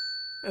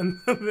 and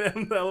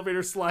then the elevator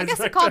I slides guess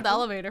back it called the down.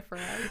 elevator for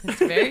us. It's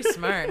very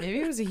smart.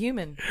 Maybe it was a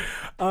human.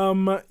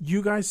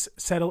 You guys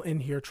settle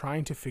in here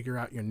trying to figure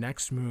out your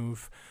next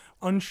move,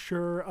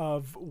 unsure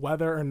of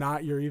whether or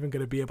not you're even going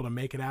to be able to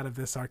make it out of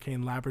this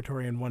arcane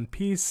laboratory in one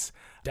piece.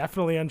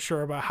 Definitely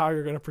unsure about how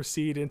you're going to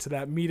proceed into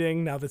that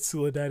meeting now that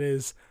Suladed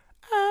is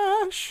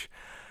ash.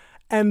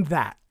 And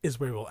that is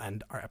where we'll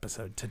end our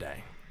episode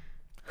today.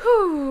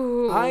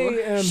 I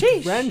am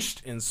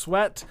drenched in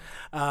sweat.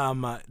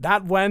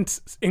 That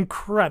went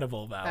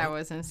incredible, though. That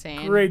was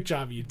insane. Great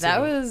job, you two. That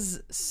was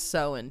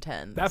so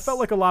intense. That felt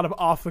like a lot of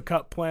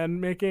off-the-cup plan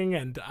making,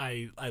 and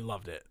I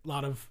loved it. A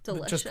lot of just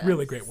Delicious.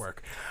 really great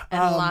work.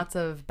 and lots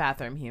of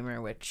bathroom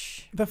humor,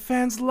 which The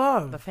fans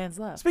love. the fans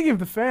love. Speaking of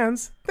the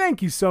fans,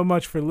 thank you so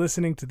much for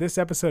listening to this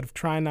episode of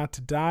Try Not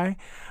to Die.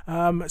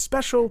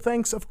 Special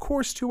thanks, of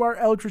course, to our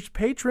Eldritch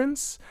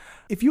patrons.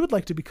 If you would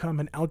like to become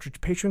an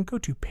Eldritch patron, go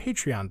to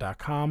patreon.com/Try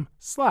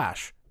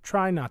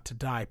Try Not to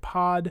Die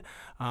Pod.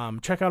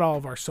 Check out all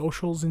of our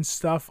socials and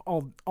stuff.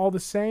 All the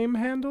same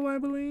handle, I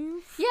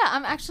believe. Yeah,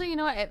 I'm actually, you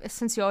know what?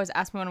 Since you always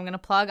ask me what I'm gonna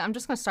plug, I'm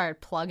just gonna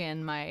start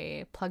plugging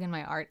my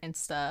art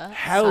Insta.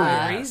 Hell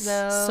yes.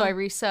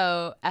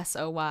 Soyriso,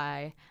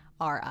 SOYRISO.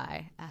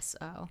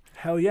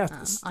 Hell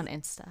yes. On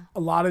Insta. A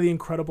lot of the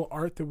incredible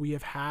art that we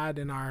have had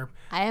in our.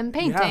 I am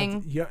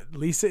painting. Yeah,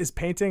 Lisa is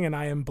painting, and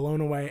I am blown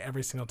away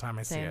every single time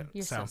I see Same. it.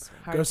 You're so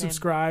sweet. Go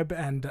subscribe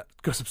and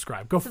go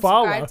subscribe. Go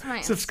follow. To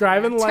my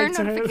Subscribe and Instagram. like Turn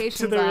to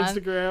notifications their on.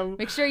 Instagram.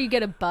 Make sure you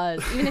get a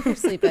buzz, even if you're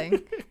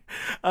sleeping.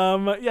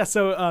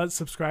 So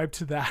subscribe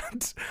to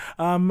that.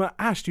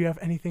 Ash, do you have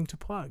anything to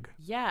plug?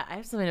 Yeah, I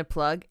have something to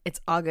plug. It's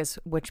August,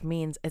 which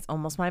means it's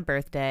almost my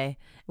birthday,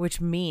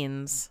 which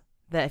means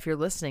that if you're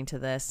listening to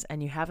this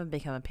and you haven't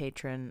become a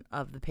patron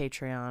of the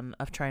Patreon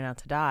of Try Not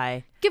to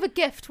Die, Give a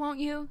gift, won't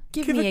you?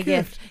 give me a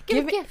gift.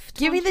 Give a gift,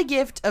 Give me won't the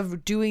gift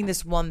of doing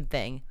this one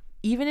thing.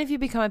 Even if you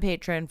become a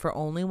patron for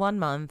only 1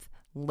 month,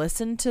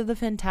 listen to the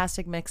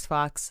Fantastic Mix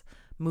Fox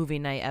movie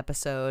night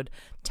episode.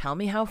 Tell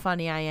me how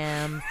funny I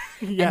am.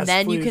 Yes, and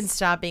then you please. can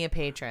stop being a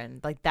patron.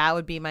 Like, that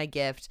would be my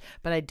gift.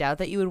 But I doubt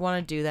that you would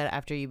want to do that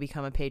after you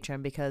become a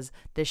patron because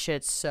this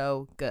shit's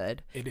so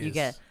good. It You is.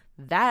 get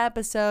that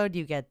episode,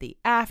 you get the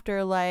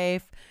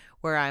afterlife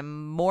where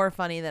I'm more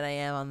funny than I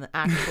am on the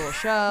actual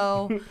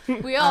show.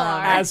 We all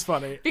are. As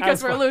funny. because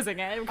as we're fun- losing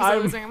it. Because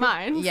we're losing our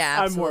minds. Yeah,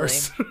 I'm absolutely.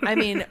 worse. I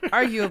mean,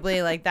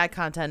 arguably, like, that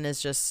content is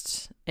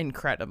just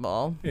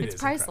incredible. It It's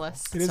is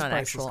priceless. incredible. It It's is not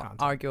priceless actual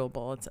content.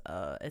 arguable.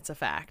 It's a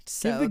fact.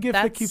 So Give the gift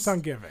that that's- keeps on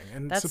giving,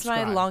 and That's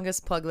subscribe. my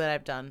longest plug that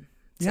I've done.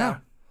 So Yeah,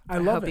 I I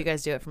love hope it. you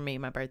guys do it for me,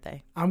 my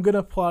birthday. I'm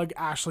gonna plug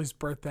Ashley's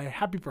birthday.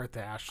 Happy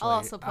birthday, Ashley! I'll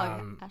also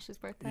plug Ash's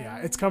birthday. Yeah,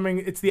 it's coming.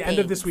 It's the end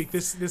of this Thanks.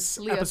 week. This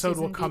Leo episode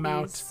will season come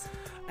babies.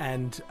 out,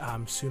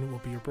 and soon it will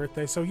be your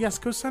birthday. So yes,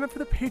 go sign up for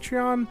the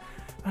Patreon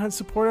and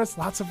support us.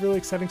 Lots of really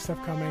exciting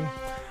stuff coming.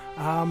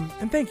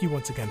 And thank you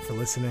once again for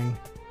listening.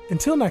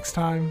 Until next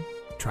time,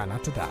 try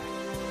not to die.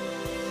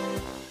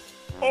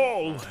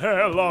 All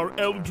hail our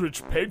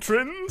eldritch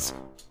patrons!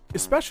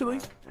 Especially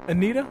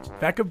Anita,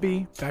 Becca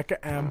B,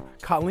 Becca M,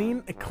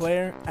 Colleen,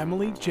 Eclair,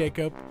 Emily,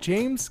 Jacob,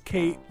 James,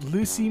 Kate,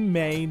 Lucy,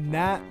 May,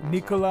 Nat,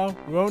 Nicola,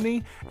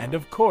 Roni, and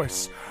of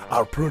course,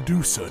 our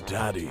producer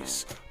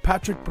daddies,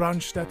 Patrick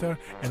Brunstetter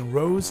and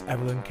Rose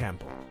Evelyn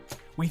Campbell.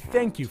 We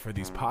thank you for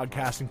these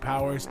podcasting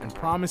powers and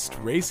promise to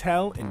raise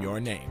hell in your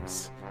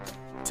names.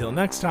 Till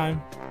next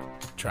time,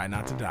 try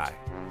not to die.